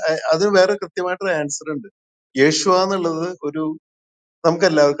 അതിന് വേറെ കൃത്യമായിട്ടൊരു ആൻസർ ഉണ്ട്. യേശുവ എന്നുള്ളത് നമുക്ക്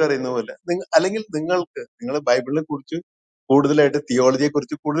എല്ലാവർക്കും അറിയുന്ന പോലെ, അല്ലെങ്കിൽ നിങ്ങൾ ബൈബിളിനെ കുറിച്ച് കൂടുതലായിട്ട് തിയോളജിയെ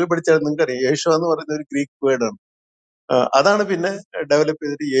കുറിച്ച് കൂടുതൽ പഠിച്ചാൽ നിങ്ങൾക്ക് അറിയാം, യേശുവ എന്ന് പറയുന്ന ഒരു ഗ്രീക്ക് വേർഡാണ്. അതാണ് പിന്നെ ഡെവലപ്പ്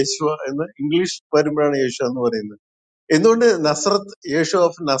ചെയ്തിട്ട് യേശുവ എന്ന് ഇംഗ്ലീഷ് വരുമ്പോഴാണ് യേശുവ എന്ന് പറയുന്നത്. എന്തുകൊണ്ട് നസ്രത്ത്, യേശു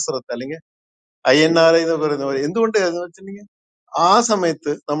ഓഫ് നസ്രത്ത് അല്ലെങ്കിൽ INRI എന്ന് പറയുന്ന പോലെ എന്തുകൊണ്ട് എന്ന് വെച്ചിട്ടുണ്ടെങ്കിൽ, ആ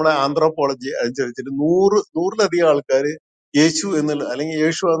സമയത്ത് നമ്മുടെ ആന്ത്രോപോളജി അനുസരിച്ചിട്ട് 100-ലധികം ആൾക്കാർ യേശു എന്നുള്ള അല്ലെങ്കിൽ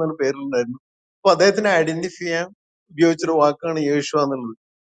യേശു എന്നുള്ള പേരിലുണ്ടായിരുന്നു. അപ്പൊ അദ്ദേഹത്തിനെ ഐഡന്റിഫൈ ചെയ്യാൻ ഉപയോഗിച്ചൊരു വാക്കാണ് യേശു എന്നുള്ളത്.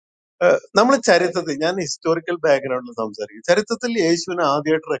 നമ്മൾ ചരിത്രത്തിൽ, ഞാൻ ഹിസ്റ്റോറിക്കൽ ബാക്ക്ഗ്രൗണ്ടിൽ സംസാരിക്കും. ചരിത്രത്തിൽ യേശുവിനെ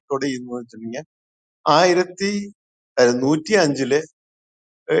ആദ്യമായിട്ട് റെക്കോർഡ് ചെയ്യുന്നത് വെച്ചിട്ടുണ്ടെങ്കിൽ 1105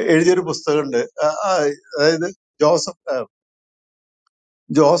 എഴുതിയൊരു പുസ്തകമുണ്ട്. അതായത്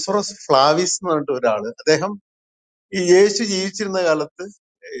ജോസറസ് ഫ്ലാവിസ് എന്ന് പറഞ്ഞിട്ട് ഒരാള്, അദ്ദേഹം ഈ യേശു ജീവിച്ചിരുന്ന കാലത്ത്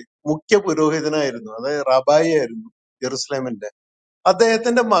മുഖ്യ പുരോഹിതനായിരുന്നു, അതായത് റബായി ആയിരുന്നു ജെറുസലേമിന്റെ.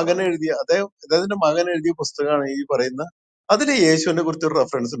 അദ്ദേഹത്തിന്റെ അദ്ദേഹത്തിന്റെ മകൻ എഴുതിയ പുസ്തകമാണ് ഈ പറയുന്ന. അതിൽ യേശുവിനെ കുറിച്ചൊരു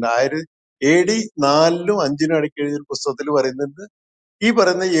റെഫറൻസ് ഉണ്ട്. AD 4-നും 5-നും ഇടയ്ക്ക് എഴുതിയ പുസ്തകത്തിൽ പറയുന്നുണ്ട് ഈ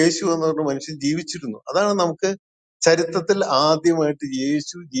പറയുന്ന യേശു എന്ന് പറഞ്ഞ മനുഷ്യൻ ജീവിച്ചിരുന്നു. അതാണ് നമുക്ക് ചരിത്രത്തിൽ ആദ്യമായിട്ട്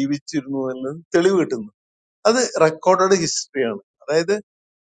യേശു ജീവിച്ചിരുന്നു എന്നത് തെളിവ് കിട്ടുന്നത്. അത് റെക്കോർഡഡ് ഹിസ്റ്ററിയാണ്. അതായത്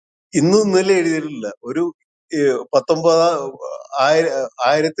ഇന്നലെ എഴുതിയിട്ടില്ല. ഒരു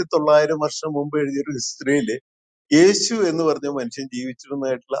 1900 വർഷം മുമ്പ് എഴുതിയൊരു ഹിസ്റ്ററിയില് യേശു എന്ന് പറഞ്ഞ മനുഷ്യൻ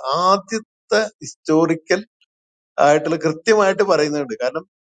ജീവിച്ചിരുന്നതായിട്ടുള്ള ആദ്യത്തെ ഹിസ്റ്റോറിക്കൽ ആയിട്ടുള്ള കൃത്യമായിട്ട് പറയുന്നുണ്ട്. കാരണം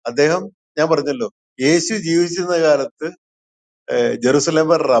അദ്ദേഹം, ഞാൻ പറഞ്ഞല്ലോ, യേശു ജീവിച്ചിരുന്ന കാലത്ത് ജെറുസലേം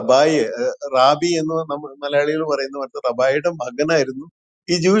റാബി എന്ന് നമ്മൾ മലയാളികൾ പറയുന്ന പോലത്തെ റബായിയുടെ മകനായിരുന്നു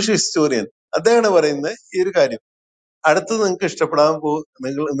ഈ ജൂയിഷ് ഹിസ്റ്റോറിയൻ. അദ്ദേഹമാണ് പറയുന്നത് ഈ ഒരു കാര്യം. അടുത്തത് നിങ്ങൾക്ക് ഇഷ്ടപ്പെടാൻ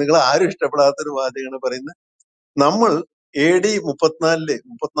നിങ്ങൾ ആരും ഇഷ്ടപ്പെടാത്തൊരു വാചകമാണ് പറയുന്നത്. നമ്മൾ AD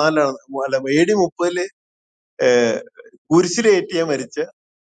 34-ലാണ് അല്ല AD 30 കുരിശിലേറ്റിയ മരിച്ച,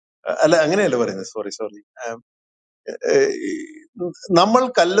 അല്ല അങ്ങനെയല്ല പറയുന്നത്, സോറി, നമ്മൾ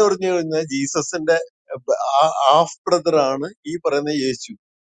കല്ലെറിഞ്ഞു കഴിഞ്ഞാൽ ജീസസിന്റെ ഹാഫ് ബ്രദർ ആണ് ഈ പറയുന്ന യേശു.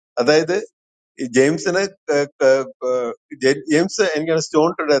 അതായത് ജെയിംസ് എനിക്കാണ് സ്റ്റോൺ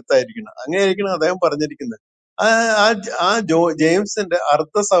ടു ഡെത്ത് ആയിരിക്കണം, അങ്ങനെ ആയിരിക്കണം അദ്ദേഹം പറഞ്ഞിരിക്കുന്നത്. ജെയിംസിന്റെ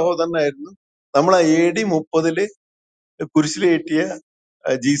അർദ്ധ സഹോദരനായിരുന്നു നമ്മൾ AD 30 കുരിശിലേറ്റിയ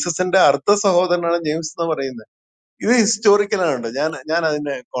ജീസസിന്റെ അർദ്ധ സഹോദരനാണ് ജെയിംസ് എന്ന് പറയുന്നത്. ഇത് ഹിസ്റ്റോറിക്കലാണ്. ഞാൻ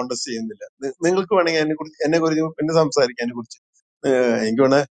അതിനെ കോണ്ടസ്റ്റ് ചെയ്യുന്നില്ല. നിങ്ങൾക്ക് വേണമെങ്കിൽ എന്നെ കുറിച്ച് പിന്നെ സംസാരിക്കാം. അതിനെ കുറിച്ച് എനിക്ക്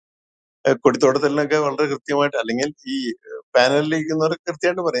വേണേ കൊടിത്തോട്ടത്തിലൊക്കെ വളരെ കൃത്യമായിട്ട്, അല്ലെങ്കിൽ ഈ പാനലിൽ ഇരിക്കുന്നവർ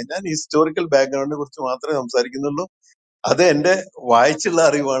കൃത്യമായിട്ട് പറയാം. ഞാൻ ഹിസ്റ്റോറിക്കൽ ബാക്ക്ഗ്രൗണ്ടിനെ കുറിച്ച് മാത്രമേ സംസാരിക്കുന്നുള്ളൂ. അത് എന്റെ വായിച്ചുള്ള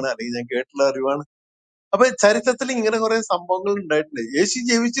അറിവാണ്, അല്ലെങ്കിൽ ഞാൻ കേട്ടുള്ള അറിവാണ്. അപ്പൊ ചരിത്രത്തിൽ ഇങ്ങനെ കുറെ സംഭവങ്ങൾ ഉണ്ടായിട്ടുണ്ട്. യേശു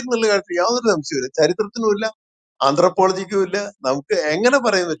ജീവിച്ചിരുന്നുള്ള കാര്യത്തിൽ യാതൊരു സംശയമില്ല, ചരിത്രത്തിനുമില്ല, ആന്ത്രപ്പോളജിക്കും ഇല്ല, നമുക്ക് എങ്ങനെ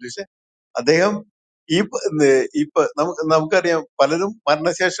പറയാൻ പറ്റും. പക്ഷെ അദ്ദേഹം നമുക്കറിയാം, പലരും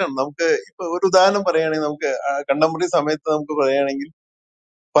മരണശേഷം നമുക്ക് ഇപ്പൊ ഒരു ഉദാഹരണം പറയുകയാണെങ്കിൽ, നമുക്ക് കണ്ടംപററി സമയത്ത് നമുക്ക് പറയുകയാണെങ്കിൽ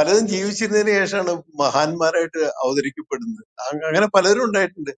പലരും ജീവിച്ചിരുന്നതിന് ശേഷമാണ് മഹാന്മാരായിട്ട് അവതരിക്കപ്പെടുന്നത്. അങ്ങനെ പലരും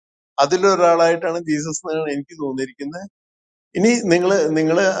ഉണ്ടായിട്ടുണ്ട്. അതിലൊരാളായിട്ടാണ് ജീസസ് എന്നാണ് എനിക്ക് തോന്നിയിരിക്കുന്നത്. ഇനി നിങ്ങള്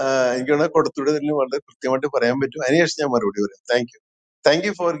എനിക്ക് കൊടുത്തുവിടുന്നതിന് വളരെ കൃത്യമായിട്ട് പറയാൻ പറ്റും. അതിനുശേഷം ഞാൻ മറുപടി പറയാം. Thank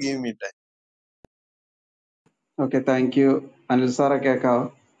you for giving me time. Okay, thank you. Anil സാറെ കേൾക്കാവോ?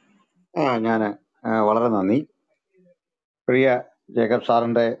 ഞാൻ വളരെ നന്ദി. പ്രിയ ജേക്കബ്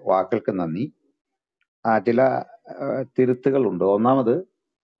സാറിന്റെ വാക്കുകൾക്ക് നന്ദി. ചില തിരുത്തുകളുണ്ട്. ഒന്നാമത്,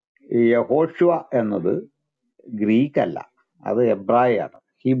 ഈ യഹോഷുവ എന്നത് ഗ്രീക്ക് അല്ല, അത് എബ്രായയാണ്,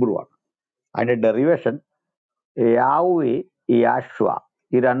 ഹീബ്രു ആണ്. അതിന്റെ ഡെറിവേഷൻ യാവേ യാഷ്വ,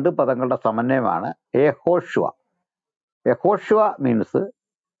 ഈ രണ്ട് പദങ്ങളുടെ സമന്വയമാണ് യഹോഷുവ. യഹോഷുവ മീൻസ്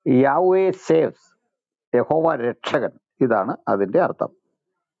യാവേ സേവ്സ്, യഹോവ രക്ഷകൻ, ഇതാണ് അതിന്റെ അർത്ഥം.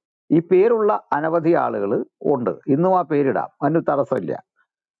 ഈ പേരുള്ള അനവധി ആളുകൾ ഉണ്ട്, ഇന്നും ആ പേരിടാം, അതിന് തടസ്സമില്ല.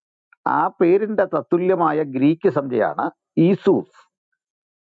 ആ പേരിന്റെ തത്തുല്യമായ ഗ്രീക്ക് സംജ്ഞയാണ് ഈസൂസ്.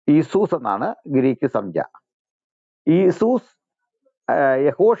 ഈസൂസ് എന്നാണ് ഗ്രീക്ക് സംജ്ഞ. ഈസൂസ്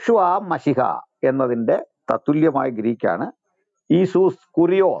യഹോഷുവ മഷിഹ എന്നതിന്റെ തത്തുല്യമായ ഗ്രീക്കാണ് ഈസൂസ്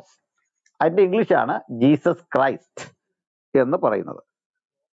കുരിയോസ്. അതിന്റെ ഇംഗ്ലീഷാണ് ജീസസ് ക്രൈസ്റ്റ് എന്ന് പറയുന്നത്.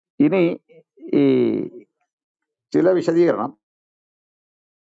 ഇനി ഈ ചില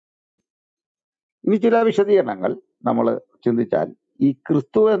വിശദീകരണങ്ങൾ നമ്മൾ ചിന്തിച്ചാൽ, ഈ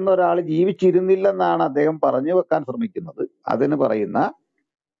ക്രിസ്തു എന്നൊരാൾ ജീവിച്ചിരുന്നില്ലെന്നാണ് അദ്ദേഹം പറഞ്ഞു വെക്കാൻ ശ്രമിക്കുന്നത്. അതിന് പറയുന്ന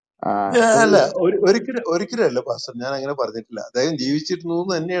അല്ല, ഒരിക്കലും അല്ല പാസ്റ്റർ, ഞാൻ അങ്ങനെ പറഞ്ഞിട്ടില്ല. അദ്ദേഹം ജീവിച്ചിരുന്നു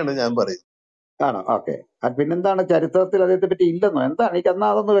എന്ന് തന്നെയാണ് ഞാൻ പറയുന്നത്. ആണോ? ഓക്കെ. പിന്നെന്താണ് ചരിത്രത്തിൽ അദ്ദേഹത്തെ പറ്റി ഇല്ലെന്നോ? എന്താണ്? എനിക്ക് എന്നാ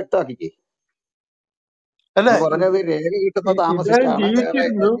അതൊന്ന് വ്യക്തമാക്കിക്കേ. അല്ല, പറഞ്ഞത് രേഖ കിട്ടുന്ന ഇദ്ദേഹം താമസിച്ചാണ്.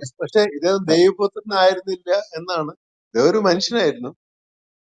 ജീവിച്ചിരുന്നു, പക്ഷെ ഇദ്ദേഹം ദൈവപുത്രനായിരുന്നില്ല എന്നാണ്. ഇദ്ദേഹം ഒരു മനുഷ്യനായിരുന്നു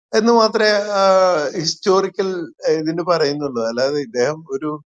എന്ന് മാത്രമേ ഹിസ്റ്റോറിക്കൽ ഇതിന് പറയുന്നുള്ളൂ. അല്ലാതെ ഇദ്ദേഹം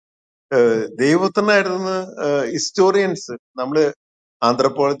ഒരു ദൈവപുത്രനായിരുന്നു ഹിസ്റ്റോറിയൻസ്, നമ്മള്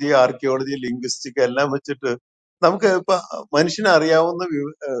ആന്ത്രപ്പോളജി, ആർക്കിയോളജി, ലിംഗ്വിസ്റ്റിക് എല്ലാം വെച്ചിട്ട് നമുക്ക് ഇപ്പൊ മനുഷ്യനെ അറിയാവുന്ന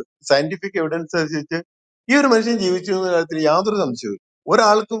സയന്റിഫിക് എവിഡൻസ് അനുസരിച്ച് ഈ ഒരു മനുഷ്യൻ ജീവിച്ചിരുന്ന കാര്യത്തിൽ യാതൊരു സംശയവും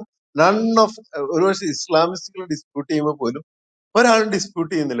ഒരാൾക്കും നൺ ഓഫ്, ഒരുപക്ഷെ ഇസ്ലാമിസ്റ്റുകൾ ഡിസ്പ്യൂട്ട് ചെയ്യുമ്പോൾ പോലും ഒരാളും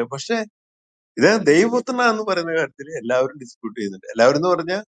ഡിസ്പ്യൂട്ട് ചെയ്യുന്നില്ല. പക്ഷെ ഇദ്ദേഹം ദൈവപുത്രനാന്ന് പറയുന്ന കാര്യത്തിൽ എല്ലാവരും ഡിസ്പ്യൂട്ട് ചെയ്യുന്നുണ്ട്. എല്ലാവരും എന്ന്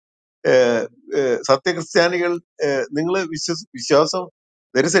പറഞ്ഞാൽ സത്യക്രിസ്ത്യാനികൾ, നിങ്ങൾ വിശ്വാസം,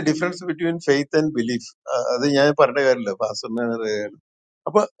 there is A difference between faith and belief. അത് ഞാൻ പറഞ്ഞ കാര്യമല്ല, പാസ്റ്ററിനെ അറിയാലോ.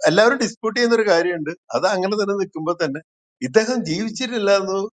 അപ്പൊ എല്ലാവരും ഡിസ്പ്യൂട്ട് ചെയ്യുന്ന ഒരു കാര്യമുണ്ട്. അത് അങ്ങനെ തന്നെ നിൽക്കുമ്പോ തന്നെ ഇദ്ദേഹം ജീവിച്ചിട്ടില്ല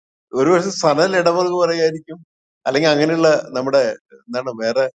എന്ന് ഒരുപക്ഷെ സനൽ ഇടമറുക പറയായിരിക്കും, അല്ലെങ്കിൽ അങ്ങനെയുള്ള നമ്മുടെ എന്താണ്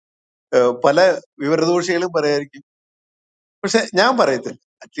വേറെ പല വിവരദോഷികളും പറയായിരിക്കും. പക്ഷെ ഞാൻ പറയത്തില്ല,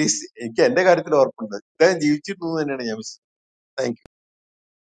 അറ്റ്ലീസ്റ്റ് എനിക്ക് എന്റെ കാര്യത്തിൽ ഓർപ്പുണ്ട്, ഇദ്ദേഹം ജീവിച്ചിരുന്നു തന്നെയാണ് ഞാൻ വിശ്വസിക്കുന്നത്. Thank you.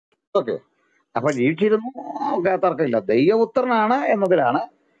 ഓക്കെ. അപ്പൊ ജീവിച്ചിരുന്നു, തർക്കമില്ല. ദൈവപുത്രനാണ് എന്നതിലാണ്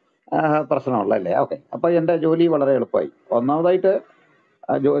പ്രശ്നമുള്ളത്, അല്ലേ? ഓക്കെ. അപ്പൊ എന്റെ ജോലി വളരെ എളുപ്പമായി. ഒന്നാമതായിട്ട്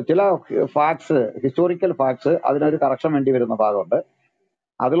ചില ഫാക്ട്സ്, ഹിസ്റ്റോറിക്കൽ ഫാക്ട്സ്, അതിനൊരു കറക്ഷൻ വേണ്ടി വരുന്ന ഭാഗമുണ്ട്.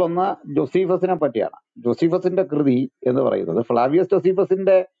 അതിലൊന്ന് ജോസീഫസിനെ പറ്റിയാണ്. ജോസീഫസിന്റെ കൃതി എന്ന് പറയുന്നത്, ഫ്ലാവിയസ്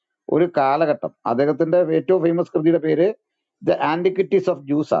ജോസീഫസിന്റെ ഒരു കാലഘട്ടം, അദ്ദേഹത്തിന്റെ ഏറ്റവും ഫേമസ് കൃതിയുടെ പേര് ദ ആന്റിക്വിറ്റീസ് ഓഫ്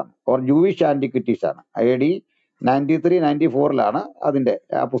ജൂസ് ആണ്, ഓർ ജൂയിഷ് ആന്റിക്വിറ്റീസ് ആണ്. AD 93-94 അതിന്റെ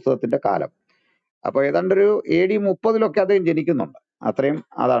ആ പുസ്തകത്തിന്റെ കാലം. അപ്പൊ ഏതാണ്ടൊരു AD 30 അദ്ദേഹം ജനിക്കുന്നുണ്ട്. അത്രയും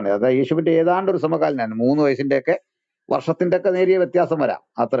അതാണ്. അതായത് യേശുവിന്റെ ഏതാണ്ട് ഒരു സമകാലനാണ്. 3 വയസ്സിന്റെ ഒക്കെ വർഷത്തിന്റെ ഒക്കെ നേരിയ വ്യത്യാസം വരാം,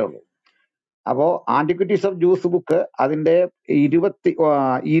 അത്രേ ഉള്ളൂ. അപ്പോ ആന്റിക്വിറ്റീസ് ഓഫ് ജൂസ് ബുക്ക് അതിന്റെ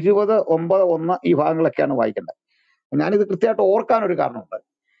 20:9-1 ഈ ഭാഗങ്ങളൊക്കെയാണ് വായിക്കേണ്ടത്. ഞാനിത് കൃത്യമായിട്ട് ഓർക്കാൻ ഒരു കാരണമുണ്ട്.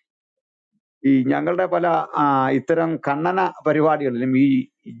 ഈ ഞങ്ങളുടെ പല ഇത്തരം ഖണ്ഡന പരിപാടികളിലും ഈ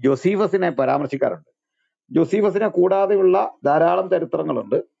ജോസീഫസിനെ പരാമർശിക്കാറുണ്ട്. ജോസീഫസിനെ കൂടാതെയുള്ള ധാരാളം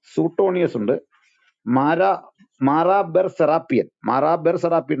ചരിത്രങ്ങളുണ്ട്. സൂട്ടോണിയസ് ഉണ്ട്, മാറാ ബെർ സെറാപ്പിയൻ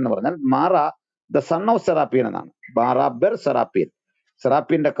എന്ന് പറഞ്ഞാൽ മാറ ദ സൺ ഓഫ് സെറാപ്പിയൻ എന്നാണ്. മാറാ ബെർ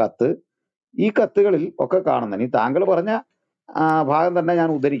സെറാപ്പിയന്റെ കത്ത്, ഈ കത്തുകളിൽ ഒക്കെ കാണുന്ന, ഈ താങ്കൾ പറഞ്ഞ ഭാഗം തന്നെ ഞാൻ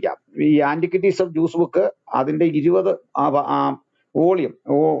ഉദ്ധരിക്കാം. ഈ ആന്റിക്വിറ്റീസ് ഓഫ് ജൂസ് ബുക്ക് അതിന്റെ 20 വോളിയം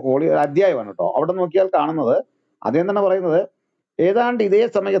അധ്യായമാണ് കേട്ടോ. അവിടെ നോക്കിയാൽ കാണുന്നത് അദ്ദേഹം തന്നെ പറയുന്നത്, ഏതാണ്ട് ഇതേ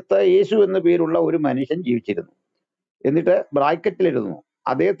സമയത്ത് യേശു എന്നു പേരുള്ള ഒരു മനുഷ്യൻ ജീവിച്ചിരുന്നു. എന്നിട്ട് ബ്രാക്കറ്റിൽ എഴുതുന്നു,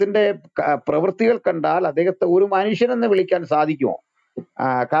 അദ്ദേഹത്തിന്റെ പ്രവൃത്തികൾ കണ്ടാൽ അദ്ദേഹത്തെ ഒരു മനുഷ്യനെന്ന് വിളിക്കാൻ സാധിക്കുമോ?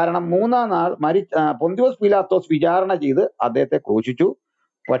 കാരണം 3-ാം നാൾ പൊന്തിയോസ് പീലാത്തോസ് വിചാരണ ചെയ്ത് അദ്ദേഹത്തെ ക്രൂശിച്ചു.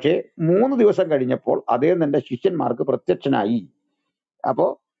 പക്ഷേ 3 ദിവസം കഴിഞ്ഞപ്പോൾ അദ്ദേഹം തന്റെ ശിഷ്യന്മാർക്ക് പ്രത്യക്ഷനായി. അപ്പോ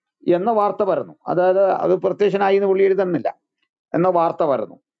എന്ന വാർത്ത പരന്നു. അതായത് അത് പ്രത്യക്ഷനായി എന്ന് പുള്ളി എഴുതുന്നില്ല എന്ന വാർത്ത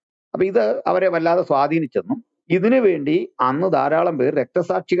പരന്നു. അപ്പൊ ഇത് അവരെ വല്ലാതെ സ്വാധീനിച്ചെന്നും ഇതിനു വേണ്ടി അന്ന് ധാരാളം പേർ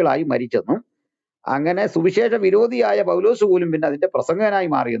രക്തസാക്ഷികളായി മരിച്ചെന്നും അങ്ങനെ സുവിശേഷ വിരോധിയായ പൗലോസ് പോലും പിന്നെ അതിന്റെ പ്രസംഗകനായി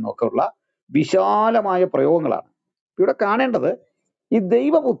മാറിയെന്നും ഒക്കെ ഉള്ള വിശാലമായ പ്രയോഗങ്ങളാണ് ഇവിടെ കാണേണ്ടത്. ഈ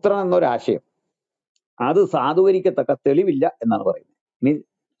ദൈവപുത്രൻ എന്നൊരാശയം അത് സാധൂകരിക്കത്തക്ക തെളിവില്ല എന്നാണ് പറയുന്നത്. ഇനി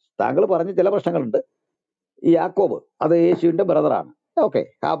താങ്കൾ പറഞ്ഞ ചില പ്രശ്നങ്ങളുണ്ട്. ഈ യാക്കോബ് അത് യേശുവിന്റെ ബ്രദറാണ്, ഓക്കെ,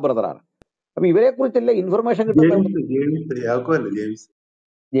 ഹാഫ് ബ്രദറാണ്. അപ്പൊ ഇവരെ കുറിച്ചുള്ള ഇൻഫർമേഷൻ കിട്ടുന്നത് എവിടുന്ന്?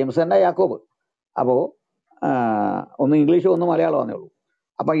 ജെയിംസ് തന്നെ യാക്കോബ്. അപ്പോ ഒന്ന് ഇംഗ്ലീഷും ഒന്ന് മലയാളമാണേ ഉള്ളൂ.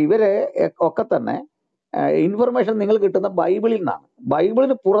 അപ്പൊ ഇവരെ ഒക്കെ തന്നെ ഇൻഫർമേഷൻ നിങ്ങൾ കിട്ടുന്ന ബൈബിളിൽ നിന്നാണ്.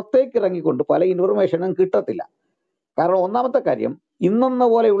 ബൈബിളിന് പുറത്തേക്ക് ഇറങ്ങിക്കൊണ്ട് പല ഇൻഫർമേഷനും കിട്ടത്തില്ല. കാരണം ഒന്നാമത്തെ കാര്യം, ഇന്നെന്ന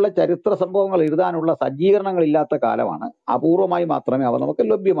പോലെയുള്ള ചരിത്ര സംഭവങ്ങൾ എഴുതാനുള്ള സജ്ജീകരണങ്ങൾ ഇല്ലാത്ത കാലമാണ്. അപൂർവമായി മാത്രമേ അവ നമുക്ക്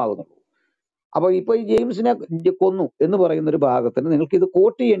ലഭ്യമാകുന്നുള്ളൂ. അപ്പൊ ഇപ്പൊ ഈ ജെയിംസിനെ കൊന്നു എന്ന് പറയുന്ന ഒരു ഭാഗത്തിന് നിങ്ങൾക്ക് ഇത്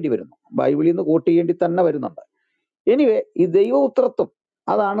കോട്ട് ചെയ്യേണ്ടി വരുന്നു. ബൈബിളിൽ നിന്ന് കോട്ട് ചെയ്യേണ്ടി തന്നെ വരുന്നുണ്ട്. എനിവേ, ഈ ദൈവപുത്രത്വം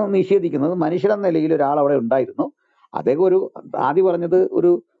അതാണ് നിഷേധിക്കുന്നത്. മനുഷ്യരെന്ന നിലയിൽ ഒരാൾ അവിടെ ഉണ്ടായിരുന്നു. അദ്ദേഹം ആദ്യം പറഞ്ഞത്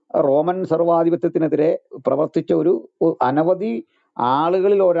ഒരു റോമൻ സർവാധിപത്യത്തിനെതിരെ പ്രവർത്തിച്ച ഒരു അനവധി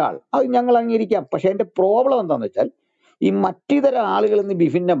ആളുകളിൽ ഒരാൾ, അത് ഞങ്ങൾ അംഗീകരിക്കാം. പക്ഷെ അതിന്റെ പ്രോബ്ലം എന്താണെന്ന് വെച്ചാൽ, ഈ മറ്റിതര ആളുകളിൽ നിന്ന്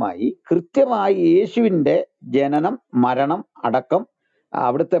വിഭിന്നമായി കൃത്യമായി യേശുവിന്റെ ജനനം, മരണം, അടക്കം,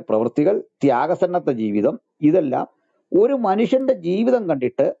 അവിടുത്തെ പ്രവൃത്തികൾ, ത്യാഗസന്നദ്ധ ജീവിതം, ഇതെല്ലാം ഒരു മനുഷ്യന്റെ ജീവിതം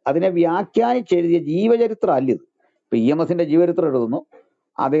കണ്ടിട്ട് അതിനെ വ്യാഖ്യാനിച്ചെഴുതിയ ജീവചരിത്രം അല്ലിത്. ഇപ്പൊ EMS ജീവചരിത്രം എഴുതുന്നു,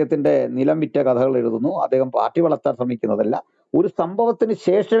 അദ്ദേഹത്തിന്റെ നിലം വിറ്റ കഥകൾ എഴുതുന്നു, അദ്ദേഹം പാർട്ടി വളർത്താൻ ശ്രമിക്കുന്നതല്ല. ഒരു സംഭവത്തിന്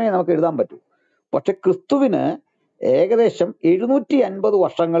ശേഷമേ നമുക്ക് എഴുതാൻ പറ്റൂ. പക്ഷെ ക്രിസ്തുവിന് ഏകദേശം 750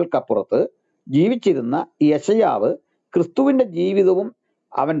 വർഷങ്ങൾക്കപ്പുറത്ത് ജീവിച്ചിരുന്ന യെശയ്യാവ് ക്രിസ്തുവിന്റെ ജീവിതവും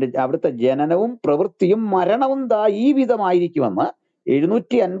അവിടുത്തെ ജനനവും പ്രവൃത്തിയും മരണവും ഈ വിധമായിരിക്കുമെന്ന്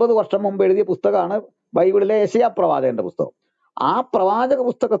 750 വർഷം മുമ്പ് എഴുതിയ പുസ്തകമാണ് ബൈബിളിലെ യെശയ്യാ പ്രവാചകന്റെ പുസ്തകം. ആ പ്രവാചക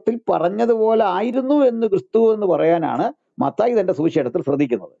പുസ്തകത്തിൽ പറഞ്ഞതുപോലെ ആയിരുന്നു എന്ന് ക്രിസ്തു എന്ന് പറയാനാണ് മത്തായി തന്റെ സുവിശേഷത്തിൽ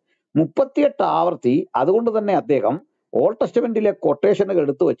ശ്രദ്ധിക്കുന്നത്. 38 ആവർത്തി. അതുകൊണ്ട് തന്നെ അദ്ദേഹം ഓൾഡ് ടെസ്റ്റമെന്റിലെ കൊട്ടേഷനുകൾ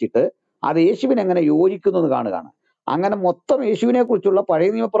എടുത്തു വെച്ചിട്ട് അത് യേശുവിന് എങ്ങനെ യോജിക്കുന്നു എന്ന് കാണുകയാണ്. അങ്ങനെ മൊത്തം യേശുവിനെ കുറിച്ചുള്ള പഴയ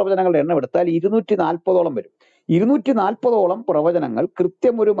നിയമ പ്രവചനങ്ങളുടെ എണ്ണം എടുത്താൽ 240ഓളം വരും. 240ഓളം പ്രവചനങ്ങൾ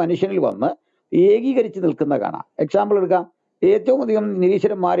കൃത്യം ഒരു മനുഷ്യനിൽ വന്ന് ഏകീകരിച്ച് നിൽക്കുന്ന കാണാം. എക്സാമ്പിൾ എടുക്കാം. ഏറ്റവും അധികം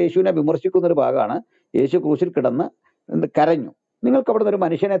നിരീശ്വരന്മാർ യേശുവിനെ വിമർശിക്കുന്ന ഒരു ഭാഗമാണ് യേശു ക്രൂശിൽ കിടന്ന് കരഞ്ഞു. നിങ്ങൾക്ക് അവിടെ നിന്ന് ഒരു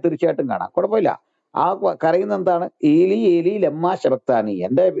മനുഷ്യനെ തീർച്ചയായിട്ടും കാണാം, കുഴപ്പമില്ല. ആ കരയുന്ന എന്താണ്? ഏലി ഏലി ലമ്മാ ശബക്താനി,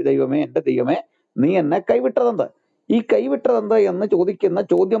 എന്റെ ദൈവമേ എന്റെ ദൈവമേ നീ എന്നെ കൈവിട്ടതെന്ത്? ഈ കൈവിട്ടതെന്ത് എന്ന് ചോദിക്കുന്ന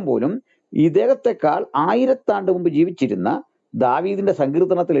ചോദ്യം പോലും ഇദ്ദേഹത്തെക്കാൾ 1000 ആണ്ട് മുമ്പ് ജീവിച്ചിരുന്ന ദാവീദിന്റെ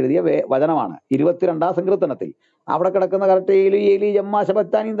സങ്കീർത്തനത്തിൽ എഴുതിയ വചനമാണ്. 22-ാം സങ്കീർത്തനത്തിൽ അവിടെ കിടക്കുന്ന കറക്റ്റ് ഏലി ഏലി ലമ്മാ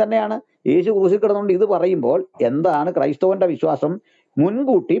ശബക്താനി തന്നെയാണ്. യേശു ക്രൂശിൽ കിടന്നുകൊണ്ട് ഇത് പറയുമ്പോൾ എന്താണ് ക്രൈസ്തവന്റെ വിശ്വാസം?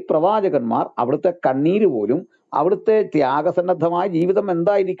 മുൻകൂട്ടി പ്രവാചകന്മാർ അവിടുത്തെ കണ്ണീര് പോലും അവിടുത്തെ ത്യാഗസന്നദ്ധമായ ജീവിതം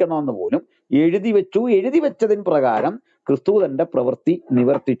എന്തായിരിക്കണമെന്ന് പോലും എഴുതി വെച്ചു. എഴുതി വെച്ചതിന് പ്രകാരം ക്രിസ്തു തന്റെ പ്രവൃത്തി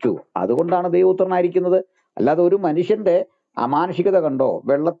നിവർത്തിച്ചു. അതുകൊണ്ടാണ് ദൈവപുത്രനായിരിക്കുന്നത്. അല്ലാതെ ഒരു മനുഷ്യന്റെ അമാനുഷികത കണ്ടോ,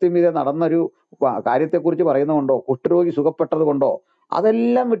 വെള്ളത്തിൽ മീതെ നടന്നൊരു കാര്യത്തെക്കുറിച്ച് പറയുന്നതുകൊണ്ടോ, കുഷ്ഠരോഗി സുഖപ്പെട്ടത് കൊണ്ടോ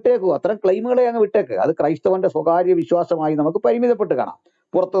അതെല്ലാം വിട്ടേക്കൂ. അത്തരം ക്ലെയിമുകളെ അങ്ങ് വിട്ടേക്ക്. അത് ക്രൈസ്തവന്റെ സ്വകാര്യ വിശ്വാസമായി നമുക്ക് പരിമിതപ്പെട്ട് കാണാം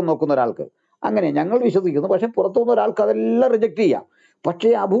പുറത്തു നോക്കുന്ന ഒരാൾക്ക്. അങ്ങനെ ഞങ്ങൾ വിശ്വസിക്കുന്നു. പക്ഷെ പുറത്തുനിന്ന് ഒരാൾക്ക് അതെല്ലാം റിജക്ട് ചെയ്യാം. പക്ഷേ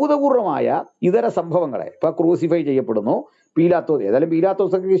അഭൂതപൂർവമായ ഇതര സംഭവങ്ങളെ, ഇപ്പൊ ക്രൂസിഫൈ ചെയ്യപ്പെടുന്നു, പീലാത്തോസ്, ഏതായാലും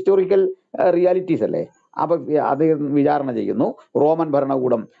പീലാത്തോസൊക്കെ ഹിസ്റ്റോറിക്കൽ റിയാലിറ്റീസ് അല്ലേ. അപ്പൊ അദ്ദേഹം വിചാരണ ചെയ്യുന്നു, റോമൻ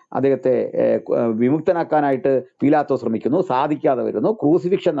ഭരണകൂടം അദ്ദേഹത്തെ വിമുക്തനാക്കാനായിട്ട് പീലാത്തോസ് ശ്രമിക്കുന്നു, സാധിക്കാതെ വരുന്നു,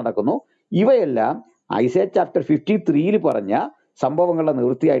 ക്രൂസിഫിക്ഷൻ നടക്കുന്നു. ഇവയെല്ലാം ഐസയ ചാപ്റ്റർ 53 പറഞ്ഞ സംഭവങ്ങളുടെ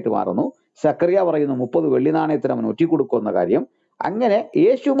നിവൃത്തിയായിട്ട് മാറുന്നു. സക്കറിയ പറയുന്നു 30 വെള്ളി നാണയത്തിന് അവൻ ഒറ്റിക്കൊടുക്കുന്ന കാര്യം. അങ്ങനെ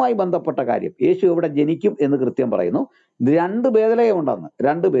യേശുവുമായി ബന്ധപ്പെട്ട കാര്യം, യേശു എവിടെ ജനിക്കും എന്ന് കൃത്യം പറയുന്നു. 2 ബേദലയം ഉണ്ടെന്ന്,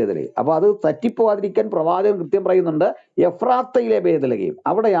 2 ബേദലയം. അപ്പൊ അത് തെറ്റിപ്പോവാതിരിക്കാൻ പ്രവാചകൻ കൃത്യം പറയുന്നുണ്ട്, എഫ്രാത്തയിലെ ബേദലയം,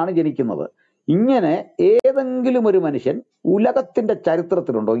 അവിടെയാണ് ജനിക്കുന്നത്. ഇങ്ങനെ ഏതെങ്കിലും ഒരു മനുഷ്യൻ ഉലകത്തിന്റെ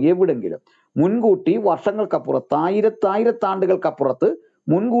ചരിത്രത്തിലുണ്ടോ എവിടെങ്കിലും മുൻകൂട്ടി വർഷങ്ങൾക്കപ്പുറത്ത്, 1000 ആണ്ടുകൾക്കപ്പുറത്ത്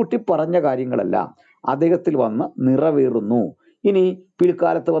മുൻകൂട്ടി പറഞ്ഞ കാര്യങ്ങളെല്ലാം അദ്ദേഹത്തിൽ വന്ന് നിറവേറുന്നു? ഇനി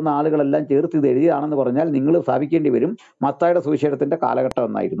പിൽക്കാലത്ത് വന്ന ആളുകളെല്ലാം ചേർത്ത് ഇത് എഴുതിയതാണെന്ന് പറഞ്ഞാൽ നിങ്ങൾ സ്ഥാപിക്കേണ്ടി വരും മത്തായിയുടെ സുവിശേഷത്തിന്റെ കാലഘട്ടം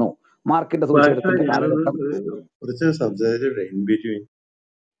എന്നായിരുന്നു, മാർക്കിന്റെ സുവിശേഷത്തിന്റെ കാലഘട്ടം.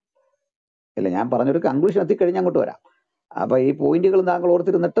 ഇല്ല, ഞാൻ പറഞ്ഞൊരു കൺക്ലൂഷൻ എത്തിക്കഴിഞ്ഞ് അങ്ങോട്ട് വരാം. അപ്പൊ ഈ പോയിന്റുകൾ താങ്കൾ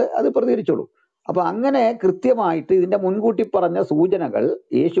ഓർത്തിരുന്നിട്ട് അത് പ്രതികരിച്ചോളൂ. അപ്പൊ അങ്ങനെ കൃത്യമായിട്ട് ഇതിന്റെ മുൻകൂട്ടി പറഞ്ഞ സൂചനകൾ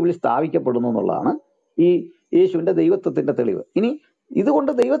യേശുവിൽ സ്ഥാപിക്കപ്പെടുന്നു എന്നുള്ളതാണ് ഈ യേശുവിന്റെ ദൈവത്വത്തിന്റെ തെളിവ്. ഇനി ഇതുകൊണ്ട്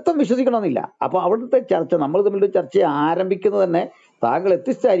ദൈവത്വം വിശ്വസിക്കണമെന്നില്ല. അപ്പൊ അവിടുത്തെ ചർച്ച, നമ്മൾ തമ്മിലൊരു ചർച്ച ആരംഭിക്കുന്നത് തന്നെ താങ്കൾ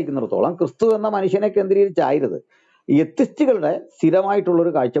എത്തിസ്റ്റായിരിക്കുന്നിടത്തോളം ക്രിസ്തു എന്ന മനുഷ്യനെ കേന്ദ്രീകരിച്ചായിരുന്നത്. എത്തിസ്റ്റുകളുടെ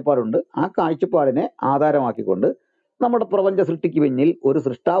സ്ഥിരമായിട്ടുള്ളൊരു കാഴ്ചപ്പാടുണ്ട്. ആ കാഴ്ചപ്പാടിനെ ആധാരമാക്കിക്കൊണ്ട് നമ്മുടെ പ്രപഞ്ച സൃഷ്ടിക്ക് പിന്നിൽ ഒരു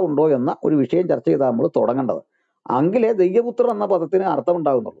സൃഷ്ടാവുണ്ടോ എന്ന ഒരു വിഷയം ചർച്ച ചെയ്താൽ നമ്മൾ തുടങ്ങേണ്ടത്. അങ്കിലേ ദൈവപുത്രൻ എന്ന പദത്തിന് അർത്ഥം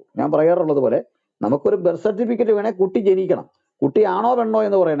ഉണ്ടാകുന്നുള്ളൂ. ഞാൻ പറയാറുള്ളത് പോലെ നമുക്കൊരു ബർത്ത് സർട്ടിഫിക്കറ്റ് വേണേൽ കുട്ടി ജനിക്കണം. കുട്ടി ആണോ പെണ്ണോ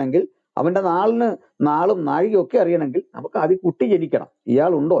എന്ന് പറയണമെങ്കിൽ അവന്റെ നാളും നാഴികയും ഒക്കെ അറിയണമെങ്കിൽ നമുക്ക് ആദ്യം കുട്ടി ജനിക്കണം.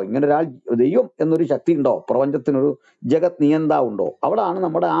 ഇയാളുണ്ടോ, ഇങ്ങനെ ഒരാൾ, ദൈവം എന്നൊരു ശക്തി ഉണ്ടോ, പ്രപഞ്ചത്തിനൊരു ജഗത് നിയന്താവ് ഉണ്ടോ? അവിടാണ്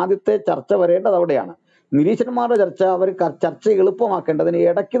നമ്മുടെ ആദ്യത്തെ ചർച്ച വരേണ്ടത്. അവിടെയാണ് നിരീശ്വരന്മാരുടെ ചർച്ച. അവർ ചർച്ച എളുപ്പമാക്കേണ്ടതിന്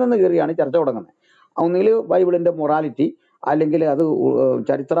ഇടയ്ക്ക് നിന്ന് കയറിയാണ് ചർച്ച തുടങ്ങുന്നത്. ഒന്നുകിൽ ബൈബിളിന്റെ മൊറാലിറ്റി, അല്ലെങ്കിൽ അത്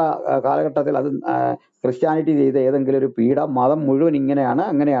ചരിത്ര കാലഘട്ടത്തിൽ അത് ക്രിസ്ത്യാനിറ്റി ചെയ്ത ഏതെങ്കിലും ഒരു പീഡ, മതം മുഴുവൻ ഇങ്ങനെയാണ്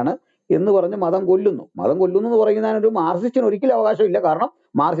അങ്ങനെയാണ് എന്ന് പറഞ്ഞ് മതം കൊല്ലുന്നു എന്ന് പറയുന്നതിനൊരു മാർക്സിസ്റ്റിന് ഒരിക്കലും അവകാശമില്ല. കാരണം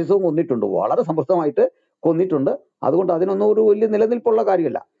മാർക്സിസവും കൊന്നിട്ടുണ്ട്, വളരെ സമൃദ്ധമായിട്ട് കൊന്നിട്ടുണ്ട്. അതുകൊണ്ട് അതിനൊന്നും ഒരു വലിയ നിലനിൽപ്പുള്ള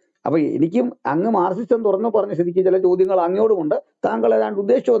കാര്യമല്ല. അപ്പൊ എനിക്കും അങ്ങ് മാർക്സിസ്റ്റം തുറന്നു പറഞ്ഞ സ്ഥിതിക്ക് ചില ചോദ്യങ്ങൾ അങ്ങോട്ടുമുണ്ട്. താങ്കൾ ഏതാണ്ട്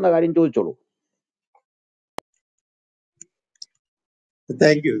ഉദ്ദേശിച്ചു വന്ന കാര്യം ചോദിച്ചോളൂ.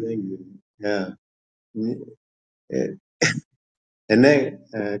 Thank you. എന്നെ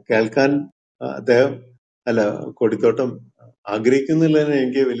കേൾക്കാൻ അദ്ദേഹം കൊടിത്തോട്ടം ആഗ്രഹിക്കുന്നില്ലെന്ന്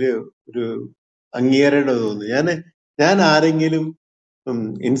എനിക്ക് വലിയ ഒരു അംഗീകാരമായിട്ട് തോന്നുന്നു. ഞാൻ ആരെങ്കിലും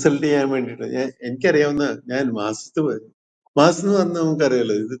ഇൻസൾട്ട് ചെയ്യാൻ വേണ്ടിയിട്ട് എനിക്കറിയാവുന്ന, ഞാൻ മാസത്ത് വന്ന്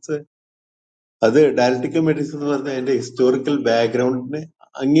നമുക്കറിയാലോ, അത് ഡയലക്റ്റിക്കൽ മെഡിസിൻ എന്ന് പറഞ്ഞാൽ അതിന്റെ ഹിസ്റ്റോറിക്കൽ ബാക്ക്ഗ്രൗണ്ടിനെ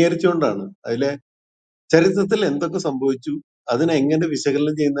അംഗീകരിച്ചുകൊണ്ടാണ്. അതിലെ ചരിത്രത്തിൽ എന്തൊക്കെ സംഭവിച്ചു അതിനെങ്ങനെ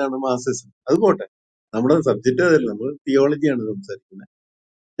വിശകലനം ചെയ്യുന്നതാണ് മാർക്സിസം. അത് പോട്ടെ, നമ്മുടെ സബ്ജക്റ്റ് അതല്ല, നമ്മൾ തിയോളജിയാണ് സംസാരിക്കുന്നത്.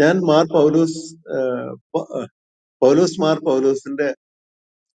 ഞാൻ മാർ പൗലോസിന്റെ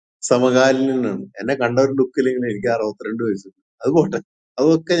സമകാലീനാണ്. എന്നെ കണ്ട ഒരു ലുക്കിലിങ്ങനെ എനിക്ക് 62 വയസ്സുണ്ട്. അത് പോട്ടെ,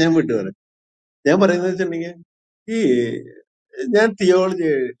 അതൊക്കെ ഞാൻ വിട്ടുവരാം. ഞാൻ പറയുന്നത് വെച്ചിട്ടുണ്ടെങ്കിൽ, ഈ ഞാൻ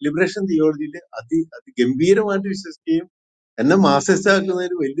ലിബറേഷൻ തിയോളജിയിൽ അതിഗംഭീരമായിട്ട് വിശ്വസിക്കുകയും എന്നെ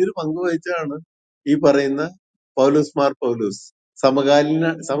മാർക്സിസ്റ്റാക്കുന്നതിന് വലിയൊരു പങ്ക് വഹിച്ചാണ് ഈ പറയുന്ന മാർ പൗലോസ്.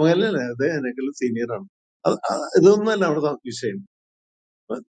 സമകാലീനല്ല, അത് എന്നെക്കാളും സീനിയറാണ്. ഇതൊന്നുമല്ല അവിടെ വിഷയം.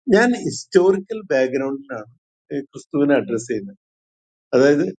 ഞാൻ ഹിസ്റ്റോറിക്കൽ ബാക്ക്ഗ്രൗണ്ടിലാണ് ക്രിസ്തുവിനെ അഡ്രസ് ചെയ്യുന്നത്.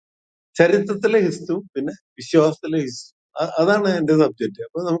 അതായത് ചരിത്രത്തിലെ ഹിസ്റ്റു, പിന്നെ വിശ്വാസത്തിലെ ഹിസ്റ്റു. അതാണ് എന്റെ സബ്ജക്റ്റ്.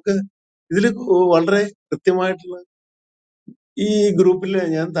 അപ്പൊ നമുക്ക് ഇതിൽ വളരെ കൃത്യമായിട്ടുള്ള, ഈ ഗ്രൂപ്പിൽ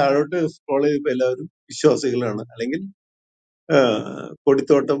ഞാൻ താഴോട്ട് സ്ക്രോൾ ചെയ്തപ്പോ എല്ലാവരും വിശ്വാസികളാണ്. അല്ലെങ്കിൽ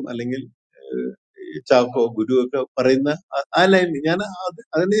കൊടിത്തോട്ടം അല്ലെങ്കിൽ ചാക്കോ, ഗുരു ഒക്കെ പറയുന്ന ആ ലൈൻ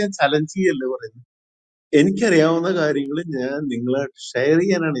അതിനെ ഞാൻ ചലഞ്ച് ചെയ്യല്ലേ പറയുന്നത്. എനിക്കറിയാവുന്ന കാര്യങ്ങൾ ഞാൻ നിങ്ങളായിട്ട് ഷെയർ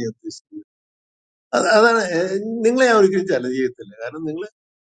ചെയ്യാനാണ് ഞാൻ ഉദ്ദേശിക്കുന്നത്. അതാണ് നിങ്ങളെ ഞാൻ ഒരിക്കലും ചലഞ്ച് ചെയ്യത്തില്ല. കാരണം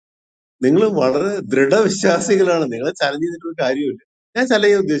നിങ്ങൾ വളരെ ദൃഢവിശ്വാസികളാണ്. നിങ്ങളെ ചലഞ്ച് ചെയ്തിട്ടൊരു കാര്യമില്ല. ഞാൻ ചലഞ്ച്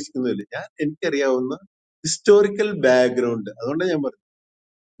ചെയ്യാൻ ഉദ്ദേശിക്കുന്നില്ല. എനിക്കറിയാവുന്ന ഹിസ്റ്റോറിക്കൽ ബാക്ക്ഗ്രൗണ്ട്, അതുകൊണ്ടാണ് ഞാൻ പറഞ്ഞത്.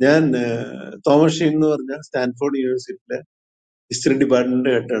 ഞാൻ തോമസ് ഷീൻ എന്ന് പറഞ്ഞ സ്റ്റാൻഫോർഡ് യൂണിവേഴ്സിറ്റിയിലെ ഹിസ്റ്ററി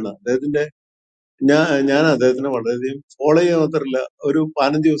ഡിപ്പാർട്ട്മെന്റ് ഹെഡാണ്. ഞാൻ അദ്ദേഹത്തിനെ വളരെയധികം ഫോളോ ചെയ്യാൻ മാത്രമല്ല, ഒരു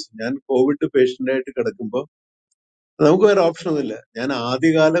 15 ദിവസം ഞാൻ കോവിഡ് പേഷ്യന്റ് ആയിട്ട് കിടക്കുമ്പോൾ നമുക്ക് വേറെ ഓപ്ഷൻ ഒന്നുമില്ല. ഞാൻ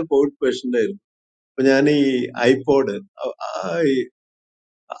ആദ്യകാല കോവിഡ് പേഷ്യന്റ് ആയിരുന്നു. അപ്പൊ ഞാൻ ഈ ഐപോഡ്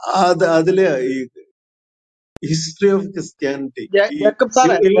അതില് ഈ ഹിസ്റ്ററി ഓഫ് ക്രിസ്ത്യാനിറ്റി, ഈ ജേക്കബ്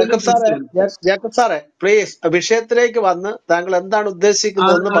സാറെ പ്ലീസ് വിഷയത്തിലേക്ക് വന്ന് താങ്കൾ എന്താണ്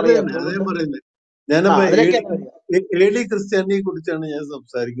ഉദ്ദേശിക്കുന്നതെന്ന് പറയാമോ? അതേ പറയുന്നത്. ഞാനപ്പോ ഏർലി ക്രിസ്ത്യാനിറ്റിയെ കുറിച്ചാണ് ഞാൻ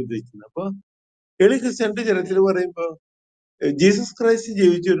സംസാരിക്കാൻ ഉദ്ദേശിക്കുന്നത്. അപ്പൊ ഏർലി ക്രിസ്ത്യാനിറ്റി ചരിത്രത്തിൽ പറയുമ്പോ ജീസസ് ക്രൈസ്റ്റ്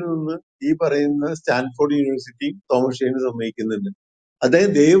ജീവിച്ചിരുന്നെന്ന് ഈ പറയുന്ന സ്റ്റാൻഫോർഡ് യൂണിവേഴ്സിറ്റിയും തോമസ് ഷെയ്നും സമ്മതിക്കുന്നുണ്ട്. അദ്ദേഹം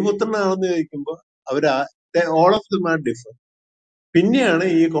ദൈവപുത്രനാണെന്ന് ചോദിക്കുമ്പോൾ all of them are different. പിന്നെയാണ്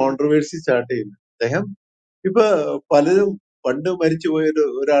ഈ കോൺട്രവേഴ്സി സ്റ്റാർട്ട് ചെയ്യുന്നത്. അദ്ദേഹം ഇപ്പൊ പലരും പണ്ട് മരിച്ചുപോയ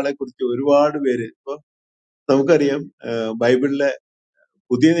ഒരാളെ കുറിച്ച് ഒരുപാട് പേര്, ഇപ്പൊ നമുക്കറിയാം, ബൈബിളിലെ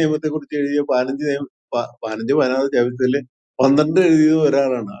പുതിയ നിയമത്തെ കുറിച്ച് എഴുതിയ 16 ചരിത്രത്തില് 12 എഴുതിയത്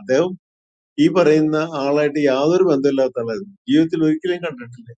ഒരാളാണ്. അദ്ദേഹം ഈ പറയുന്ന ആളായിട്ട് യാതൊരു ബന്ധമില്ലാത്ത ആളായിരുന്നു. ജീവിതത്തിൽ ഒരിക്കലും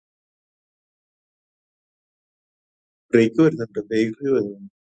കണ്ടിട്ടില്ല. ബ്രേക്ക് വരുന്നുണ്ട്.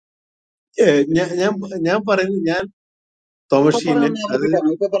 ഞാൻ പറയുന്നത്, ഞാൻ തോമസ് ഷീനെ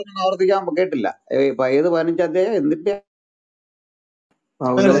ആവർത്തിക്കാൻ കേട്ടില്ല. ഏത് 15 അധ്യായം എന്തിന്റെ?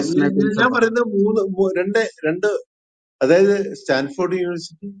 പൗലോസിനെ ഞാൻ കുറിച്ചുള്ള പറയുന്നത് രണ്ട്, അതായത് സ്റ്റാൻഫോർഡ്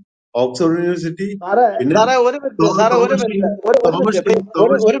യൂണിവേഴ്സിറ്റി, ഓക്സ്ഫോർഡ് യൂണിവേഴ്സിറ്റി, പിന്നെ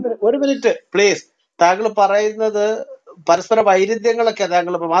ഒരു മിനിറ്റ് പ്ലീസ്. താങ്കൾ പറയുന്നത് പരസ്പര വൈരുദ്ധ്യങ്ങളൊക്കെ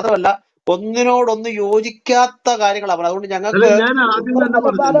താങ്കൾ, മാത്രമല്ല ഒന്നിനോടൊന്ന് യോജിക്കാത്ത കാര്യങ്ങളാണ്. അതുകൊണ്ട് ഞങ്ങൾക്ക് ഞാൻ ആദ്യം തന്നെ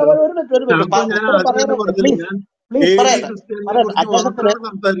പറഞ്ഞല്ലോ,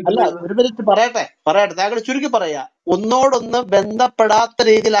 ഒരു മിനിറ്റ് പറയട്ടെ. താങ്കൾ ചുരുക്കി പറയാ. ഒന്നോടൊന്ന് ബന്ധപ്പെടാത്ത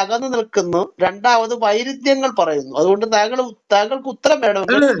രീതിയിൽ അകന്നു നിൽക്കുന്നു, രണ്ടാമത് വൈരുദ്ധ്യങ്ങൾ പറയുന്നു. അതുകൊണ്ട് താങ്കൾക്ക് ഉത്തരം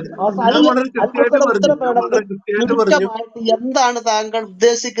വേണമെങ്കിൽ ചുരുക്കമായിട്ട് എന്താണ് താങ്കൾ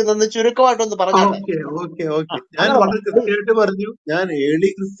ഉദ്ദേശിക്കുന്നതെന്ന് ചുരുക്കമായിട്ടൊന്ന് പറഞ്ഞാൽ. ഞാൻ വളരെ കൃത്യമായിട്ട് പറഞ്ഞു. ഞാൻ ഏർലി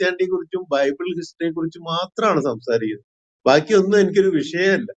ക്രിസ്ത്യാനിറ്റിയെ കുറിച്ചും ബൈബിൾ ഹിസ്റ്ററിയെ കുറിച്ചും മാത്രമാണ് സംസാരിക്കുന്നത്. ബാക്കിയൊന്നും എനിക്കൊരു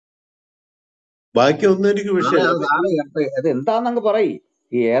വിഷയമല്ല. ബാക്കി ഒന്നും എനിക്ക് വിഷയമല്ല. അപ്പൊ അത് എന്താന്നങ്ങ് പറയ്.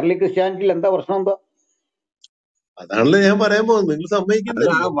 ഈ ഏർലി ക്രിസ്ത്യാനിറ്റിയിൽ എന്താ പ്രശ്നം എന്താ? അതാണല്ലോ ഞാൻ പറയാൻ പോകുന്നത്. നിങ്ങൾ അല്ല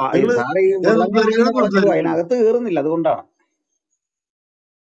സമ്മതിക്കുന്നില്ലല്ലോ. നിങ്ങള് സാറ് ഈ ഞാൻ മുള്ളങ്കി സംസാരിക്കണം പറഞ്ഞെന്ന് പറഞ്ഞിട്ട് സംസാരിക്കണം. അതിനകത്ത് കയറുന്നില്ല, അതുകൊണ്ടാണ്.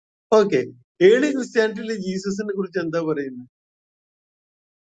 ഓക്കെ, ഏർലി ക്രിസ്ത്യാനിറ്റിയിലെ ജീസസിനെ കുറിച്ച് എന്താ പറയുന്നത്?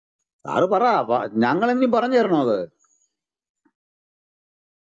 സാറ് പറ, ഞങ്ങൾ ഇനി പറഞ്ഞു തരണോ അത്?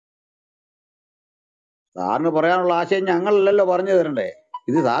 സാറിന് പറയാനുള്ള ആശയം ഞങ്ങളല്ലല്ലോ പറഞ്ഞു തരണ്ടേ.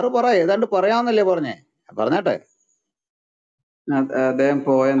 ഇത് സാറ് പറ, ഏതാണ്ട് പറയാന്നല്ലേ പറഞ്ഞേ, പറഞ്ഞാട്ടെ. അദ്ദേഹം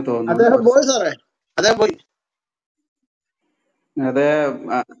പോയെന്ന് തോന്നുന്നു. അദ്ദേഹം പോയി സാറേ, അദ്ദേഹം പോയി. അത്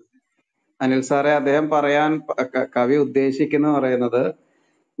അനിൽ സാറെ, അദ്ദേഹം പറയാൻ കവി ഉദ്ദേശിക്കുന്ന പറയുന്നത്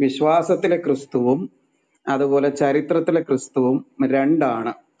വിശ്വാസത്തിലെ ക്രിസ്തുവും അതുപോലെ ചരിത്രത്തിലെ ക്രിസ്തുവും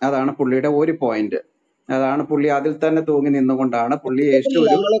രണ്ടാണ്. അതാണ് പുള്ളിയുടെ ഒരു പോയിന്റ്. അതാണ് പുള്ളി അതിൽ തന്നെ തൂങ്ങി നിന്നുകൊണ്ടാണ് പുള്ളി യേശു ഒരു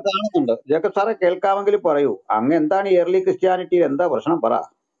ഞങ്ങൾ കാണുന്നുണ്ട്. ജേക്കബ് സാറെ കേൾക്കാമെങ്കിൽ പറയൂ, അങ്ങ് എന്താണ് ഈ ഏർലി ക്രിസ്ത്യാനിറ്റിയിൽ എന്താ പ്രശ്നം പറ.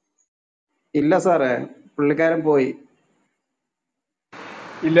 ഇല്ല സാറേ, പുള്ളിക്കാരൻ പോയി.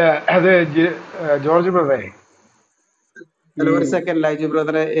 ഇല്ല, അത് ജോർജ് ബ്രദറെ, ഈ ഒരു സെക്കൻഡ് ലൈജു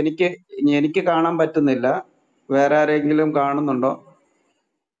ബ്രദറെ, എനിക്ക് കാണാൻ പറ്റുന്നില്ല. വേറെ ആരെങ്കിലും കാണുന്നുണ്ടോ?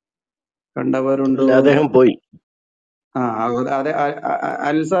 കണ്ടവരുണ്ടോ? ഇല്ല, അദ്ദേഹം പോയി. അതെ,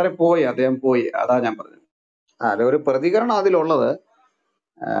 അനിൽ സാറെ പോയി, അദ്ദേഹം പോയി. അതാ ഞാൻ പറഞ്ഞത്. അല്ല, ഒരു പ്രതികരണം അതിലുള്ളത്,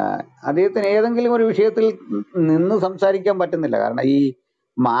 അദ്ദേഹത്തിന് ഏതെങ്കിലും ഒരു വിഷയത്തിൽ നിന്ന് സംസാരിക്കാൻ പറ്റുന്നില്ല. കാരണം ഈ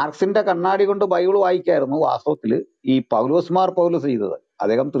മാർക്സിന്റെ കണ്ണാടി കൊണ്ട് ബൈബിൾ വായിക്കായിരുന്നു വാസ്തവത്തിൽ ഈ പൗലോസ് മാർ പൗലോസ് ചെയ്തത്.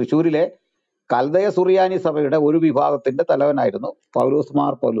 അദ്ദേഹം തൃശ്ശൂരിലെ കൽദയ സുറിയാനി സഭയുടെ ഒരു വിഭാഗത്തിന്റെ തലവനായിരുന്നു പൗലോസ്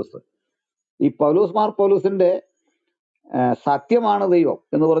മാർ പൗലോസ്. ഈ പൗലോസ് മാർ പൗലോസിന്റെ സത്യമാണ് ദൈവം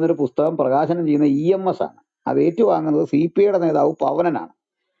എന്ന് പറഞ്ഞൊരു പുസ്തകം പ്രകാശനം ചെയ്യുന്ന EMS ആണ്. അത് ഏറ്റുവാങ്ങുന്നത് CPIയുടെ നേതാവ് പവനനാണ്.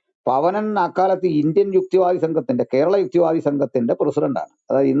 പവനൻ അക്കാലത്ത് ഇന്ത്യൻ യുക്തിവാദി സംഘത്തിന്റെ, കേരള യുക്തിവാദി സംഘത്തിന്റെ പ്രസിഡന്റാണ്.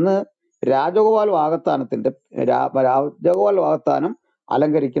 അതായത് ഇന്ന് രാജഗോപാൽ വാകത്താനം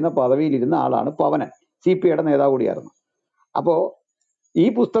അലങ്കരിക്കുന്ന പദവിയിലിരുന്ന ആളാണ് പവനൻ. CPIയുടെ നേതാവ് കൂടിയായിരുന്നു. അപ്പോ ഈ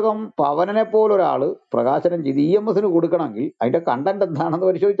പുസ്തകം പവനനെ പോലൊരാള് പ്രകാശനം ചെയ്ത് EMSന് കൊടുക്കണമെങ്കിൽ അതിന്റെ കണ്ടന്റ് എന്താണെന്ന്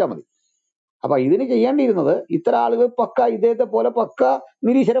പരിശോധിച്ചാൽ മതി. അപ്പൊ ഇതിന് ചെയ്യേണ്ടിയിരുന്നത് ഇത്തരം ആളുകൾ ഇദ്ദേഹത്തെ പോലെ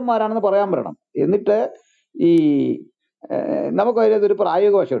നിരീശ്വരന്മാരാണെന്ന് പറയാൻ പറ്റണം. എന്നിട്ട് ഈ നമുക്ക് അതിനകത്തൊരു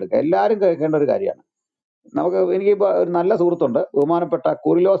പ്രായോഗിക വശം എടുക്കാം. എല്ലാവരും കേൾക്കേണ്ട ഒരു കാര്യമാണ്. എനിക്കിപ്പോ ഒരു നല്ല സുഹൃത്തുണ്ട്, ബഹുമാനപ്പെട്ട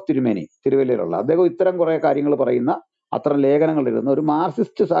കുറിലോസ് തിരുമേനി, തിരുവല്ലയിലുള്ള. അദ്ദേഹം ഇത്തരം കുറെ കാര്യങ്ങൾ പറയുന്ന അത്തരം ലേഖനങ്ങൾ എഴുതുന്ന ഒരു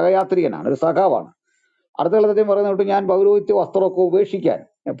മാർക്സിസ്റ്റ് സഹയാത്രികനാണ്, ഒരു സഖാവാണ്. അടുത്ത കാലത്ത് പറയുന്നത് ഞാൻ പൗരോഹിത്യ വസ്ത്രമൊക്കെ ഉപേക്ഷിക്കാൻ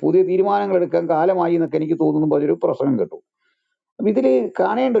പുതിയ തീരുമാനങ്ങൾ എടുക്കാൻ കാലമായി എന്നൊക്കെ എനിക്ക് തോന്നുന്നു ഒരു പ്രസംഗം കേട്ടു. അപ്പൊ ഇതില്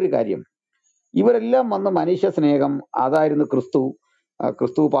കാണേണ്ട ഒരു കാര്യം, ഇവരെല്ലാം വന്ന് മനുഷ്യ സ്നേഹം, അതായിരുന്നു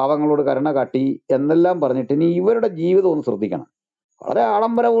ക്രിസ്തു പാവങ്ങളോട് കരുണ കാട്ടി എന്നെല്ലാം പറഞ്ഞിട്ട് ഇനി ഇവരുടെ ജീവിതം ഒന്ന് ശ്രദ്ധിക്കണം. വളരെ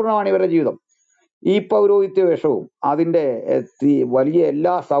ആഡംബരപൂർണമാണ് ഇവരുടെ ജീവിതം. ഈ പൗരോഹിത്യ വേഷവും അതിന്റെ വലിയ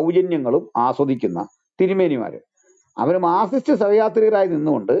എല്ലാ സൗജന്യങ്ങളും ആസ്വദിക്കുന്ന തിരുമേനിമാര്, അവർ മാർക്സിസ്റ്റ് സഹയാത്രികരായി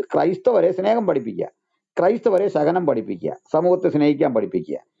നിന്നുകൊണ്ട് ക്രൈസ്തവരെ സ്നേഹം പഠിപ്പിക്കുക, ക്രൈസ്തവരെ ശകനം പഠിപ്പിക്കുക, സമൂഹത്തെ സ്നേഹിക്കാൻ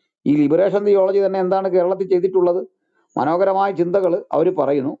പഠിപ്പിക്കുക. ഈ ലിബറേഷൻ തിയോളജി തന്നെ എന്താണ് കേരളത്തിൽ ചെയ്തിട്ടുള്ളത്? മനോഹരമായ ചിന്തകൾ അവർ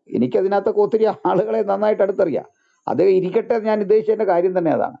പറയുന്നു. എനിക്കതിനകത്തൊക്കെ ഒത്തിരി ആളുകളെ നന്നായിട്ട് അടുത്തറിയാം. അദ്ദേഹം ഇരിക്കട്ടെ, ഞാൻ ഉദ്ദേശിച്ചതിന്റെ കാര്യം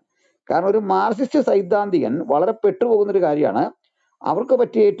തന്നെ അതാണ്. കാരണം ഒരു മാർക്സിസ്റ്റ് സൈദ്ധാന്തികൻ വളരെ പെട്ടുപോകുന്നൊരു കാര്യമാണ്. അവർക്ക്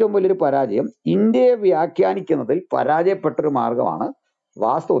പറ്റിയ ഏറ്റവും വലിയൊരു പരാജയം, ഇന്ത്യയെ വ്യാഖ്യാനിക്കുന്നതിൽ പരാജയപ്പെട്ടൊരു മാർഗമാണ്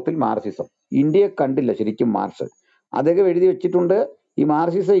വാസ്തവത്തിൽ മാർക്സിസം. ഇന്ത്യയെ കണ്ടില്ല ശരിക്കും മാർക്സ്. അദ്ദേഹം എഴുതി വെച്ചിട്ടുണ്ട്, ഈ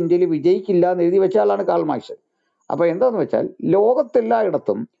മാർക്സിസം ഇന്ത്യയിൽ വിജയിക്കില്ല എന്ന് എഴുതി വെച്ച ആളാണ് കാൾ മാർക്സ്. അപ്പൊ എന്താന്ന് വെച്ചാൽ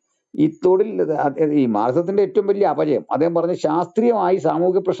ലോകത്തെല്ലായിടത്തും ഈ മാർക്സത്തിന്റെ ഏറ്റവും വലിയ അപജയം അദ്ദേഹം പറഞ്ഞ് ശാസ്ത്രീയമായി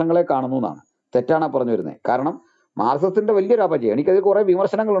സാമൂഹിക പ്രശ്നങ്ങളെ കാണുന്നു എന്നാണ്. തെറ്റാണ് പറഞ്ഞു വരുന്നത്. കാരണം മാർക്സത്തിന്റെ വലിയൊരു അപജയം, എനിക്കതിൽ കുറെ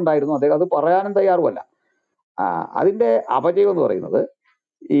വിമർശനങ്ങൾ ഉണ്ടായിരുന്നു, അദ്ദേഹം അത് പറയാനും തയ്യാറുമല്ല. അതിന്റെ അപജയം എന്ന് പറയുന്നത്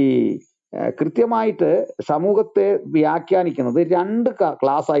ഈ കൃത്യമായിട്ട് സമൂഹത്തെ വ്യാഖ്യാനിക്കുന്നത് രണ്ട്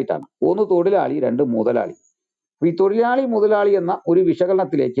ക്ലാസ് ആയിട്ടാണ്. ഒന്ന് തൊഴിലാളി, രണ്ട് മുതലാളി. ഈ തൊഴിലാളി മുതലാളി എന്ന ഒരു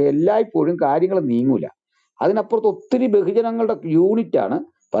വിശകലനത്തിലേക്ക് എല്ലായ്പ്പോഴും കാര്യങ്ങൾ നീങ്ങൂല. അതിനപ്പുറത്ത് ഒത്തിരി ബഹുജനങ്ങളുടെ യൂണിറ്റാണ്,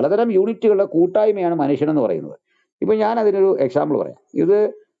 പലതരം യൂണിറ്റുകളുടെ കൂട്ടായ്മയാണ് മനുഷ്യനെന്ന് പറയുന്നത്. ഇപ്പൊ ഞാൻ അതിനൊരു എക്സാമ്പിൾ പറയാം. ഇത്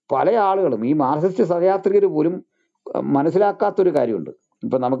പല ആളുകളും, ഈ മാർക്സിസ്റ്റ് സഹയാത്രികർ പോലും മനസ്സിലാക്കാത്തൊരു കാര്യമുണ്ട്.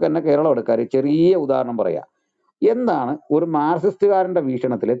 ഇപ്പൊ നമുക്ക് തന്നെ കേരളം എടുക്കാൻ ചെറിയ ഉദാഹരണം പറയാം. എന്താണ് ഒരു മാർക്സിസ്റ്റുകാരന്റെ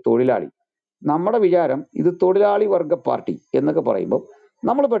വീക്ഷണത്തിലെ തൊഴിലാളി? നമ്മുടെ വിചാരം ഇത് തൊഴിലാളി വർഗ പാർട്ടി എന്നൊക്കെ പറയുമ്പോൾ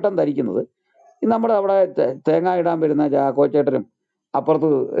നമ്മൾ പെട്ടെന്ന് ധരിക്കുന്നത് നമ്മുടെ അവിടെ തേങ്ങ ഇടാൻ വരുന്ന ചാക്കോച്ചേട്ടനും അപ്പുറത്ത്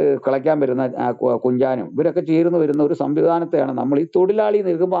കളിക്കാൻ വരുന്ന കുഞ്ചാനും ഇവരൊക്കെ ചേർന്ന് വരുന്ന ഒരു സംവിധാനത്തെയാണ് നമ്മൾ ഈ തൊഴിലാളി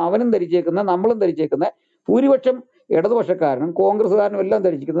നിൽക്കുമ്പോൾ അവനും ധരിച്ചേക്കുന്ന, നമ്മളും ധരിച്ചേക്കുന്ന, ഭൂരിപക്ഷം ഇടതുപക്ഷക്കാരനും കോൺഗ്രസ്സുകാരനും എല്ലാം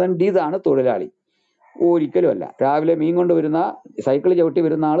ധരിച്ചിരിക്കുന്നത് ഇതാണ് തൊഴിലാളി. ഒരിക്കലും അല്ല. രാവിലെ മീൻ കൊണ്ട് വരുന്ന, സൈക്കിൾ ചവിട്ടി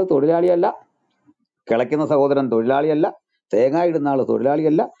വരുന്ന ആള് തൊഴിലാളിയല്ല, കിളയ്ക്കുന്ന സഹോദരൻ തൊഴിലാളിയല്ല, തേങ്ങ ഇടുന്ന ആള്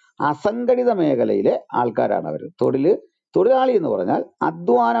തൊഴിലാളിയല്ല. അസംഘടിത മേഖലയിലെ ആൾക്കാരാണ് അവർ. തൊഴിലാളി എന്ന് പറഞ്ഞാൽ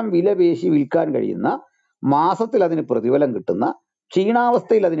അധ്വാനം വിലപേശി വിൽക്കാൻ കഴിയുന്ന, മാസത്തിൽ അതിന് പ്രതിഫലം കിട്ടുന്ന,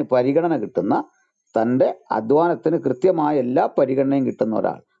 ക്ഷീണാവസ്ഥയിൽ അതിന് പരിഗണന കിട്ടുന്ന, തൻ്റെ അധ്വാനത്തിന് കൃത്യമായ എല്ലാ പരിഗണനയും കിട്ടുന്ന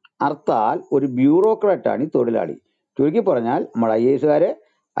ഒരാൾ. അർത്ഥാൽ ഒരു ബ്യൂറോക്രാറ്റാണ് ഈ തൊഴിലാളി. ചുരുക്കി പറഞ്ഞാൽ നമ്മുടെ IAS,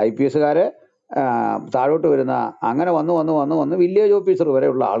 IPS, താഴോട്ട് വരുന്ന അങ്ങനെ വന്ന് വന്ന് വന്ന് വന്ന് വില്ലേജ് ഓഫീസർ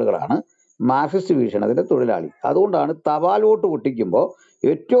വരെയുള്ള ആളുകളാണ് മാർക്സിസ്റ്റ് വീക്ഷണത്തിന്റെ തൊഴിലാളി. അതുകൊണ്ടാണ് തപാൽ വോട്ട് പൊട്ടിക്കുമ്പോൾ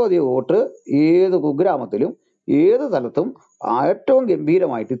ഏറ്റവും അധികം വോട്ട് ഏത് കുഗ്രാമത്തിലും ഏത് സ്ഥലത്തും ഏറ്റവും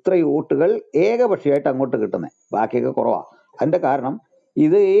ഗംഭീരമായിട്ട് ഇത്രയും വോട്ടുകൾ ഏകപക്ഷീയമായിട്ട് അങ്ങോട്ട് കിട്ടുന്നത്. ബാക്കിയൊക്കെ കുറവാണ്. അതിന്റെ കാരണം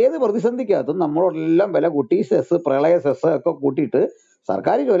ഇത് ഏത് പ്രതിസന്ധിക്കകത്തും നമ്മളോടെല്ലാം വില കൂട്ടി സെസ്, പ്രളയ സെസ് ഒക്കെ കൂട്ടിയിട്ട്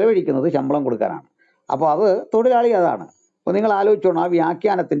സർക്കാർ ചെലവഴിക്കുന്നത് ശമ്പളം കൊടുക്കാനാണ്. അപ്പോൾ അത് തൊഴിലാളി അതാണ്. അപ്പോൾ നിങ്ങൾ ആലോചിച്ചോണം ആ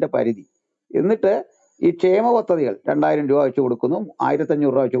വ്യാഖ്യാനത്തിന്റെ പരിധി. എന്നിട്ട് ഈ ക്ഷേമ പദ്ധതികൾ 2000 രൂപ വെച്ച് കൊടുക്കുന്നു,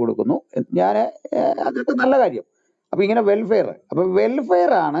 1500 രൂപ വെച്ച് കൊടുക്കുന്നു. അതൊക്കെ നല്ല കാര്യം. അപ്പൊ ഇങ്ങനെ വെൽഫെയർ, അപ്പൊ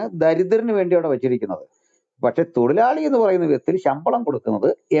വെൽഫെയർ ആണ് ദരിദ്രന് വേണ്ടി അവിടെ വെച്ചിരിക്കുന്നത്. പക്ഷെ തൊഴിലാളി എന്ന് പറയുന്ന വിധത്തിൽ ശമ്പളം കൊടുക്കുന്നത്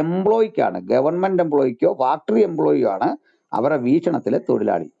എംപ്ലോയിക്കാണ്, ഗവൺമെന്റ് എംപ്ലോയിക്കോ ഫാക്ടറി എംപ്ലോയിയോ ആണ് അവരുടെ വീക്ഷണത്തിലെ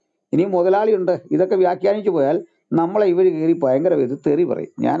തൊഴിലാളി. ഇനി മുതലാളി ഉണ്ട്. ഇതൊക്കെ വ്യാഖ്യാനിച്ചു പോയാൽ നമ്മളെ ഇവർ കയറി ഭയങ്കര വിധത്തിൽ തെറി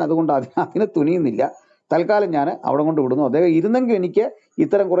പറയും. ഞാൻ അതുകൊണ്ട് അതിന് തുനിയുന്നില്ല. തൽക്കാലം ഞാൻ അവിടെ കൊണ്ട് വിടുന്നു. അദ്ദേഹം ഇരുന്നെങ്കിൽ എനിക്ക്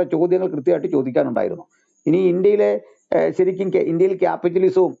ഇത്തരം കുറെ ചോദ്യങ്ങൾ കൃത്യമായിട്ട് ചോദിക്കാനുണ്ടായിരുന്നു. ഇനി ഇന്ത്യയിലെ ശരിക്കും ഇന്ത്യയിൽ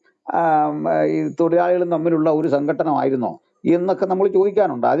ക്യാപിറ്റലിസവും ഈ തൊഴിലാളികളും തമ്മിലുള്ള ഒരു സംഘടനമായിരുന്നോ എന്നൊക്കെ നമ്മൾ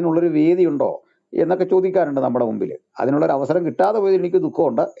ചോദിക്കാനുണ്ട്. അതിനുള്ളൊരു വേദി ഉണ്ടോ എന്നൊക്കെ ചോദിക്കാനുണ്ട് നമ്മുടെ മുമ്പിൽ. അതിനുള്ളൊരു അവസരം കിട്ടാതെ പോയത് എനിക്ക്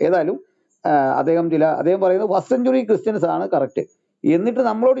ദുഃഖമുണ്ട്. ഏതായാലും അദ്ദേഹം പറയുന്നത് ഫസ്റ്റ് സെഞ്ചുറി ക്രിസ്ത്യൻസ് ആണ് കറക്റ്റ്. എന്നിട്ട്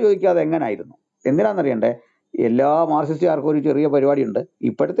നമ്മളോട് ചോദിക്കാതെ എങ്ങനായിരുന്നു? എന്തിനാണെന്നറിയണ്ടേ? എല്ലാ മാർക്സിസ്റ്റുകാർക്കും ഒരു ചെറിയ പരിപാടി ഉണ്ട്.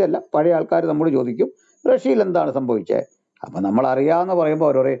 ഇപ്പോഴത്തെ അല്ല, പഴയ ആൾക്കാർ നമ്മോട് ചോദിക്കും റഷ്യയിൽ എന്താണ് സംഭവിച്ചത്. അപ്പൊ നമ്മൾ അറിയാമെന്ന് പറയുമ്പോൾ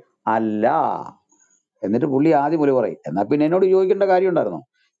അവർ പറയും അല്ല. എന്നിട്ട് പുള്ളി ആദ്യം മുതൽ പറയും എന്നാൽ പിന്നെ എന്നോട് ചോദിക്കേണ്ട കാര്യം ഉണ്ടായിരുന്നോ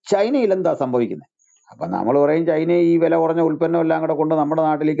ചൈനയിൽ എന്താ സംഭവിക്കുന്നത്? അപ്പൊ നമ്മൾ പറയും ചൈന ഈ വില കുറഞ്ഞ ഉൽപ്പന്നം എല്ലാം കൂടെ കൊണ്ട് നമ്മുടെ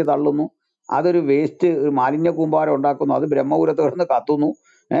നാട്ടിലേക്ക് തള്ളുന്നു, അതൊരു വേസ്റ്റ്, ഒരു മാലിന്യ കൂമ്പാരം ഉണ്ടാക്കുന്നു, അത് ബ്രഹ്മപുരത്ത് കിടന്ന് കത്തുന്നു.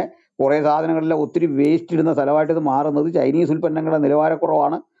 കുറെ സാധനങ്ങളെല്ലാം ഒത്തിരി വേസ്റ്റ് ഇടുന്ന സ്ഥലമായിട്ട് ഇത് മാറുന്നത് ചൈനീസ് ഉൽപ്പന്നങ്ങളുടെ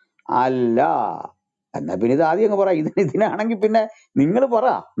നിലവാരക്കുറവാണ്. അല്ല. എന്നാ പിന്നെ ഇത് ആദ്യം അങ്ങ് പറ. ഇതിനാണെങ്കിൽ പിന്നെ നിങ്ങൾ പറ.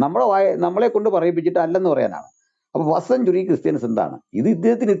 നമ്മളെ കൊണ്ട് പറയിപ്പിച്ചിട്ട് അല്ലെന്ന് പറയാനാണ്. അപ്പൊ ഫസ്റ്റ് സെഞ്ചുറി ക്രിസ്ത്യൻസ് എന്താണ്? ഇത്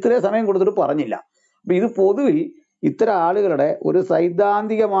ഇദ്ദേഹത്തിന് ഇത്രയും സമയം കൊടുത്തിട്ട് പറഞ്ഞില്ല. അപ്പൊ ഇത് പൊതുവിൽ ഇത്തരം ആളുകളുടെ ഒരു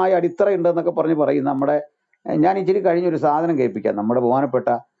സൈദ്ധാന്തികമായ അടിത്തറ ഉണ്ടെന്നൊക്കെ പറഞ്ഞ് പറയും. ഞാൻ ഇച്ചിരി കഴിഞ്ഞൊരു സാധനം കേൾപ്പിക്കാം. നമ്മുടെ ബഹുമാനപ്പെട്ട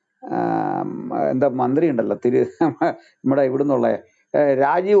എന്താ മന്ത്രി ഉണ്ടല്ലോ, നമ്മുടെ ഇവിടുന്നുള്ള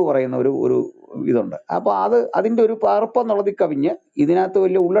രാജീവ് പറയുന്ന ഒരു ഇതുണ്ട്. അപ്പൊ അതിന്റെ ഒരു പകർപ്പെന്നുള്ളത് കവിഞ്ഞ് ഇതിനകത്ത്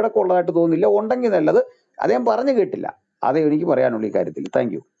വലിയ ഉള്ളടക്കം ഉള്ളതായിട്ട് തോന്നുന്നില്ല. ഉണ്ടെങ്കിൽ നല്ലത്. അദ്ദേഹം പറഞ്ഞു കേട്ടില്ല. അതേ എനിക്ക് പറയാനുള്ളൂ ഈ കാര്യത്തിൽ.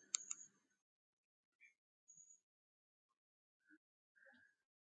 Thank you.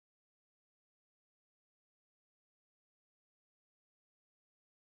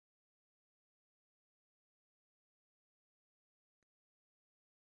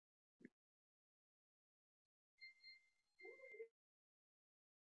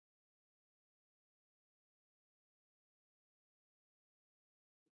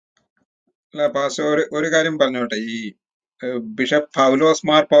 അല്ല പാസ്റ്റർ, ഒരു കാര്യം പറഞ്ഞോട്ടെ. ഈ ബിഷപ്പ് പൗലോസ്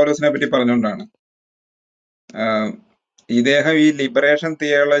മാർ പൗലോസിനെ പറ്റി പറഞ്ഞുകൊണ്ടാണ്. ഇദ്ദേഹം ഈ ലിബറേഷൻ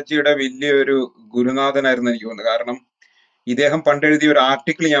തിയോളജിയുടെ വലിയൊരു ഗുരുനാഥനായിരുന്നു എനിക്ക് തോന്നുന്നത്. കാരണം ഇദ്ദേഹം പണ്ടെഴുതിയ ഒരു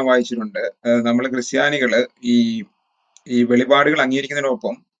ആർട്ടിക്കിൾ ഞാൻ വായിച്ചിട്ടുണ്ട്. നമ്മൾ ക്രിസ്ത്യാനികള് ഈ വെളിപാടുകൾ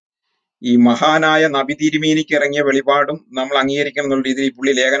അംഗീകരിക്കുന്നതിനൊപ്പം ഈ മഹാനായ നബി തിരുമേനിക്ക് ഇറങ്ങിയ വെളിപാടും നമ്മൾ അംഗീകരിക്കണം എന്നുള്ള രീതിയിൽ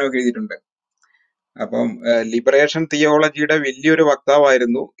പുള്ളി ലേഖനമൊക്കെ എഴുതിയിട്ടുണ്ട്. അപ്പം ലിബറേഷൻ തിയോളജിയുടെ വലിയൊരു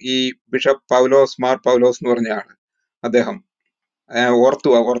വക്താവായിരുന്നു ഈ ബിഷപ്പ് പൗലോസ് മാർ പൗലോസ് എന്ന് പറഞ്ഞ ആള്. അദ്ദേഹം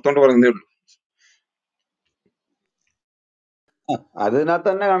ഓർത്തോണ്ട് പറയുന്നേ ഉള്ളൂ. അതിനകത്ത്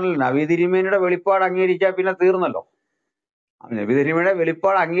തന്നെ കാണല്ലോ, നബി തിരുമേനിയുടെ വെളിപ്പാട് അംഗീകരിച്ചാൽ പിന്നെ തീർന്നല്ലോ. നബി തിരുമേനിയുടെ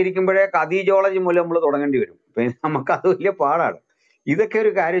വെളിപ്പാട് അംഗീകരിക്കുമ്പോഴേ ഖദീജോളജി മൂലം നമ്മൾ തുടങ്ങേണ്ടി വരും. പിന്നെ നമുക്കത് വലിയ പാടാണ്. ഇതൊക്കെ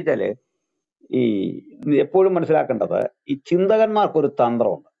ഒരു കാര്യം വെച്ചാല് ഈ എപ്പോഴും മനസ്സിലാക്കേണ്ടത്, ഈ ചിന്തകന്മാർക്കൊരു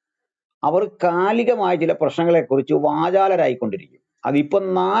തന്ത്രമുണ്ട്. അവർ കാലികമായ ചില പ്രശ്നങ്ങളെ കുറിച്ച് വാചാലരായിക്കൊണ്ടിരിക്കും. അതിപ്പോ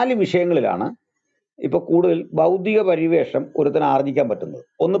 4 വിഷയങ്ങളിലാണ് ഇപ്പൊ കൂടുതൽ ഭൗതിക പരിവേഷം ഒരുത്തിന് ആർജിക്കാൻ പറ്റുന്നത്.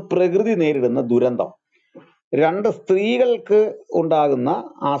 ഒന്ന്, പ്രകൃതി നേരിടുന്ന ദുരന്തം. 2, സ്ത്രീകൾക്ക് ഉണ്ടാകുന്ന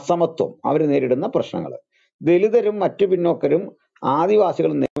അസമത്വം, അവർ നേരിടുന്ന പ്രശ്നങ്ങൾ. ദലിതരും മറ്റു പിന്നോക്കരും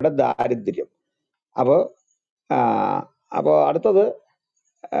ആദിവാസികളും നേരിടുന്ന ദാരിദ്ര്യം. അപ്പോൾ അടുത്തത്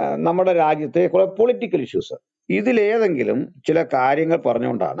നമ്മുടെ രാജ്യത്തെ കുറെ പൊളിറ്റിക്കൽ ഇഷ്യൂസ്. ഇതിലേതെങ്കിലും ചില കാര്യങ്ങൾ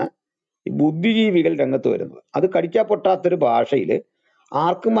പറഞ്ഞുകൊണ്ടാണ് ബുദ്ധിജീവികൾ രംഗത്ത് വരുന്നത്. അത് കടിച്ചാൽ പൊട്ടാത്തൊരു ഭാഷയിൽ,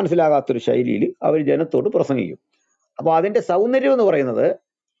 ആർക്കും മനസ്സിലാകാത്തൊരു ശൈലിയിൽ അവർ ജനത്തോട് പ്രസംഗിക്കും. അപ്പൊ അതിന്റെ സൗന്ദര്യം എന്ന് പറയുന്നത്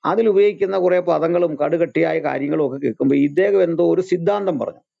അതിൽ ഉപയോഗിക്കുന്ന കുറെ പദങ്ങളും കടുകട്ടിയായ കാര്യങ്ങളും ഒക്കെ കേൾക്കുമ്പോൾ ഇദ്ദേഹം എന്തോ ഒരു സിദ്ധാന്തം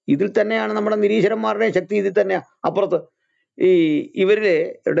പറഞ്ഞു. ഇതിൽ തന്നെയാണ് നമ്മുടെ നിരീശ്വരന്മാരുടെ ശക്തി. ഇതിൽ തന്നെയാ. അപ്പുറത്ത്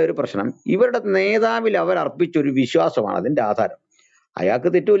ഇവരുടെ ഒരു പ്രശ്നം, ഇവരുടെ നേതാവിൽ അവർ അർപ്പിച്ചൊരു വിശ്വാസമാണ് അതിന്റെ ആധാരം. അയാൾക്ക്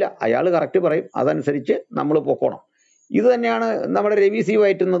തെറ്റൂല, അയാൾ കറക്റ്റ് പറയും, അതനുസരിച്ച് നമ്മൾ പൊക്കോണം. ഇത് തന്നെയാണ് നമ്മുടെ രവി സി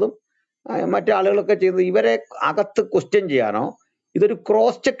വയറ്റുന്നതും മറ്റാളുകളൊക്കെ ചെയ്യുന്നത്. ഇവരെ അകത്ത് ക്വസ്റ്റ്യൻ ചെയ്യാനോ ഇതൊരു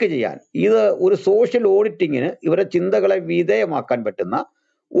ക്രോസ് ചെക്ക് ചെയ്യാൻ, ഇത് ഒരു സോഷ്യൽ ഓഡിറ്റിങ്ങിന് ഇവരെ ചിന്തകളെ വിധേയമാക്കാൻ പറ്റുന്ന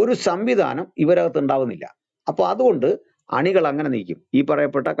ഒരു സംവിധാനം ഇവരകത്ത് ഉണ്ടാവുന്നില്ല. അപ്പൊ അതുകൊണ്ട് അണികൾ അങ്ങനെ നീക്കും. ഈ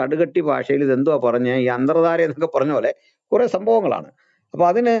പറയപ്പെട്ട കടുകട്ടി ഭാഷയിൽ ഇതെന്തുവാ പറഞ്ഞ ഈ അന്തർധാര എന്നൊക്കെ പറഞ്ഞ പോലെ കുറെ സംഭവങ്ങളാണ്. അപ്പൊ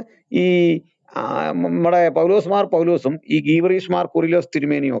അതിന് ഈ നമ്മുടെ പൗലോസും ഈ ഗീവറീസ്മാർ കുറിലോസ്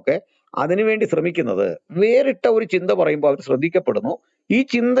തിരുമേനിയും ഒക്കെ അതിനുവേണ്ടി ശ്രമിക്കുന്നത് വേറിട്ട ഒരു ചിന്ത പറയുമ്പോൾ അവർ ശ്രദ്ധിക്കപ്പെടുന്നു. ഈ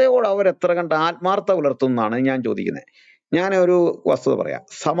ചിന്തയോട് അവർ എത്ര കണ്ട് ആത്മാർത്ഥ പുലർത്തുന്നതാണ് ഞാൻ ചോദിക്കുന്നത്. ഞാൻ ഒരു വസ്തുത പറയാം.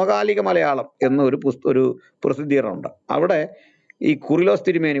 സമകാലിക മലയാളം എന്നൊരു ഒരു പ്രസിദ്ധീകരണമുണ്ട്. അവിടെ ഈ കുറിലോസ്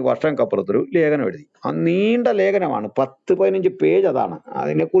തിരുമേനി വർഷങ്ങൾക്കപ്പുറത്തൊരു ലേഖനം എഴുതി. ആ നീണ്ട ലേഖനമാണ്, 10-15 പേജ്. അതാണ്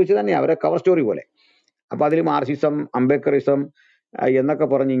അതിനെക്കുറിച്ച് തന്നെ അവരെ കവർ സ്റ്റോറി പോലെ. അപ്പൊ അതിൽ മാർക്സിസം, അംബേദ്കറിസം എന്നൊക്കെ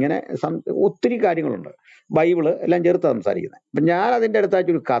പറഞ്ഞ് ഇങ്ങനെ ഒത്തിരി കാര്യങ്ങളുണ്ട്. ബൈബിള് എല്ലാം ചേർത്ത് സംസാരിക്കുന്നത്. അപ്പൊ ഞാൻ അതിൻ്റെ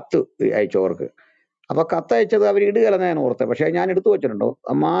അടുത്ത് ഒരു കത്ത് അയച്ചു അവർക്ക്. അപ്പൊ കത്തയച്ചത് അവർ ഇടുകയല്ലെന്ന് ഞാൻ ഓർത്തത്. പക്ഷെ ഞാൻ എടുത്തു വെച്ചിട്ടുണ്ടോ,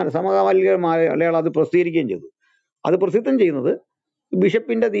 സമകാലിക മലയാളം അത് പ്രസിദ്ധീകരിക്കുകയും ചെയ്തു. അത് പ്രസിദ്ധം ചെയ്യുന്നത്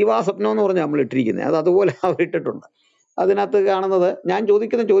ബിഷപ്പിന്റെ ദിവാസ്വപ്നം എന്ന് പറഞ്ഞാൽ നമ്മൾ ഇട്ടിരിക്കുന്നത്. അത് അതുപോലെ അവർ ഇട്ടിട്ടുണ്ട്. അതിനകത്ത് കാണുന്നത്, ഞാൻ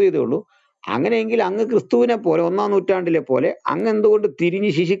ചോദിക്കുന്ന ചോദ്യം ഇതേ ഉള്ളൂ, അങ്ങനെയെങ്കിൽ അങ്ങ് ക്രിസ്തുവിനെ പോലെ 1-ാം നൂറ്റാണ്ടിലെ പോലെ അങ്ങ് എന്തുകൊണ്ട് തിരിഞ്ഞ്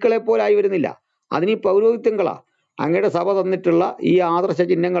ശിശുക്കളെ പോലെ ആയി വരുന്നില്ല? അതിന് ഈ പൗരോഹിത്യങ്ങളാ. അങ്ങയുടെ സഭ തന്നിട്ടുള്ള ഈ ആദർശ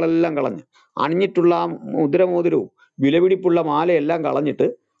ചിഹ്നങ്ങളെല്ലാം കളഞ്ഞ്, അണിഞ്ഞിട്ടുള്ള മുദ്രമോതിരവും വിലപിടിപ്പുള്ള മാലയെല്ലാം കളഞ്ഞിട്ട്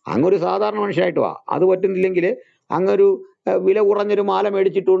അങ്ങൊരു സാധാരണ മനുഷ്യനായിട്ട് വാ. അത് പറ്റുന്നില്ലെങ്കിൽ അങ്ങൊരു വില കുറഞ്ഞൊരു മാല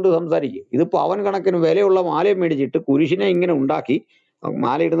മേടിച്ചിട്ടുകൊണ്ട് സംസാരിക്കും. ഇത് പവൻ കണക്കിന് വിലയുള്ള മാലയും മേടിച്ചിട്ട് കുരിശിനെ ഇങ്ങനെ ഉണ്ടാക്കി,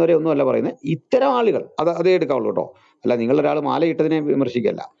 മാല ഇടുന്നവരെ ഒന്നും അല്ല പറയുന്നത്, ഇത്തരം ആളുകൾ അതേ എടുക്കാവുള്ളൂ കേട്ടോ. അല്ല നിങ്ങളൊരാൾ മാല ഇട്ടതിനെ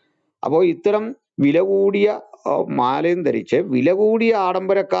വിമർശിക്കല്ല. അപ്പോൾ ഇത്തരം വില കൂടിയ മാലയും ധരിച്ച് വില കൂടിയ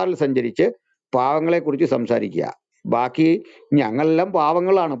ആഡംബരക്കാരിൽ സഞ്ചരിച്ച് പാവങ്ങളെ കുറിച്ച് സംസാരിക്കുക. ബാക്കി ഞങ്ങളെല്ലാം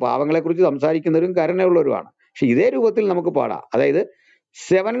പാവങ്ങളാണ്, പാവങ്ങളെ കുറിച്ച് സംസാരിക്കുന്നവരും കരുണയുള്ളവരുമാണ്. പക്ഷെ ഇതേ രൂപത്തിൽ നമുക്ക് പാടാം. അതായത്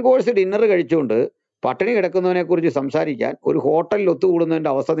 7 കോഴ്സ് ഡിന്നർ കഴിച്ചുകൊണ്ട് പട്ടിണി കിടക്കുന്നവനെ കുറിച്ച് സംസാരിക്കാൻ ഒരു ഹോട്ടലിൽ ഒത്തുകൂടുന്നതിന്റെ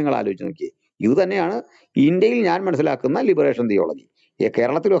അവസ്ഥ നിങ്ങൾ ആലോചിച്ച് നോക്കിയേ. ഇത് തന്നെയാണ് ഇന്ത്യയിൽ ഞാൻ മനസ്സിലാക്കുന്ന ലിബറേഷൻ തിയോളജി.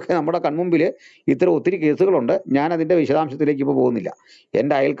 കേരളത്തിലൊക്കെ നമ്മുടെ കൺമുമ്പിൽ ഇത്തരം ഒത്തിരി കേസുകളുണ്ട്. ഞാൻ അതിന്റെ വിശദാംശത്തിലേക്ക് ഇപ്പോൾ പോകുന്നില്ല.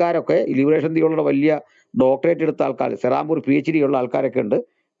 എൻ്റെ അയൽക്കാരൊക്കെ ലിബറേഷൻ തിയോളജിയുടെ വലിയ ഡോക്ടറേറ്റ് എടുത്ത ആൾക്കാർ, സെറാമ്പൂർ PhD ഉള്ള ആൾക്കാരൊക്കെ ഉണ്ട്.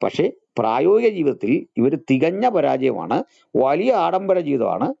 പക്ഷേ പ്രായോഗിക ജീവിതത്തിൽ ഇവർ തികഞ്ഞ പരാജയമാണ്. വലിയ ആഡംബര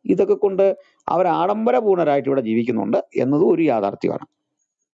ജീവിതമാണ്. ഇതൊക്കെ കൊണ്ട് അവർ ആഡംബരപൂർണരായിട്ട് ഇവിടെ ജീവിക്കുന്നുണ്ട് എന്നതും ഒരു യാഥാർത്ഥ്യമാണ്.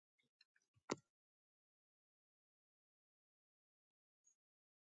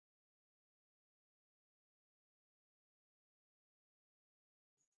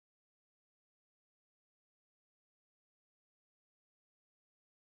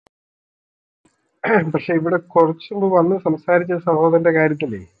 പക്ഷെ ഇവിടെ കുറച്ചു മുമ്പ് വന്ന് സംസാരിച്ച സഹോദരന്റെ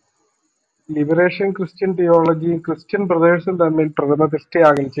കാര്യത്തിലേ ലിബറേഷൻ ക്രിസ്ത്യൻ തിയോളജിയും ക്രിസ്ത്യൻ ബ്രദേഴ്സും തമ്മിൽ പ്രഥമ ദൃഷ്ടി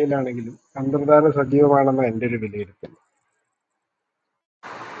അകൽച്ചയിലാണെങ്കിലും അന്തർധാര സജീവമാണെന്ന എൻ്റെ ഒരു വിലയിരുത്തൽ.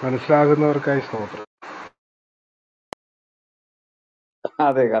 മനസ്സിലാകുന്നവർക്കായി സ്തോത്രം.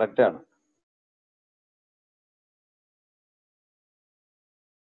 അതെ, കറക്റ്റാണ്.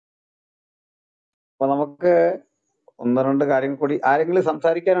 അപ്പൊ നമുക്ക് 1-2 കാര്യം കൂടി. ആരെങ്കിലും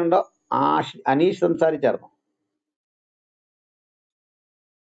സംസാരിക്കാനുണ്ടോ? അനീഷ് സംസാരിച്ചായിരുന്നോ?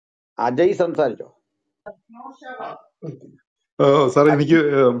 അജയ് സംസാരിച്ചോ? സാറേ, എനിക്ക്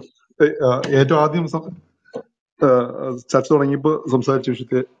ഏറ്റവും ആദ്യം ചർച്ച തുടങ്ങിയപ്പോൾ സംസാരിച്ച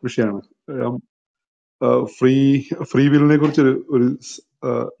വിഷയമാണ് ഫ്രീ വില്ലിനെ കുറിച്ച്. ഒരു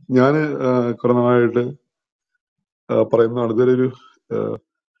ഞാന് കുറെ നാളായിട്ട് പറയുന്നതാണ്. ഇതൊരു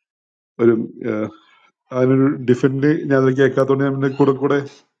അതിനൊരു ഡിഫൻഡ് ഞാൻ അതിൽ കേൾക്കാത്തതുകൊണ്ട് ഞാൻ പിന്നെ കൂടെ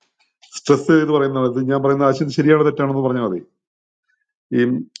സ്ട്രെസ് ചെയ്ത് പറയുന്നതാണ്. ഇത് ഞാൻ പറയുന്ന ആശയം ശരിയാണോ തെറ്റാണെന്ന് പറഞ്ഞാൽ മതി. ഈ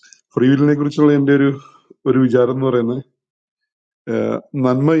ഫ്രീ വില്ലിനെ കുറിച്ചുള്ള എൻ്റെ ഒരു വിചാരം എന്ന് പറയുന്നത്,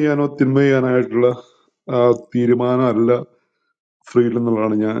 നന്മ ചെയ്യാനോ തിന്മ ചെയ്യാനായിട്ടുള്ള തീരുമാനം അല്ല ഫ്രീ വിൽ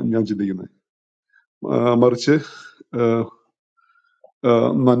എന്നുള്ളതാണ് ഞാൻ ചിന്തിക്കുന്നത്. മറിച്ച്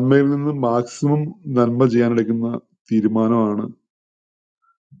നന്മയിൽ നിന്ന് മാക്സിമം നന്മ ചെയ്യാനെടുക്കുന്ന തീരുമാനമാണ്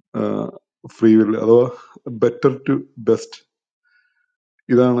ഫ്രീ വിൽ, അഥവാ ബെറ്റർ ടു ബെസ്റ്റ്.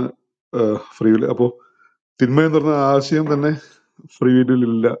 ഇതാണ് ഫ്രീ വിൽ. അപ്പോ തിന്മ എന്ന് പറഞ്ഞ ആശയം തന്നെ ഫ്രീ വില്ലിൽ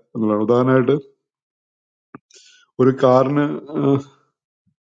ഇല്ല എന്നുള്ളതാണ്. ഉദാഹരണമായിട്ട് ഒരു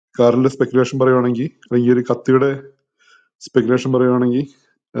കാറിന്റെ സ്പെക്കുലേഷൻ പറയുവാണെങ്കിൽ, അല്ലെങ്കിൽ ഒരു കത്തിയുടെ സ്പെക്കുലേഷൻ പറയുവാണെങ്കിൽ,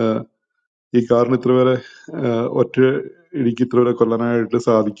 ഈ കാറിന് ഇത്ര വരെ ഒറ്റ ഇടിക്ക് ഇത്ര വരെ കൊല്ലാനായിട്ട്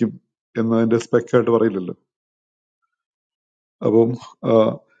സാധിക്കും എന്നതിന്റെ സ്പെക്കായിട്ട് പറയില്ലല്ലോ. അപ്പം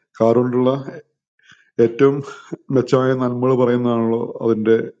കാർ കൊണ്ടുള്ള ഏറ്റവും മെച്ചമായ നന്മകൾ പറയുന്നതാണല്ലോ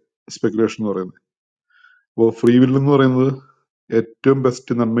അതിന്റെ സ്പെക്കുലേഷൻ എന്ന് പറയുന്നത്. അപ്പോൾ ഫ്രീ വിൽ എന്ന് പറയുന്നത് ഏറ്റവും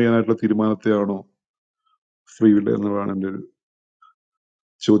ബെസ്റ്റ് നന്മ ചെയ്യാനായിട്ടുള്ള തീരുമാനത്തെയാണോ ഫ്രീ വിൽ എന്നുള്ളതാണ് എൻ്റെ ഒരു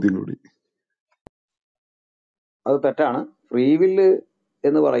ചോദ്യം കൂടി. അത് തെറ്റാണ്. ഫ്രീ വില്ല്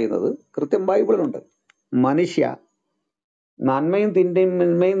എന്ന് പറയുന്നത് കൃത്യം ബൈബിളിലുണ്ട്. മനുഷ്യ നന്മയും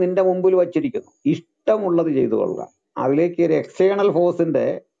തിന്മയും നിന്റെ മുമ്പിൽ വച്ചിരിക്കുന്നു, ഇഷ്ടമുള്ളത് ചെയ്തു കൊള്ളുക. അതിലേക്ക് ഒരു എക്സ്റ്റേണൽ ഫോഴ്സിന്റെ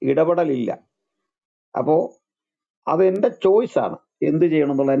ഇടപെടലില്ല. അപ്പോ അത് എൻ്റെ ചോയ്സാണ്, എന്ത്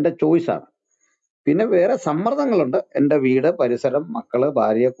ചെയ്യണം എന്നുള്ള എൻ്റെ ചോയ്സാണ്. പിന്നെ വേറെ സമ്മർദ്ദങ്ങളുണ്ട്. എൻ്റെ വീട്, പരിസരം, മക്കള്,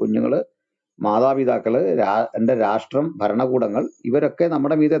 ഭാര്യ, കുഞ്ഞുങ്ങള്, മാതാപിതാക്കള്, എൻ്റെ രാഷ്ട്രം, ഭരണകൂടങ്ങൾ, ഇവരൊക്കെ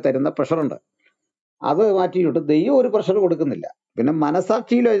നമ്മുടെ മീതെ തരുന്ന പ്രഷറുണ്ട്. അത് മാറ്റിയിട്ട് ദൈവം ഒരു പ്രഷർ കൊടുക്കുന്നില്ല. പിന്നെ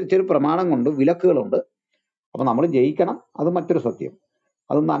മനസാക്ഷിയിൽ വെച്ചൊരു പ്രമാണം കൊണ്ട് വിലക്കുകളുണ്ട്. അപ്പൊ നമ്മൾ ജയിക്കണം, അത് മറ്റൊരു സത്യം.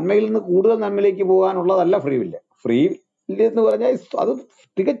 അത് നന്മയിൽ നിന്ന് കൂടുതൽ നന്മയിലേക്ക് പോകാനുള്ളതല്ല ഫ്രീ വില്ല്. ഫ്രീ വില്ല് എന്ന് പറഞ്ഞാൽ അത്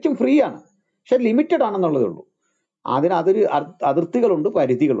തികച്ചും ഫ്രീ ആണ്, പക്ഷെ ലിമിറ്റഡ് ആണെന്നുള്ളതേ ഉള്ളൂ. അതിന് അതിർത്തികളുണ്ട്,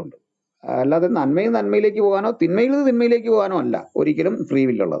 പരിധികളുണ്ട്. അല്ലാതെ നന്മയിൽ നന്മയിലേക്ക് പോകാനോ തിന്മയിൽ നിന്ന് തിന്മയിലേക്ക് പോകാനോ അല്ല ഒരിക്കലും ഫ്രീ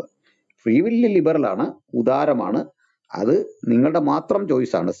വില്ലുള്ളത്. ഫ്രീ വില്ല് ലിബറലാണ്, ഉദാരമാണ്. അത് നിങ്ങളുടെ മാത്രം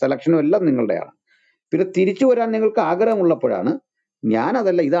ചോയ്സാണ്, സെലക്ഷനും എല്ലാം നിങ്ങളുടെയാണ്. പിന്നെ തിരിച്ചു വരാൻ നിങ്ങൾക്ക് ആഗ്രഹമുള്ളപ്പോഴാണ്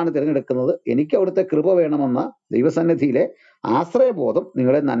ഞാനതല്ല ഇതാണ് തിരഞ്ഞെടുക്കുന്നത്, എനിക്ക് അവിടുത്തെ കൃപ വേണമെന്ന ദൈവസന്നിധിയിലെ ആശ്രയബോധം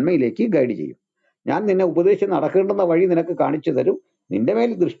നിങ്ങളെ നന്മയിലേക്ക് ഗൈഡ് ചെയ്യും. ഞാൻ നിന്നെ ഉപദേശിച്ച് നടക്കേണ്ടുന്ന വഴി നിനക്ക് കാണിച്ചു തരും, നിന്റെ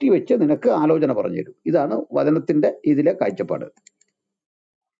മേൽ ദൃഷ്ടി വെച്ച് നിനക്ക് ആലോചന പറഞ്ഞു തരും. ഇതാണ് വചനത്തിന്റെ ഇതിലെ കാഴ്ചപ്പാട്.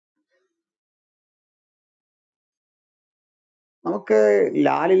 നമുക്ക്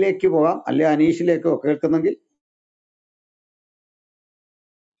ലാലിലേക്ക് പോകാം, അല്ലെ അനീഷിലേക്കോ കേൾക്കുന്നെങ്കിൽ.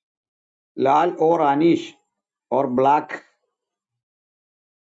 Lal or Aneesh or black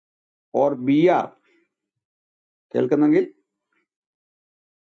or B R കേൾക്കുന്നെങ്കിൽ.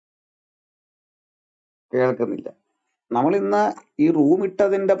 കേൾക്കുന്നില്ല. നമ്മൾ ഇന്ന് ഈ റൂം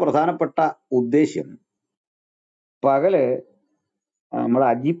ഇട്ടതിന്റെ പ്രധാനപ്പെട്ട ഉദ്ദേശ്യം, പകല് നമ്മുടെ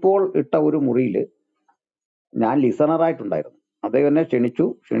അജിപ്പോൾ ഇട്ട ഒരു മുറിയിൽ ഞാൻ ലിസണറായിട്ടുണ്ടായിരുന്നു. അദ്ദേഹം എന്നെ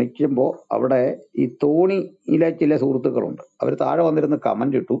ക്ഷണിക്കുമ്പോൾ അവിടെ ഈ തോണിയിലെ ചില സുഹൃത്തുക്കളുണ്ട്. അവർ താഴെ വന്നിരുന്ന്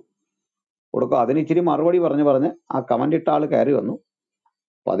കമന്റ് ഇട്ടു കൊടുക്കും. അതിന് ഇച്ചിരി മറുപടി പറഞ്ഞ് ആ കമന്റ് ഇട്ട ആൾ കയറി വന്നു.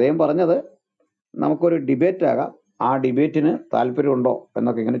 അപ്പൊ അദ്ദേഹം പറഞ്ഞത് നമുക്കൊരു ഡിബേറ്റ് ആകാം, ആ ഡിബേറ്റിന് താല്പര്യമുണ്ടോ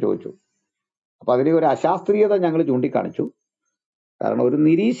എന്നൊക്കെ ഇങ്ങനെ ചോദിച്ചു. അപ്പൊ അതിൽ ഒരു അശാസ്ത്രീയത ഞങ്ങൾ ചൂണ്ടിക്കാണിച്ചു. കാരണം ഒരു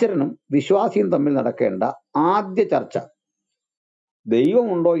നിരീശ്വരനും വിശ്വാസിയും തമ്മിൽ നടക്കേണ്ട ആദ്യ ചർച്ച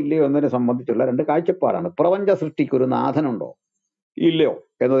ദൈവമുണ്ടോ ഇല്ലയോ എന്നതിനെ സംബന്ധിച്ചുള്ള രണ്ട് കാഴ്ചപ്പാടാണ്. പ്രപഞ്ച സൃഷ്ടിക്ക് ഒരു നാഥനുണ്ടോ ഇല്ലയോ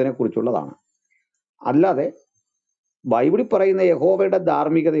എന്നതിനെ കുറിച്ചുള്ളതാണ്. അല്ലാതെ ബൈബിളിൽ പറയുന്ന യഹോവയുടെ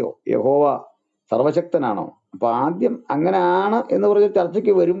ധാർമ്മികതയോ, യഹോവ സർവശക്തനാണോ, അപ്പൊ ആദ്യം അങ്ങനെയാണ് എന്ന് പറഞ്ഞ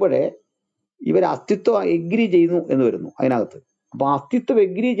ചർച്ചയ്ക്ക് വരുമ്പോഴേ ഇവർ അസ്തിത്വം എഗ്രി ചെയ്യുന്നു എന്ന് വരുന്നു അതിനകത്ത്. അപ്പൊ അസ്തിത്വം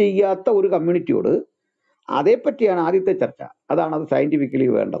എഗ്രി ചെയ്യാത്ത ഒരു കമ്മ്യൂണിറ്റിയോട് അതേപ്പറ്റിയാണ് ആദ്യത്തെ ചർച്ച. അതാണ് അത് സയന്റിഫിക്കലി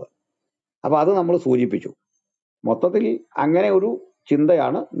വേണ്ടത്. അപ്പൊ അത് നമ്മൾ സൂചിപ്പിച്ചു. മൊത്തത്തിൽ അങ്ങനെ ഒരു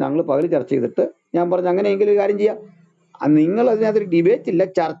ചിന്തയാണ് ഞങ്ങൾ പകൽ ചർച്ച ചെയ്തിട്ട് ഞാൻ പറഞ്ഞു, അങ്ങനെയെങ്കിലും ഒരു കാര്യം ചെയ്യാം, നിങ്ങൾ അതിനകത്ത് ഡിബേറ്റ് ഇല്ല,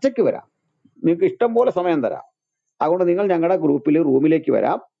 ചർച്ചയ്ക്ക് വരാം, നിങ്ങൾക്ക് ഇഷ്ടം പോലെ സമയം തരാം. അതുകൊണ്ട് നിങ്ങൾ ഞങ്ങളുടെ റൂമിലേക്ക്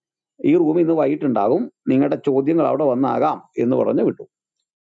വരാം, ഈ റൂം ഇന്ന് വൈകിട്ടുണ്ടാകും, നിങ്ങളുടെ ചോദ്യങ്ങൾ അവിടെ വന്നാകാം എന്ന് പറഞ്ഞ് വിട്ടു.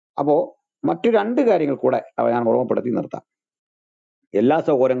 അപ്പോ മറ്റു രണ്ട് കാര്യങ്ങൾ കൂടെ ഞാൻ ഓർമ്മപ്പെടുത്തി നിർത്താം. എല്ലാ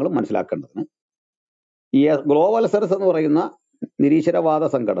സഹോദരങ്ങളും മനസ്സിലാക്കേണ്ടതിന്, ഈ ഗ്ലോബൽ സെർച്ച് എന്ന് പറയുന്ന നിരീശ്വരവാദ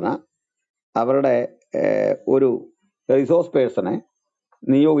സംഘടന അവരുടെ ഒരു റിസോഴ്സ് പേഴ്സണെ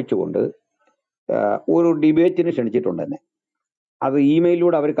നിയോഗിച്ചുകൊണ്ട് ഒരു ഡിബേറ്റിന് ക്ഷണിച്ചിട്ടുണ്ട് എന്നെ. അത്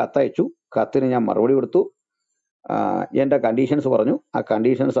ഇമെയിലിലൂടെ അവർ കത്തയച്ചു. കത്തിന് ഞാൻ മറുപടി കൊടുത്തു. എൻ്റെ കണ്ടീഷൻസ് പറഞ്ഞു. ആ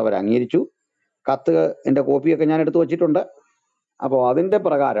കണ്ടീഷൻസ് അവർ അംഗീകരിച്ചു. കത്ത് എൻ്റെ കോപ്പിയൊക്കെ ഞാൻ എടുത്തു വച്ചിട്ടുണ്ട്. അപ്പോൾ അതിൻ്റെ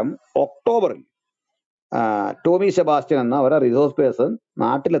പ്രകാരം ഒക്ടോബറിൽ ടോമി സെബാസ്റ്റ്യൻ എന്ന അവരുടെ റിസോഴ്സ് പേഴ്സൺ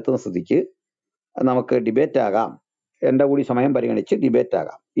നാട്ടിലെത്തുന്ന സ്ഥിതിക്ക് നമുക്ക് ഡിബേറ്റ് ആകാം, എൻ്റെ കൂടി സമയം പരിഗണിച്ച് ഡിബേറ്റ്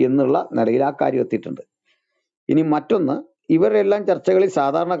ആകാം എന്നുള്ള നിലയിൽ ആ കാര്യം എത്തിയിട്ടുണ്ട്. ഇനി മറ്റൊന്ന്, ഇവരെല്ലാം ചർച്ചകളിൽ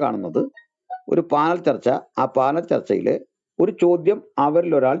സാധാരണ കാണുന്നത് ഒരു പാനൽ ചർച്ച. ആ പാനൽ ചർച്ചയിൽ ഒരു ചോദ്യം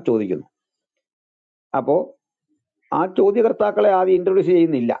അവരിൽ ഒരാൾ ചോദിക്കുന്നു. അപ്പോ ആ ചോദ്യകർത്താക്കളെ ആദ്യം ഇൻട്രൊഡ്യൂസ്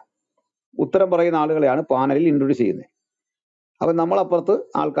ചെയ്യുന്നില്ല, ഉത്തരം പറയുന്ന ആളുകളെയാണ് പാനലിൽ ഇൻട്രൊഡ്യൂസ് ചെയ്യുന്നത്. അപ്പൊ നമ്മളപ്പുറത്ത്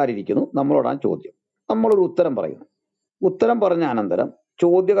ആൾക്കാരിയ്ക്കുന്നു, നമ്മളോടാണ് ചോദ്യം, നമ്മളൊരു ഉത്തരം പറയുന്നു. ഉത്തരം പറഞ്ഞ അനന്തരം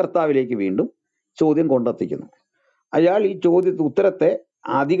ചോദ്യകർത്താവിലേക്ക് വീണ്ടും ചോദ്യം കൊണ്ടെത്തിക്കുന്നു. അയാൾ ഈ ഉത്തരത്തെ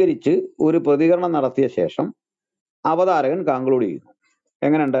അധികരിച്ച് ഒരു പ്രതികരണം നടത്തിയ ശേഷം അവതാരകൻ കൺക്ലൂഡ് ചെയ്യുന്നു.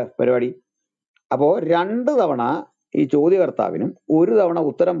 എങ്ങനെയുണ്ട് പരിപാടി? അപ്പോ 2 തവണ ഈ ചോദ്യകർത്താവിനും 1 തവണ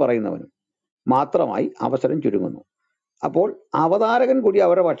ഉത്തരം പറയുന്നവനും മാത്രമായി അവസരം ചുരുങ്ങുന്നു. അപ്പോൾ അവതാരകൻ കൂടി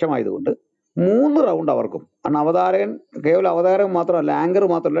അവരുടെ പക്ഷമായതുകൊണ്ട് 3 റൗണ്ട് അവർക്കും. കാരണം അവതാരകൻ കേവലം അവതാരകൻ മാത്രമല്ല, ആങ്കർ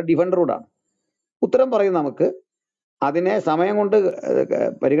മാത്രമല്ല, ഡിഫൻഡറോടാണ്. ഉത്തരം പറയും നമുക്ക് അതിനെ സമയം കൊണ്ട്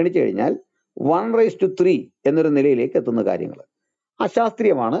പരിഗണിച്ചു കഴിഞ്ഞാൽ 1:3 എന്നൊരു നിലയിലേക്ക് എത്തുന്ന കാര്യങ്ങൾ.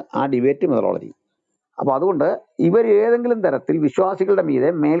 അശാസ്ത്രീയമാണ് ആ ഡിബേറ്റ് മെത്തഡോളജി. അപ്പൊ അതുകൊണ്ട് ഇവർ ഏതെങ്കിലും തരത്തിൽ വിശ്വാസികളുടെ മീതെ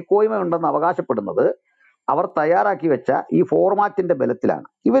മേൽക്കോയ്മ ഉണ്ടെന്ന് അവകാശപ്പെടുന്നത് അവർ തയ്യാറാക്കി വെച്ച ഈ ഫോർമാറ്റിന്റെ ബലത്തിലാണ്.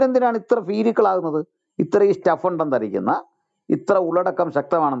 ഇവരെന്തിനാണ് ഇത്ര ഫീരിക്കളാകുന്നത്? ഇത്രയും സ്റ്റഫ് ഉണ്ടെന്ന് ധരിക്കുന്ന, ഇത്ര ഉള്ളടക്കം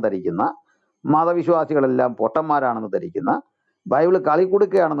ശക്തമാണെന്ന് ധരിക്കുന്ന, മതവിശ്വാസികളെല്ലാം പൊട്ടന്മാരാണെന്ന് ധരിക്കുന്ന, ബൈബിള്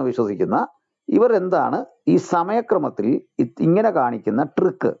കളിക്കുടുക്കയാണെന്ന് വിശ്വസിക്കുന്ന ഇവർ എന്താണ് ഈ സമയക്രമത്തിൽ ഇങ്ങനെ കാണിക്കുന്ന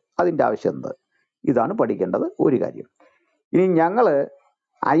ട്രിക്ക്? അതിന്റെ ആവശ്യം എന്ത്? ഇതാണ് പഠിക്കേണ്ടത് ഒരു കാര്യം. ഇനി ഞങ്ങൾ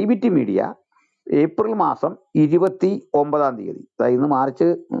IBT മീഡിയ ഏപ്രിൽ മാസം 29 അതായത് ഇന്ന് മാർച്ച്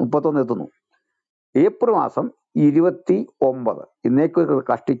 31 എത്തുന്നു. ഏപ്രിൽ മാസം 29 ഇന്നേക്ക്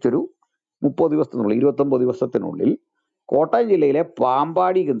കഷ്ടിച്ചൊരു 30 ദിവസത്തിനുള്ളിൽ 29 ദിവസത്തിനുള്ളിൽ കോട്ടയം ജില്ലയിലെ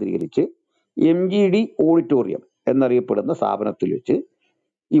പാമ്പാടി കേന്ദ്രീകരിച്ച് MGD ഓഡിറ്റോറിയം എന്നറിയപ്പെടുന്ന സ്ഥാപനത്തിൽ വെച്ച്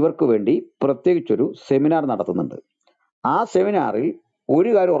ഇവർക്ക് വേണ്ടി പ്രത്യേകിച്ചൊരു സെമിനാർ നടത്തുന്നുണ്ട്. ആ സെമിനാറിൽ ഒരു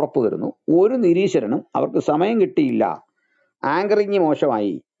കാര്യം ഉറപ്പു തരുന്നു, ഒരു നിരീശ്വരനും അവർക്ക് സമയം കിട്ടിയില്ല, ആങ്കറിങ്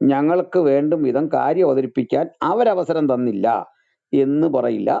മോശമായി, ഞങ്ങൾക്ക് വേണ്ടും വിധം കാര്യം അവതരിപ്പിക്കാൻ അവരവസരം തന്നില്ല എന്ന്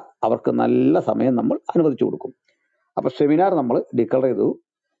പറയില്ല. അവർക്ക് നല്ല സമയം നമ്മൾ അനുവദിച്ചു കൊടുക്കും. അപ്പൊ സെമിനാർ നമ്മൾ ഡിക്ലെയർ ചെയ്തു.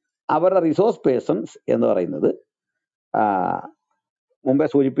 അവരുടെ റിസോഴ്സ് പേഴ്സൺസ് എന്ന് പറയുന്നത് മുമ്പേ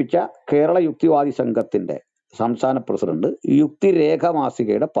സൂചിപ്പിച്ച കേരള യുക്തിവാദി സംഘത്തിന്റെ സംസ്ഥാന പ്രസിഡന്റ്, യുക്തിരേഖ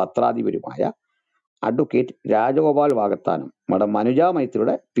മാസികയുടെ പത്രാധിപരുമായ അഡ്വക്കേറ്റ് രാജഗോപാൽ വാകത്താനം, madam മനുജ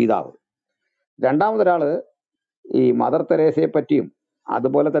മൈത്രിയുടെ പിതാവ്. രണ്ടാമതൊരാള് ഈ മദർ തെരേസയെ പറ്റിയും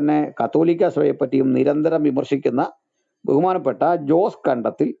അതുപോലെ തന്നെ കത്തോലിക്ക സഭയെ പറ്റിയും നിരന്തരം വിമർശിക്കുന്ന ബഹുമാനപ്പെട്ട ജോസ്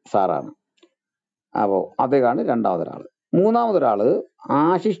കണ്ടത്തിൽ സാറാണ്. അപ്പോൾ അദ്ദേഹമാണ് രണ്ടാമതൊരാള്. മൂന്നാമതൊരാള്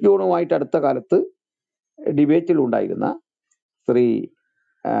ആശിഷ് ജോണുമായിട്ട് അടുത്ത കാലത്ത് ഡിബേറ്റിൽ ഉണ്ടായിരുന്ന ശ്രീ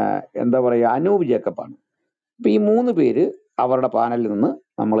എന്താ പറയുക അനൂപ് ജേക്കബാണ്. അപ്പൊ ഈ 3 പേര് അവരുടെ പാനലിൽ നിന്ന്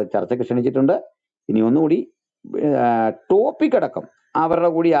നമ്മൾ ചർച്ചയ്ക്ക് ക്ഷണിച്ചിട്ടുണ്ട്. ഇനി ഒന്നുകൂടി ടോപ്പിക് അടക്കം അവരുടെ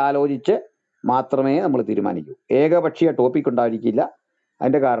കൂടി ആലോചിച്ച് മാത്രമേ നമ്മൾ തീരുമാനിക്കൂ. ഏകപക്ഷീയ ടോപ്പിക് ഉണ്ടായിരിക്കില്ല.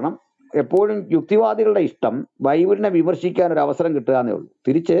 അതിന്റെ കാരണം എപ്പോഴും യുക്തിവാദികളുടെ ഇഷ്ടം ബൈബിളിനെ വിമർശിക്കാൻ ഒരു അവസരം കിട്ടുക എന്നേ ഉള്ളൂ.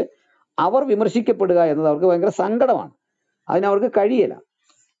 തിരിച്ച് അവർ വിമർശിക്കപ്പെടുക എന്നത് അവർക്ക് ഭയങ്കര സങ്കടമാണ്. അതിനവർക്ക് കഴിയില്ല.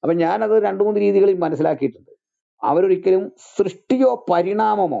 അപ്പൊ ഞാനത് 2-3 രീതികളിൽ മനസ്സിലാക്കിയിട്ടുണ്ട്. അവരൊരിക്കലും സൃഷ്ടിയോ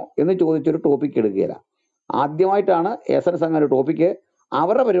പരിണാമമോ എന്ന് ചോദിച്ചൊരു ടോപ്പിക് എടുക്കുകയില്ല. ആദ്യമായിട്ടാണ് എസൻസ് അങ്ങനെ ഒരു ടോപ്പിക്ക്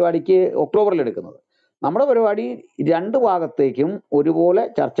അവരുടെ പരിപാടിക്ക് ഒക്ടോബറിൽ എടുക്കുന്നത്. നമ്മുടെ പരിപാടി 2 ഭാഗത്തേക്കും ഒരുപോലെ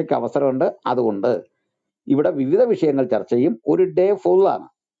ചർച്ചയ്ക്ക് അവസരമുണ്ട്. അതുകൊണ്ട് ഇവിടെ വിവിധ വിഷയങ്ങൾ ചർച്ച ചെയ്യും. ഒരു ഡേ ഫുള്ളാണ്.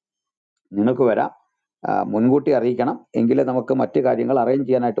 നിങ്ങൾക്ക് വരാം, മുൻകൂട്ടി അറിയിക്കണം, എങ്കിലേ നമുക്ക് മറ്റു കാര്യങ്ങൾ അറേഞ്ച്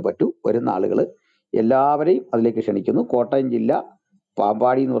ചെയ്യാനായിട്ട് പറ്റൂ. വരുന്ന ആളുകൾ എല്ലാവരെയും അതിലേക്ക് ക്ഷണിക്കുന്നു. കോട്ടയം ജില്ല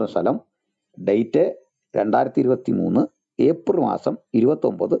പാമ്പാടി എന്ന് പറയുന്ന സ്ഥലം. ഡേറ്റ് 2023 ഏപ്രിൽ മാസം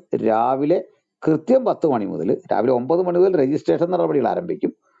 29 രാവിലെ കൃത്യം 10 മണി മുതൽ, രാവിലെ 9 മണി മുതൽ രജിസ്ട്രേഷൻ നടപടികൾ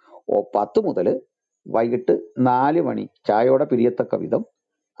ആരംഭിക്കും. 10 മുതൽ വൈകിട്ട് 4 മണി ചായയോടെ പിരിയത്തക്ക വിധം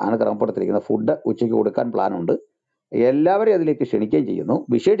ആണ് ക്രമപ്പെടുത്തിയിരിക്കുന്നത്. ഫുഡ് ഉച്ചയ്ക്ക് കൊടുക്കാൻ പ്ലാനുണ്ട്. എല്ലാവരെയും അതിലേക്ക് ക്ഷണിക്കുകയും ചെയ്യുന്നു.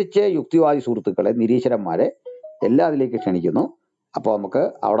 വിശേഷിച്ച് യുക്തിവാദി സുഹൃത്തുക്കളെ, നിരീശ്വരന്മാരെ എല്ലാം അതിലേക്ക് ക്ഷണിക്കുന്നു. അപ്പോൾ നമുക്ക്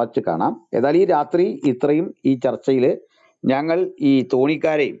അവിടെ വെച്ച് കാണാം. ഏതായാലും ഈ രാത്രി ഇത്രയും ഈ ചർച്ചയിൽ ഞങ്ങൾ ഈ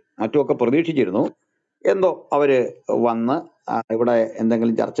തോണിക്കാരെയും മറ്റുമൊക്കെ പ്രതീക്ഷിച്ചിരുന്നു. എന്തോ അവര് വന്ന് ഇവിടെ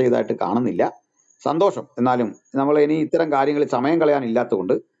എന്തെങ്കിലും ചർച്ച ചെയ്തതായിട്ട് കാണുന്നില്ല. സന്തോഷം. എന്നാലും നമ്മൾ ഇനി ഇത്തരം കാര്യങ്ങളിൽ സമയം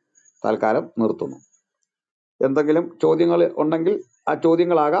കളയാനില്ലാത്തതുകൊണ്ട് തൽക്കാലം നിർത്തുന്നു. എന്തെങ്കിലും ചോദ്യങ്ങൾ ഉണ്ടെങ്കിൽ ആ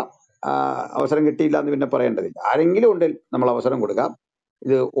ചോദ്യങ്ങളാകാം. അവസരം കിട്ടിയില്ല എന്ന് പിന്നെ പറയേണ്ടതില്ല. ആരെങ്കിലും ഉണ്ടെങ്കിൽ നമ്മൾ അവസരം കൊടുക്കാം.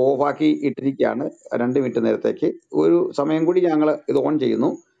 ഇത് ഓഫാക്കി ഇട്ടിരിക്കുകയാണ് 2 മിനിറ്റ് നേരത്തേക്ക്. ഒരു സമയം കൂടി ഞങ്ങൾ ഇത് ഓൺ ചെയ്യുന്നു.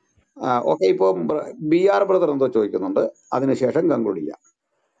 ഓക്കെ. ഇപ്പോൾ BR ബ്രദർ എന്തോ ചോദിക്കുന്നുണ്ട്, അതിനുശേഷം കൺക്ലൂഡ് ചെയ്യാം.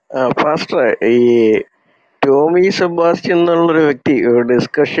 ഫാസ്റ്റർ, ഈ ടോമി സെബാസ്റ്റ്യൻ എന്നുള്ളൊരു വ്യക്തി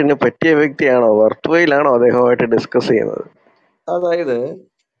ഡിസ്കഷന് പറ്റിയ വ്യക്തിയാണോ? വർത്തുവയിലാണോ അദ്ദേഹമായിട്ട് ഡിസ്കസ് ചെയ്യുന്നത്? അതായത്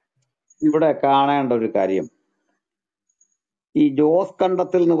ഇവിടെ കാണേണ്ട ഒരു കാര്യം, ഈ ജോസ്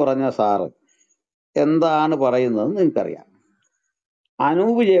കണ്ടത്തിൽ എന്ന് പറഞ്ഞ സാറ് എന്താണ് പറയുന്നത് നിങ്ങൾക്കറിയാം.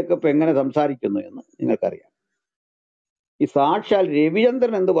 അനൂപ് ജേക്കബ് എങ്ങനെ സംസാരിക്കുന്നു എന്ന് നിങ്ങൾക്കറിയാം. ഈ സാക്ഷാൽ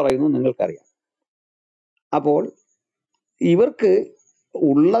രവിചന്ദ്രൻ എന്ത് പറയുന്നു നിങ്ങൾക്കറിയാം. അപ്പോൾ ഇവർക്ക്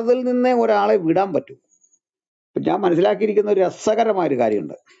ഉള്ളതിൽ നിന്നേ ഒരാളെ വിടാൻ പറ്റൂ. ഞാൻ മനസ്സിലാക്കിയിരിക്കുന്ന ഒരു രസകരമായൊരു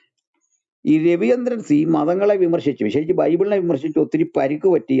കാര്യമുണ്ട്. ഈ രവിചന്ദ്രൻ മതങ്ങളെ വിമർശിച്ചു, വിശേഷിച്ച് ബൈബിളിനെ വിമർശിച്ച് ഒത്തിരി പരിക്ക്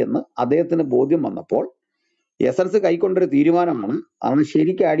പറ്റി എന്ന് അദ്ദേഹത്തിന് ബോധ്യം വന്നപ്പോൾ എസൻസ് കൈക്കൊണ്ടൊരു തീരുമാനമാണ്, അന്ന്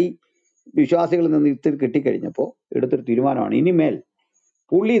ശരിക്കടി വിശ്വാസികളിൽ നിന്ന് ഇത്തിരി കിട്ടിക്കഴിഞ്ഞപ്പോൾ എടുത്തൊരു തീരുമാനമാണ്, ഇനിമേൽ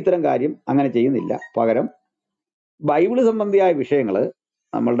പുള്ളി ഇത്തരം കാര്യം അങ്ങനെ ചെയ്യുന്നില്ല. പകരം ബൈബിള് സംബന്ധിയായ വിഷയങ്ങൾ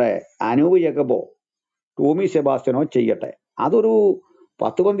നമ്മളുടെ അനൂപ് ജേക്കബോ ടോമി സെബാസ്റ്റ്യനോ ചെയ്യട്ടെ. അതൊരു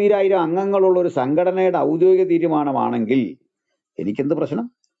 10-12 അംഗങ്ങളുള്ള ഒരു സംഘടനയുടെ ഔദ്യോഗിക തീരുമാനമാണെങ്കിൽ എനിക്കെന്ത് പ്രശ്നം?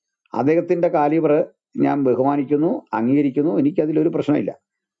 അദ്ദേഹത്തിന്റെ കാലിബർ ഞാൻ ബഹുമാനിക്കുന്നു, അംഗീകരിക്കുന്നു. എനിക്കതിലൊരു പ്രശ്നമില്ല.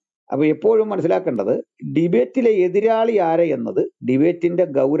 അപ്പൊ എപ്പോഴും മനസ്സിലാക്കേണ്ടത്, ഡിബേറ്റിലെ എതിരാളി ആരെ എന്നത് ഡിബേറ്റിന്റെ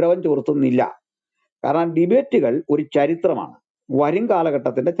ഗൗരവം ചോർത്തുന്നില്ല. കാരണം ഡിബേറ്റുകൾ ഒരു ചരിത്രമാണ്, വരും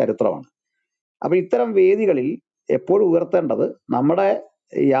കാലഘട്ടത്തിന്റെ ചരിത്രമാണ്. അപ്പൊ ഇത്തരം വേദികളിൽ എപ്പോഴും ഉയർത്തേണ്ടത് നമ്മുടെ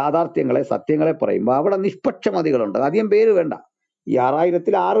യാഥാർത്ഥ്യങ്ങളെ, സത്യങ്ങളെ പറയുമ്പോൾ അവിടെ നിഷ്പക്ഷമതികളുണ്ട്. അധികം പേര് വേണ്ട, ഈ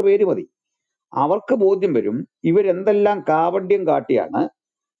 6000-ൽ 6 പേര് മതി. അവർക്ക് ബോധ്യം വരും ഇവരെന്തെല്ലാം കാപട്യം കാട്ടിയാണ്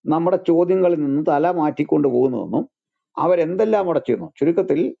നമ്മുടെ ചോദ്യങ്ങളിൽ നിന്ന് തല മാറ്റിക്കൊണ്ട് പോകുന്നതെന്നും അവരെന്തെല്ലാം അവിടെ ചെയ്യുന്നു.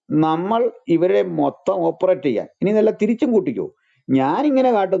 ചുരുക്കത്തിൽ നമ്മൾ ഇവരെ മൊത്തം ഓപ്പറേറ്റ് ചെയ്യാൻ, ഇനി നല്ല തിരിച്ചും കൂട്ടിക്കോ, ഞാനിങ്ങനെ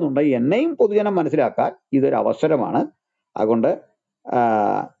കാട്ടുന്നുണ്ട്, എന്നെയും പൊതുജനം മനസ്സിലാക്കാൻ ഇതൊരു അവസരമാണ്. അതുകൊണ്ട്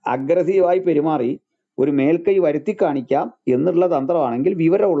അഗ്രസീവായി പെരുമാറി ഒരു മേൽക്കൈ വരുത്തി കാണിക്കാം എന്നുള്ള തന്ത്രമാണെങ്കിൽ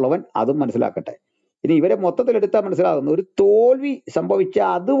വിവരമുള്ളവൻ അതും മനസ്സിലാക്കട്ടെ. ഇനി ഇവരെ മൊത്തത്തിലെടുത്താൽ മനസ്സിലാകുന്ന ഒരു തോൽവി സംഭവിച്ച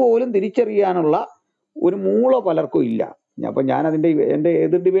അതുപോലും തിരിച്ചറിയാനുള്ള ഒരു മൂള പലർക്കും ഇല്ല. അപ്പൊ ഞാൻ എൻ്റെ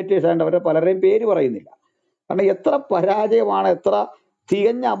എതിർ ഡിബേറ്റേഴ്സ് ആയതുകൊണ്ട് അവരുടെ പലരുടെയും പേര് പറയുന്നില്ല. കാരണം എത്ര പരാജയമാണ്, എത്ര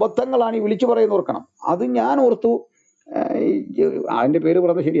തികഞ്ഞ അബദ്ധങ്ങളാണ് ഈ വിളിച്ചു പറയുന്ന ഓർക്കണം. അത് ഞാൻ ഓർത്തു. അതിന്റെ പേര്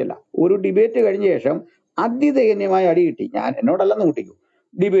പറഞ്ഞത് ശരിയല്ല. ഒരു ഡിബേറ്റ് കഴിഞ്ഞ ശേഷം അതിദയനീയമായ അടി കിട്ടി. എന്നോടല്ലെന്ന് കൂട്ടിക്കൂ.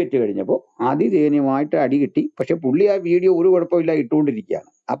 ഡിബേറ്റ് കഴിഞ്ഞപ്പോൾ അതിദയനീയമായിട്ട് അടി കിട്ടി. പക്ഷെ പുള്ളി ആ വീഡിയോ ഒരു കുഴപ്പമില്ല ഇട്ടുകൊണ്ടിരിക്കുകയാണ്.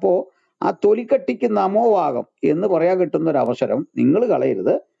 അപ്പോ ആ തൊലിക്കട്ടിക്ക് നമോവാകം എന്ന് പറയാൻ കിട്ടുന്ന ഒരു അവസരം നിങ്ങൾ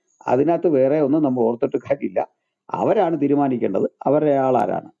കളയരുത്. അതിനകത്ത് വേറെ ഒന്നും നമ്മൾ ഓർത്തിട്ട് കാര്യമില്ല. അവരാണ് തീരുമാനിക്കേണ്ടത് അവരുടെ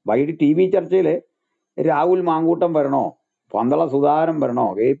ആളാരാണ്. വൈകിട്ട് ടി വി ചർച്ചയിൽ രാഹുൽ മാങ്കൂട്ടം വരണോ, പന്തള സുധാകരൻ വരണോ,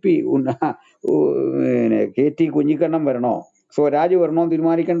 KT കുഞ്ഞിക്കണ്ണൻ വരണോ, സ്വരാജ് വരണോ എന്ന്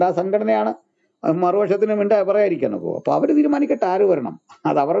തീരുമാനിക്കേണ്ട ആ സംഘടനയാണ്. മറുവശത്തിന് വേണ്ട പറയാതിരിക്കണം. അപ്പൊ അവര് തീരുമാനിക്കട്ടെ ആര് വരണം.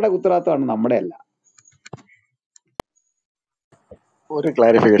 അത് അവരുടെ ഉത്തരവാദിത്തമാണ്, നമ്മുടെ അല്ല. ഒരു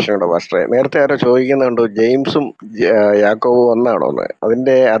ക്ലാരിഫിക്കേഷൻ ഉണ്ട് മാസ്റ്ററെ. നേരത്തെ ആരോ ചോദിക്കുന്നുണ്ടോ ജെയിംസും യാക്കോബും ഒന്നാണോ എന്ന്.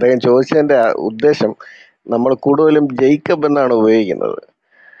 അദ്ദേഹം ചോദിച്ചതിന്റെ ഉദ്ദേശം നമ്മൾ കൂടുതലും ജേക്കബ് എന്നാണ് ഉപയോഗിക്കുന്നത്.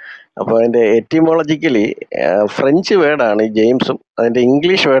 അപ്പോൾ അതിന്റെ എറ്റിമോളജിക്കലി ഫ്രഞ്ച് വേർഡാണ് ജെയിംസും, അതിന്റെ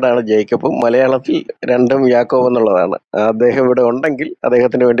ഇംഗ്ലീഷ് വേർഡാണ് ജേക്കബും. മലയാളത്തിൽ രണ്ടും യാക്കോബ് എന്നുള്ളതാണ്. അദ്ദേഹം ഇവിടെ ഉണ്ടെങ്കിൽ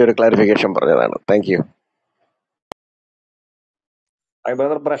അദ്ദേഹത്തിന് വേണ്ടി ഒരു ക്ലാരിഫിക്കേഷൻ പറഞ്ഞതാണ്. Thank you.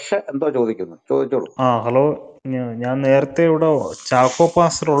 ബ്രദർ ബ്രഷ് എന്തോ ചോദിക്കുന്നു, ചോദിച്ചോളൂ. ഹലോ. ഞാൻ നേരത്തെ ഇവിടെ ചാക്കോ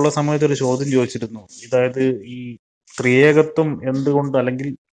പാസ്റ്റർ ഉള്ള സമയത്ത് ഒരു ചോദ്യം ചോദിച്ചിരുന്നു. അതായത് ഈ ത്രിയേകത്വം എന്തുകൊണ്ട്, അല്ലെങ്കിൽ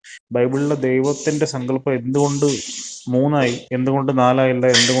ബൈബിളിലെ ദൈവത്തിന്റെ സങ്കല്പം എന്തുകൊണ്ട് 3 എന്തുകൊണ്ട്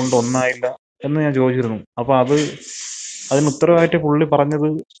 4 എന്തുകൊണ്ട് 1 എന്ന് ഞാൻ ചോദിച്ചിരുന്നു. അപ്പൊ അതിന് ഉത്തരവായിട്ട് പുള്ളി പറഞ്ഞത്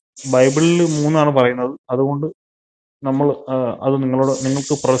ബൈബിളിൽ 3 പറയുന്നത്, അതുകൊണ്ട് നമ്മൾ അത്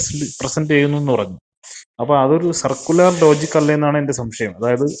നിങ്ങൾക്ക് പ്രസന്റ് ചെയ്യുന്നു എന്ന് പറഞ്ഞു. അപ്പൊ അതൊരു സർക്കുലർ ലോജിക് അല്ല എന്നാണ് എന്റെ സംശയം.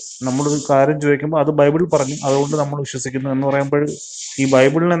 അതായത് നമ്മളൊരു കാര്യം ചോദിക്കുമ്പോൾ അത് ബൈബിളിൽ പറഞ്ഞു, അതുകൊണ്ട് നമ്മൾ വിശ്വസിക്കുന്നു എന്ന് പറയുമ്പോൾ ഈ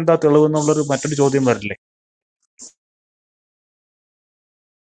ബൈബിളിന് എന്താ തെളിവ് എന്നുള്ളൊരു മറ്റൊരു ചോദ്യം വരില്ലേ?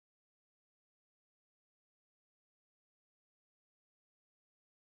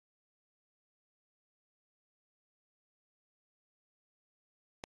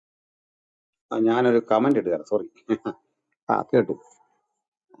 ഞാനൊരു കമന്റ് ഇടുകയാണ്, സോറി. കേട്ടു.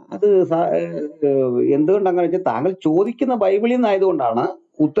 അത് എന്തുകൊണ്ട് അങ്ങനെ വെച്ചാൽ താങ്കൾ ചോദിക്കുന്ന ബൈബിളിൽ നിന്നായതുകൊണ്ടാണ്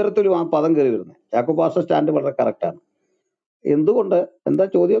ഉത്തരത്തിലും ആ പദം കയറി വരുന്നത്. യാക്കോബ് പാസ്റ്റർ സ്റ്റാൻഡ് വളരെ കറക്റ്റാണ്. എന്തുകൊണ്ട്, എന്താ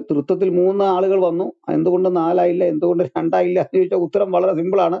ചോദ്യം? തൃത്വത്തിൽ 3 ആളുകൾ വന്നു, എന്തുകൊണ്ട് 4 എന്തുകൊണ്ട് 2 എന്ന് ചോദിച്ചാൽ ഉത്തരം വളരെ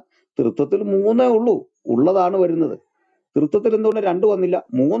സിമ്പിളാണ്. തൃത്വത്തിൽ 3 ഉള്ളൂ, ഉള്ളതാണ് വരുന്നത്. തൃത്വത്തിൽ എന്തുകൊണ്ട് 2 വന്നില്ല?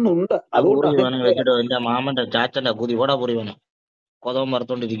 3 ഉണ്ട്, അതുകൊണ്ടാണ്. വേണമെങ്കിൽ വെച്ചിട്ടോ എന്റെ മാമന്റെ ചാച്ചന്റെ പുതി ഓടാ പൂറി വേണം കൊതവും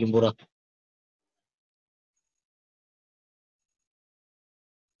വറുത്തോണ്ടിരിക്കും പൂറ.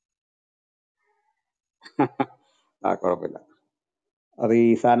 കുഴപ്പമില്ല. അത് ഈ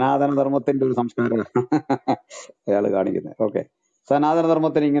സനാതന ധർമ്മത്തിന്റെ ഒരു സംസ്കാരം അയാൾ കാണിക്കുന്നത്. ഓക്കെ, സനാതന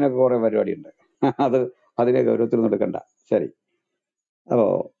ധർമ്മത്തിന് ഇങ്ങനെയൊക്കെ കുറെ പരിപാടിയുണ്ട്. അതിനെ ഗൗരവത്തിൽ എടുക്കണ്ട. ശരി, അപ്പോ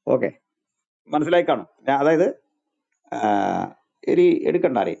ഓക്കെ, മനസ്സിലായി കാണും. അതായത് ഇനി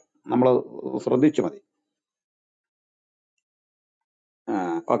എടുക്കണ്ടാരേ, നമ്മൾ ശ്രദ്ധിച്ചു മതി.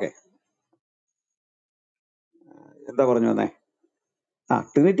 ഓക്കെ, എന്താ പറഞ്ഞു വന്നേ?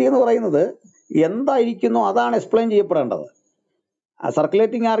 ട്രിനിറ്റി എന്ന് പറയുന്നത് എന്തായിരിക്കുന്നു അതാണ് എക്സ്പ്ലെയിൻ ചെയ്യപ്പെടേണ്ടത്.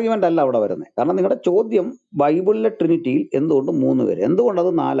 സർക്കുലേറ്റിംഗ് ആർഗ്യുമെന്റ് അല്ല അവിടെ വരുന്നത്. കാരണം നിങ്ങളുടെ ചോദ്യം ബൈബിളിലെ ട്രിനിറ്റിയിൽ എന്തുകൊണ്ട് 3 പേര്, എന്തുകൊണ്ടത്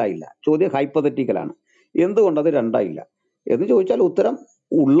 4 ചോദ്യം ഹൈപ്പത്തറ്റിക്കലാണ്. എന്തുകൊണ്ടത് 2 എന്ന് ചോദിച്ചാൽ ഉത്തരം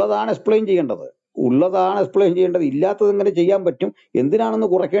ഉള്ളതാണ് എക്സ്പ്ലെയിൻ ചെയ്യേണ്ടത്. ഉള്ളതാണ് എക്സ്പ്ലെയിൻ ചെയ്യേണ്ടത്. ഇല്ലാത്തത് എങ്ങനെ ചെയ്യാൻ പറ്റും? എന്തിനാണെന്ന്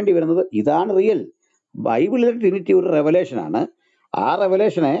കുറയ്ക്കേണ്ടി വരുന്നത്? ഇതാണ് റിയൽ. ബൈബിളിലെ ട്രിനിറ്റി ഒരു റെവലേഷനാണ്. ആ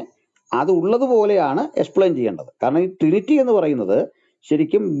റെവലേഷനെ അത് ഉള്ളതുപോലെയാണ് എക്സ്പ്ലെയിൻ ചെയ്യേണ്ടത്. കാരണം ഈ ട്രിനിറ്റി എന്ന് പറയുന്നത്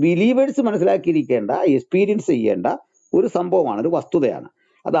ശരിക്കും ബിലീവേഴ്സ് മനസ്സിലാക്കിയിരിക്കേണ്ട, എക്സ്പീരിയൻസ് ചെയ്യേണ്ട ഒരു സംഭവമാണ്, ഒരു വസ്തുതയാണ്.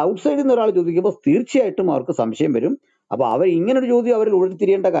 അത് ഔട്ട്സൈഡിൽ നിന്ന് ഒരാൾ ചോദിക്കുമ്പോൾ തീർച്ചയായിട്ടും അവർക്ക് സംശയം വരും. അപ്പൊ അവർ ഇങ്ങനൊരു ചോദ്യം അവരിൽ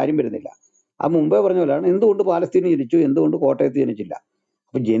ഉഴത്തിരിയേണ്ട കാര്യം വരുന്നില്ല. ആ മുമ്പേ പറഞ്ഞ പോലെയാണ്, എന്തുകൊണ്ട് പാലസ്തീനിൽ ജനിച്ചു, എന്തുകൊണ്ട് കോട്ടയത്ത് ജനിച്ചില്ല?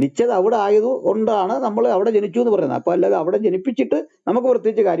 അപ്പൊ ജനിച്ചത് അവിടെ ആയതുകൊണ്ടാണ് നമ്മൾ അവിടെ ജനിച്ചു എന്ന് പറയുന്നത്. അപ്പൊ അല്ലാതെ അവിടെ ജനിപ്പിച്ചിട്ട് നമുക്ക്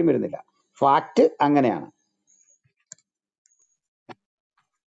പ്രത്യേകിച്ച് കാര്യം വരുന്നില്ല. ഫാക്ട് അങ്ങനെയാണ്.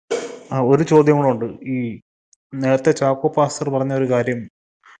 ഒരു ചോദ്യം കൂടെ ഉണ്ട്. ഈ നേരത്തെ ചാക്കോ പാസ്റ്റർ പറഞ്ഞ ഒരു കാര്യം,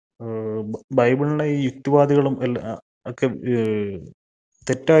 ബൈബിളിലെ ഈ യുക്തിവാദികളും ഒക്കെ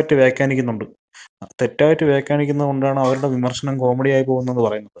തെറ്റായിട്ട് വ്യാഖ്യാനിക്കുന്നുണ്ട്. തെറ്റായിട്ട് വ്യാഖ്യാനിക്കുന്നത് കൊണ്ടാണ് അവരുടെ വിമർശനം കോമഡിയായി പോകുന്നത്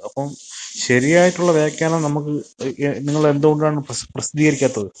പറയുന്നത്. അപ്പം ശരിയായിട്ടുള്ള വ്യാഖ്യാനം നമുക്ക് നിങ്ങൾ എന്തുകൊണ്ടാണ്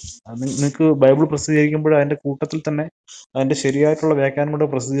പ്രസിദ്ധീകരിക്കാത്തത്? നിങ്ങൾക്ക് ബൈബിൾ പ്രസിദ്ധീകരിക്കുമ്പോൾ അതിന്റെ കൂട്ടത്തിൽ തന്നെ അതിന്റെ ശരിയായിട്ടുള്ള വ്യാഖ്യാനം കൂടെ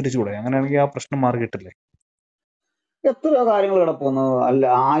പ്രസിദ്ധീകരിച്ചുകൂടെ? അങ്ങനെയാണെങ്കിൽ ആ പ്രശ്നം മാറി കിട്ടില്ലേ? എത്ര കാര്യങ്ങൾ കിടക്കുന്നു, അല്ല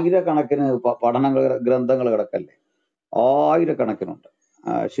ആയിരക്കണക്കിന് പഠനങ്ങൾ, ഗ്രന്ഥങ്ങൾ കിടക്കല്ലേ. ആയിരക്കണക്കിനുണ്ട്.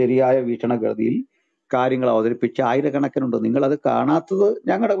 ശരിയായ വീക്ഷണഗതിയിൽ കാര്യങ്ങൾ അവതരിപ്പിച്ച ആയിരക്കണക്കിനുണ്ട്. നിങ്ങളത് കാണാത്തത്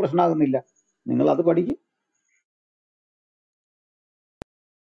ഞങ്ങളുടെ പ്രശ്നമാകുന്നില്ല. നിങ്ങൾ അത് പഠിക്കും.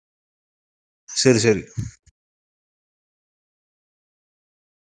 ശരി ശരി.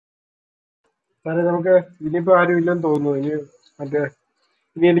 സാറേ നമുക്ക് ഇനിയിപ്പോ ആരും ഇല്ലെന്ന് തോന്നുന്നു.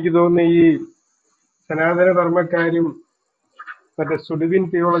 ഇനി എനിക്ക് തോന്നുന്നു ഈ സനാതന ധർമ്മക്കാരും മറ്റേ സുഡിവിൻ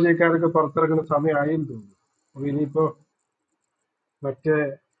തിയോളജിക്കാരൊക്കെ പുറത്തിറങ്ങുന്ന സമയമായെന്ന് തോന്നുന്നു. അപ്പൊ ഇനിയിപ്പോ മറ്റേ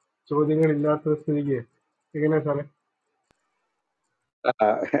ചോദ്യങ്ങളില്ലാത്ത സ്ഥിതിക്ക് എങ്ങനെയാ സാറേ?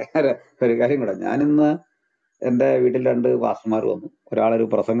 ഒരു കാര്യം കൂടെ, ഞാനിന്ന് എൻ്റെ വീട്ടിൽ 2 പാസ്റ്റർമാർ വന്നു. ഒരാളൊരു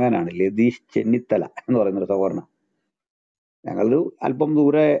പ്രസംഗകനാണ്, ലതീഷ് ചെന്നിത്തല എന്ന് പറയുന്നൊരു സഹോദരനാണ്. ഞങ്ങളൊരു അല്പം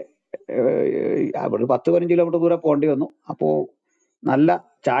ദൂരെ, അവിടെ 10-15 കിലോമീറ്റർ ദൂരെ പോകേണ്ടി വന്നു. അപ്പോൾ നല്ല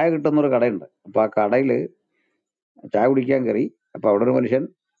ചായ കിട്ടുന്നൊരു കടയുണ്ട്. അപ്പോൾ ആ കടയിൽ ചായ കുടിക്കാൻ കയറി. അപ്പോൾ അവിടെ ഒരു മനുഷ്യൻ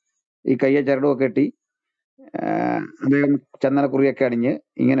ഈ കയ്യെ ചരടുമൊക്കെ കെട്ടി, അദ്ദേഹം ചന്ദനക്കുറിയൊക്കെ അണിഞ്ഞ്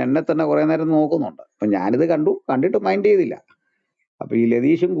ഇങ്ങനെ എന്നെ തന്നെ കുറേ നേരം നോക്കുന്നുണ്ട്. അപ്പം ഞാനിത് കണ്ടിട്ട് മൈൻഡ് ചെയ്തില്ല. അപ്പൊ ഈ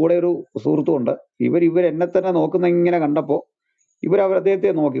ലതീഷും കൂടെ ഒരു സുഹൃത്തും ഉണ്ട്. ഇവർ എന്നെ തന്നെ നോക്കുന്ന ഇങ്ങനെ കണ്ടപ്പോ അവർ അദ്ദേഹത്തെ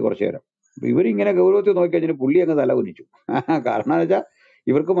നോക്കി കുറച്ചു നേരം. അപ്പൊ ഇവരിങ്ങനെ ഗൗരവത്തിൽ നോക്കി കഴിഞ്ഞിട്ട് പുള്ളി അങ്ങ് തല കുനിച്ചു. കാരണം എന്ന് വെച്ചാൽ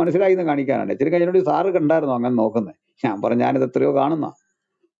ഇവർക്ക് മനസ്സിലായി എന്ന് കാണിക്കാനാണ്. ഇച്ചിരി കഴിഞ്ഞിട്ട് സാറ് കണ്ടായിരുന്നു അങ്ങനെ നോക്കുന്നത്. ഞാൻ പറഞ്ഞു, ഞാനിത് എത്രയോ കാണുന്ന,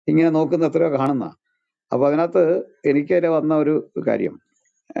 ഇങ്ങനെ നോക്കുന്ന എത്രയോ കാണുന്ന. അപ്പൊ അതിനകത്ത് എനിക്ക് വന്ന ഒരു കാര്യം,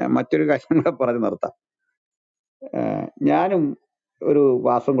 മറ്റൊരു കാര്യം കൂടെ പറഞ്ഞു നിർത്താം. ഞാനും ഒരു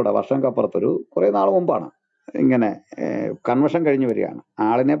വർഷങ്ങൾക്കപ്പുറത്തൊരു കുറെ നാൾ മുമ്പാണ് ഇങ്ങനെ കൺവെൻഷൻ കഴിഞ്ഞ് വരികയാണ്.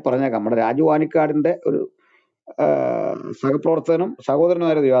 ആളിനെ പറഞ്ഞേക്കാം, നമ്മുടെ രാജു വാനിക്കാടിന്റെ ഒരു സഹപ്രവർത്തകനും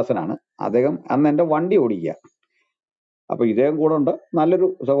സഹോദരനുമായ ഒരു ദിവസനാണ് അദ്ദേഹം. അന്ന് എൻ്റെ വണ്ടി ഓടിക്കുക. അപ്പൊ ഇദ്ദേഹം കൂടെ ഉണ്ട്, നല്ലൊരു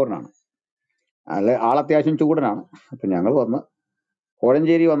സഹോദരനാണ്, ആളത്യാവശ്യം ചൂടനാണ്. അപ്പൊ ഞങ്ങൾ വന്ന്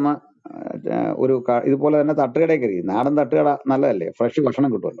കോഴഞ്ചേരി വന്ന ഒരു ഇതുപോലെ തന്നെ തട്ടുകടയിൽ കയറി. നാടൻ തട്ടുകട നല്ലതല്ലേ, ഫ്രഷ് ഭക്ഷണം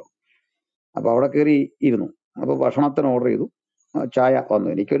കിട്ടുമല്ലോ. അപ്പൊ അവിടെ കയറി ഇരുന്നു. അപ്പൊ ഭക്ഷണത്തിന് ഓർഡർ ചെയ്തു. ചായ വന്നു.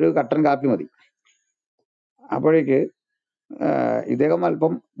 എനിക്കൊരു കട്ടൻ കാപ്പി മതി. അപ്പോഴേക്ക് ഇദ്ദേഹം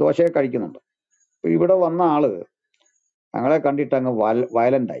അല്പം ദോശയൊക്കെ കഴിക്കുന്നുണ്ട്. ഇവിടെ വന്ന ആള് ഞങ്ങളെ കണ്ടിട്ട് അങ്ങ്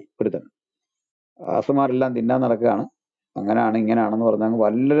വയലന്റായി. ഒരുത്തൻ ആസുമാരെല്ലാം തിന്നാൻ നടക്കുകയാണ്, അങ്ങനെയാണ് ഇങ്ങനെയാണെന്ന് പറഞ്ഞ് അങ്ങ്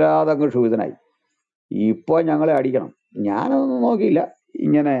വല്ലാതെ അങ്ങ് ക്ഷുഭിതനായി. ഇപ്പൊ ഞങ്ങളെ അടിക്കണം. ഞാനൊന്നും നോക്കിയില്ല,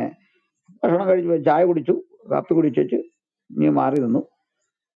 ഇങ്ങനെ ഭക്ഷണം കഴിച്ചു, ചായ കുടിച്ചു, കാപ്പി കുടിച്ചു ഇനി മാറി നിന്നു.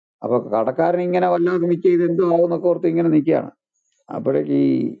 അപ്പൊ കടക്കാരൻ ഇങ്ങനെ വല്ലാതെ നിൽക്കുക, ഇത് എന്തോ ആകുന്നൊക്കെ ഓർത്ത് ഇങ്ങനെ നിൽക്കുകയാണ്. അപ്പോഴേക്ക് ഈ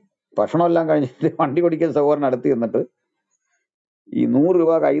ഭക്ഷണം എല്ലാം കഴിഞ്ഞിട്ട് വണ്ടി ഓടിക്കുന്ന സഹോദരൻ അടുത്ത് ചെന്നിട്ട് ഈ 100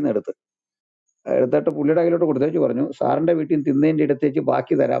 രൂപ കയ്യിൽ നിന്ന് എടുത്തിട്ട് പുള്ളിയുടെ കയ്യിലോട്ട് കൊടുത്തേച്ച് പറഞ്ഞു, സാറിന്റെ വീട്ടിൽ നിന്ന് തിന്നതിന്റെ എടുത്തേച്ച്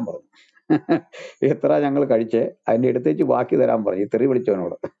ബാക്കി തരാൻ പറഞ്ഞു. എത്ര ഞങ്ങൾ കഴിച്ചേ അതിന്റെ എടുത്തേച്ച് ബാക്കി തരാൻ പറഞ്ഞു, തെറി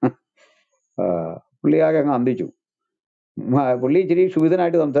വിളിച്ചവനോട്. പുള്ളിയാകെ അങ്ങ് അന്തിച്ചു. പുള്ളി ഇച്ചിരി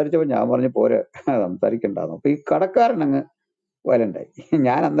ക്ഷുഭിതനായിട്ട് സംസാരിച്ചപ്പോൾ ഞാൻ പറഞ്ഞു, പോരെ സംസാരിക്കണ്ടെന്ന്. അപ്പൊ ഈ കടക്കാരൻ അങ്ങ് വയലന്റായി.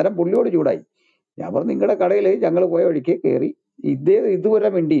 ഞാൻ അന്നേരം പുള്ളിയോട് ചൂടായി. ഞാൻ പറഞ്ഞു, നിങ്ങളുടെ കടയിൽ ഞങ്ങൾ പോയ വഴിക്ക് കയറി, ഇദ്ദേഹം ഇതുവരെ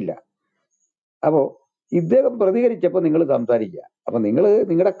മിണ്ടിയില്ല. അപ്പോ ഇദ്ദേഹം പ്രതികരിച്ചപ്പോ നിങ്ങൾ സംസാരിക്കുക. അപ്പൊ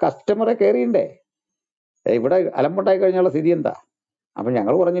നിങ്ങളുടെ കസ്റ്റമറെ കയറിയണ്ടേ? ഇവിടെ അലമ്പുണ്ടായി കഴിഞ്ഞുള്ള സ്ഥിതി എന്താ? അപ്പൊ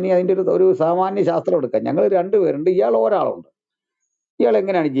ഞങ്ങൾ പറഞ്ഞു, ഇനി അതിന്റെ ഒരു സാമാന്യ ശാസ്ത്രം എടുക്കാം. ഞങ്ങൾ 2 പേരുണ്ട്, ഇയാൾ ഒരാളുണ്ട്. ഇയാൾ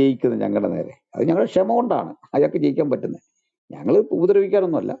എങ്ങനെയാണ് ജയിക്കുന്നത് ഞങ്ങളുടെ നേരെ? അത് ഞങ്ങളുടെ ക്ഷമ കൊണ്ടാണ് അയാൾക്ക് ജയിക്കാൻ പറ്റുന്നത്. ഞങ്ങൾ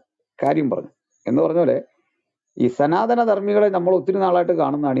ഉപദ്രവിക്കാനൊന്നുമല്ല, കാര്യം പറഞ്ഞു എന്ന് പറഞ്ഞ പോലെ ഈ സനാതന ധർമ്മികളെ നമ്മൾ ഒത്തിരി നാളായിട്ട്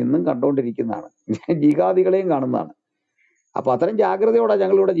കാണുന്നതാണ്, ഇന്നും കണ്ടുകൊണ്ടിരിക്കുന്നതാണ്, ജിഹാദികളെയും കാണുന്നതാണ്. അപ്പൊ അത്തരം ജാഗ്രതയോടാണ്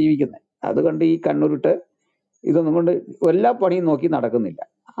ഞങ്ങളിവിടെ ജീവിക്കുന്നത്. അത് കണ്ട് ഈ കണ്ണുരുട്ട് ഇതൊന്നും കൊണ്ട് എല്ലാ പണിയും നോക്കി നടക്കുന്നില്ല.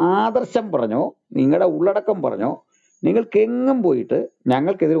 ആദർശം പറഞ്ഞോ, നിങ്ങളുടെ ഉള്ളടക്കം പറഞ്ഞോ, നിങ്ങൾക്ക് എങ്ങും പോയിട്ട്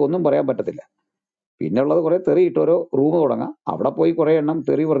ഞങ്ങൾക്കെതിരെ ഒന്നും പറയാൻ പറ്റത്തില്ല. പിന്നെ ഉള്ളത് കുറെ തെറി ഇട്ടോരോ റൂം തുടങ്ങാം, അവിടെ പോയി കുറെ എണ്ണം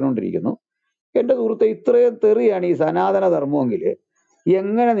തെറി പറഞ്ഞുകൊണ്ടിരിക്കുന്നു. എൻ്റെ സുഹൃത്തെ, ഇത്രയും തെറിയാണ് ഈ സനാതന ധർമ്മമെങ്കിൽ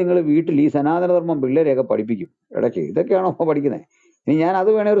എങ്ങനെ നിങ്ങൾ വീട്ടിൽ ഈ സനാതനധർമ്മം പിള്ളേരെയൊക്കെ പഠിപ്പിക്കും? ഇടയ്ക്ക് ഇതൊക്കെയാണോ പഠിക്കുന്നത്? ഇനി ഞാൻ അത്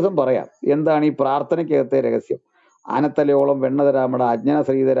വേണേ ഒരു ദിവസം പറയാം, എന്താണ് ഈ പ്രാർത്ഥനയ്ക്കകത്തെ രഹസ്യം. ആനത്തലയോളം വെണ്ണതരാമട അജ്ഞന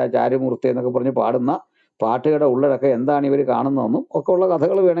ശ്രീധര ചാരുമൂർത്തി എന്നൊക്കെ പറഞ്ഞ് പാടുന്ന പാട്ടുകളുടെ ഉള്ളടക്കം എന്താണ് ഇവർ കാണുന്നതെന്നും ഒക്കെ ഉള്ള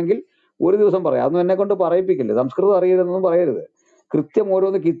കഥകൾ വേണമെങ്കിൽ ഒരു ദിവസം പറയാം. അതൊന്നും എന്നെ കൊണ്ട് പറയിപ്പിക്കില്ല. സംസ്കൃതം അറിയരുതെന്നൊന്നും പറയരുത്. കൃത്യം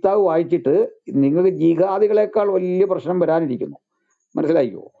ഓരോന്ന് കിതാബ് വായിച്ചിട്ട് നിങ്ങൾക്ക് ജിഹാദികളെക്കാൾ വലിയ പ്രശ്നം വരാനിരിക്കുന്നു,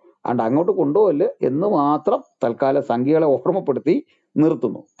 മനസ്സിലായിക്കോ? അതുകൊണ്ട് അങ്ങോട്ട് കൊണ്ടുപോകല് എന്ന് മാത്രം തൽക്കാലം സംഖ്യകളെ ഓർമ്മപ്പെടുത്തി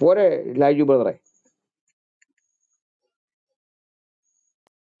നിർത്തുന്നു. പോരെ ലാജു ബ്രദറെ?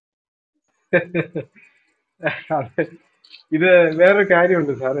 അതെ, ഇത് വേറൊരു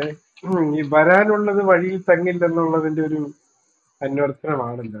കാര്യമുണ്ട് സാറേ. ഈ വരാനുള്ളത് വഴിയിൽ തങ്ങില്ലെന്നുള്ളതിന്റെ ഒരു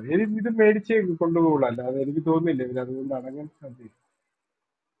അന്വർത്ഥനമാണല്ലോ. ഇത് മേടിച്ച് കൊണ്ടുപോകുള്ളൂ, അല്ലാതെ എനിക്ക് തോന്നുന്നില്ല ഇവർ അതുകൊണ്ട് അടങ്ങാൻ സാധ്യത.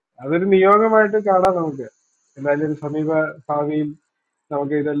 അതൊരു നിയോഗമായിട്ട് കാണാം നമുക്ക്. എന്നാലും ഒരു സമീപ ഭാവിയിൽ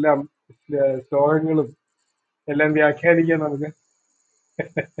നമുക്ക് ഇതെല്ലാം ശ്ലോകങ്ങളും എല്ലാം വ്യാഖ്യാനിക്കാൻ നമുക്ക്.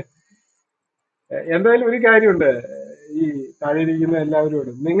 എന്തായാലും ഒരു കാര്യമുണ്ട്, ഈ താഴെ ഇരിക്കുന്ന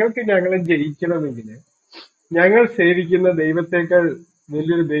എല്ലാവരോടും, നിങ്ങൾക്ക് ഞങ്ങളെ ജയിക്കണമെങ്കിൽ ഞങ്ങൾ സേവിക്കുന്ന ദൈവത്തെക്കാൾ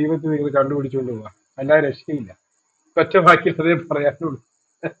വലിയൊരു ദൈവത്തെ നിങ്ങൾ കണ്ടുപിടിച്ചുകൊണ്ട് പോവാ, അല്ലാതെ രക്ഷയില്ല. ഒറ്റ വാക്കിൽ അതേ പറയാനുള്ളൂ.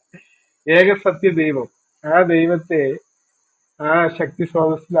 ഏക സത്യ ദൈവം, ആ ദൈവത്തെ, ആ ശക്തി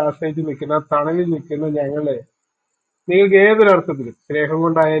സ്രോതസ്സിൽ ആശ്രയിച്ച് നിൽക്കുന്ന, ആ തണലിൽ നിൽക്കുന്ന ഞങ്ങളെ നിങ്ങൾക്ക് ഏതൊരർത്ഥത്തിലും, സ്നേഹം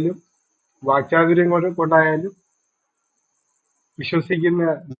കൊണ്ടായാലും വാക്ചാതുര്യം കൊണ്ടായാലും, വിശ്വസിക്കുന്ന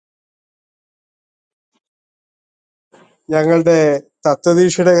ഞങ്ങളുടെ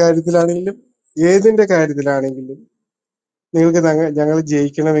തത്വദീക്ഷയുടെ കാര്യത്തിലാണെങ്കിലും ഏതിന്റെ കാര്യത്തിലാണെങ്കിലും നിങ്ങൾക്ക് ഞങ്ങൾ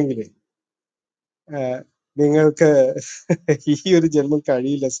ജയിക്കണമെങ്കിൽ നിങ്ങൾക്ക് ഈ ഒരു ജന്മം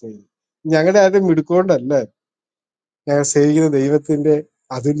കഴിയില്ല സ്നേഹിതൻ. ഞങ്ങളുടെ ആരും മിടുക്കൊണ്ടല്ല, ഞങ്ങൾ സേവിക്കുന്ന ദൈവത്തിന്റെ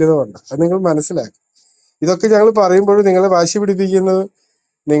അതുല്യത കൊണ്ട്. അത് നിങ്ങൾ മനസ്സിലാക്കി. ഇതൊക്കെ ഞങ്ങൾ പറയുമ്പോഴും നിങ്ങളെ വാശി പിടിപ്പിക്കുന്നത്,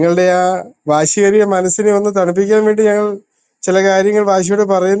 നിങ്ങളുടെ ആ വാശിയേറിയ മനസ്സിനെ ഒന്ന് തണുപ്പിക്കാൻ വേണ്ടി ഞങ്ങൾ ചില കാര്യങ്ങൾ വാശിയോടെ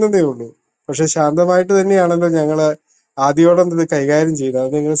പറയുന്നതേ ഉള്ളൂ. പക്ഷെ ശാന്തമായിട്ട് തന്നെയാണല്ലോ ഞങ്ങൾ ആദ്യോടെ ഇത് കൈകാര്യം ചെയ്തത്.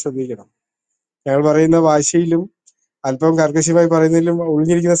 അത് നിങ്ങൾ ശ്രദ്ധിക്കണം. ഞങ്ങൾ പറയുന്ന വാശിയിലും അല്പം കർക്കശമായി പറയുന്നതിലും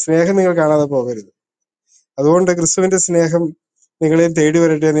ഒളിഞ്ഞിരിക്കുന്ന സ്നേഹം നിങ്ങൾ കാണാതെ പോകരുത്. അതുകൊണ്ട് ക്രിസ്തുവിന്റെ സ്നേഹം നിങ്ങളെയും തേടി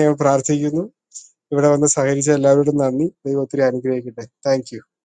വരട്ടെ എന്ന് ഞങ്ങൾ പ്രാർത്ഥിക്കുന്നു. ഇവിടെ വന്ന് സഹകരിച്ച എല്ലാവരോടും നന്ദി. ദൈവം ഒത്തിരി അനുഗ്രഹിക്കട്ടെ. Thank you.